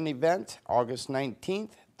having an event August 19th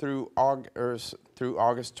through August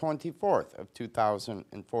 24th of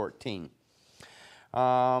 2014.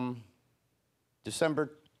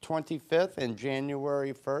 December 25th and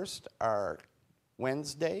January 1st are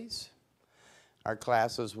Wednesdays. Our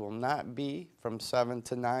classes will not be from 7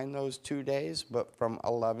 to 9 those 2 days, but from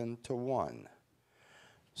 11 to 1.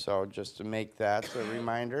 So just to make that a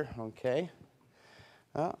reminder, okay?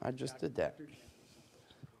 Oh, I just did that.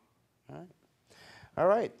 All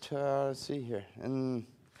right, let's see here. And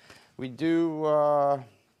we do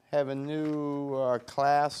have a new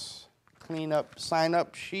class cleanup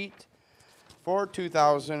sign-up sheet for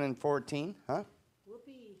 2014, huh?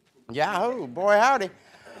 Yahoo, boy howdy.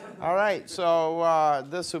 All right, so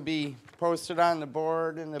this will be posted on the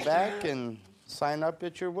board in the back, and sign up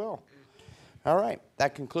at your will. All right,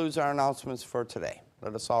 that concludes our announcements for today.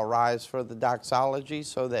 Let us all rise for the doxology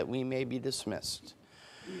so that we may be dismissed.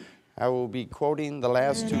 I will be quoting the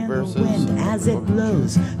last two verses. The wind as it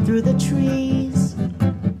blows through the trees.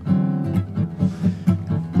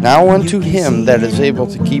 Now unto him that is able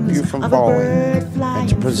to keep you from falling, and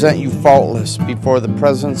to present you faultless before the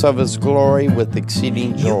presence of his glory with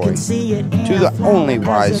exceeding joy, to the only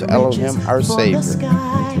wise Elohim, our Savior,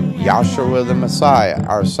 Yahshua the Messiah,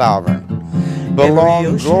 our Sovereign,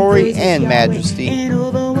 belong glory and majesty,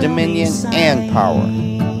 dominion and power,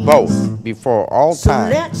 both before all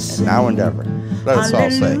time, and now and ever. Let us all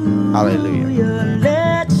say, Hallelujah.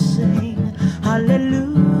 Let's sing,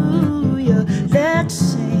 hallelujah. Let's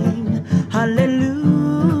sing,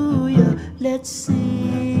 hallelujah. Let's sing,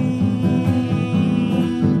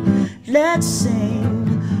 let's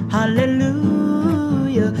sing,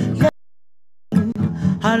 hallelujah. Let's sing,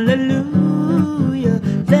 hallelujah.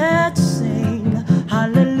 Let's sing,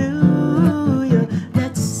 hallelujah.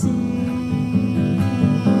 Let's sing.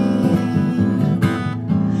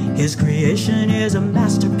 His creation is a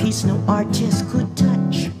masterpiece no artist could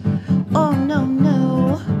touch. Oh no,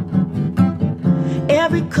 no.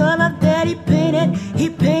 Every color that he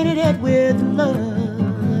painted it with love.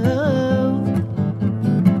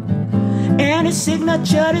 And his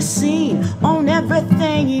signature is seen on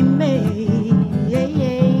everything he made.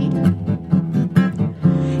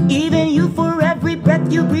 Even you, for every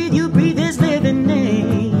breath you breathe his living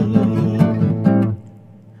name.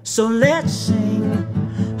 So let's sing,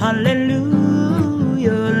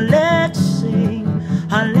 hallelujah. Let's sing,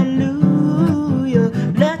 hallelujah.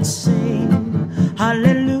 Let's sing,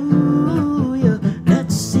 hallelujah.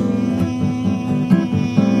 Let's sing.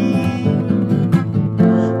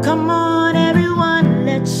 Come on everyone,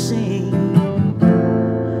 let's sing.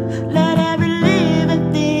 Let every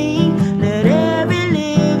living thing, let every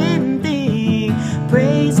living thing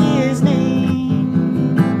praise his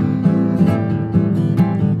name.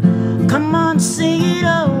 Come on, sing it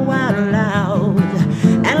all out loud,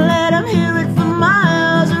 and let him hear it from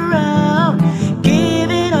miles around.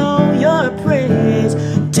 Giving all your praise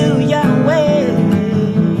to Yahweh.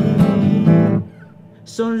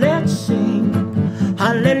 So let's sing,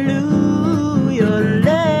 hallelujah.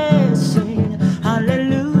 Let's sing,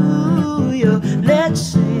 hallelujah. Let's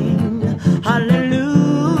sing,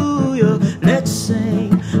 hallelujah. Let's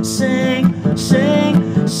sing, sing,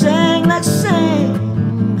 sing, sing. Let's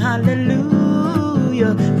sing,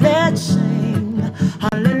 hallelujah. Let's sing,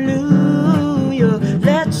 hallelujah.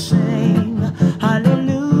 Let's sing,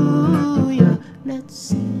 hallelujah. Let's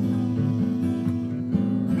sing.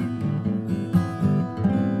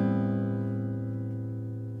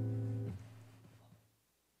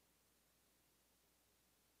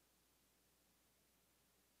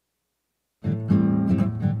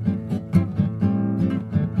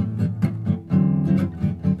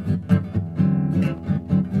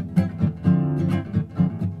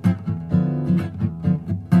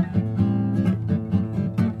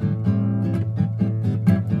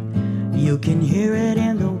 You can hear it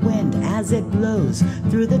in the wind as it blows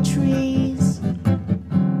through the trees.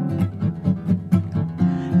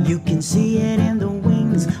 You can see it in the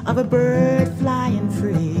wings of a bird flying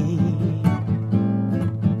free.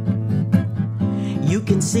 You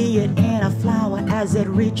can see it in a flower as it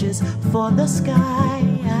reaches for the sky.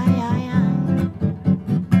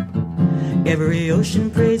 Every ocean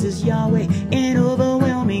praises Yahweh in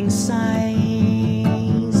overwhelming sighs.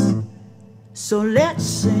 So let's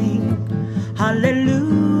sing,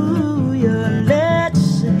 hallelujah. Let's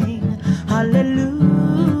sing,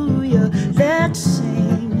 hallelujah. Let's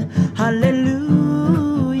sing,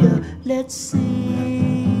 hallelujah. Let's sing,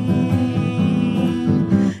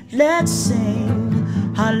 let's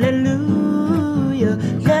sing, hallelujah.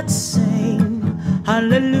 Let's sing,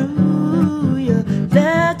 hallelujah.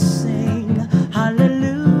 Let's sing,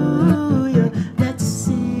 hallelujah. Let's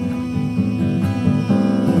sing.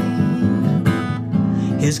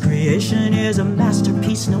 His creation is a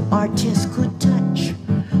masterpiece no artist could touch.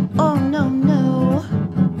 Oh no, no.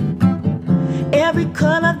 Every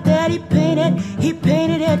color that he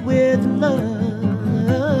painted it with love.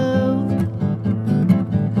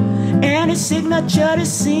 And his signature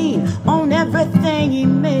is seen on everything he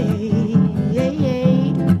made.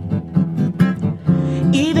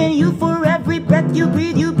 Even you, for every breath you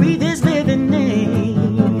breathe his living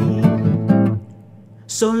name.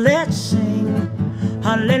 So let's sing,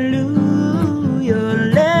 hallelujah.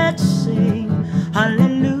 Let's sing,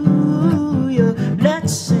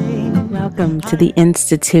 Welcome to the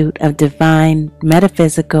Institute of Divine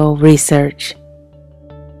Metaphysical Research.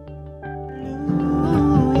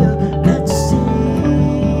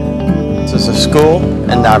 This is a school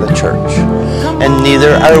and not a church, and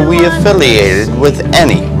neither are we affiliated with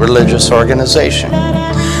any religious organization.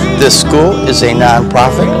 This school is a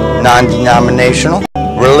non-profit, non-denominational,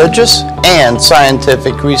 religious, and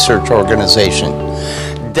scientific research organization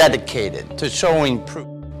dedicated to showing proof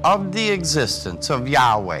of the existence of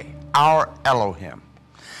Yahweh, our Elohim,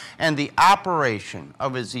 and the operation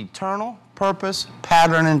of His eternal purpose,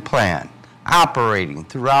 pattern, and plan, operating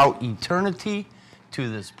throughout eternity to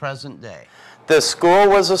this present day. This school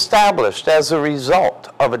was established as a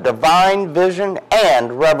result of a divine vision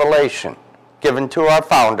and revelation given to our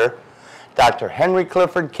founder, Dr. Henry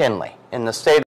Clifford Kinley, in the state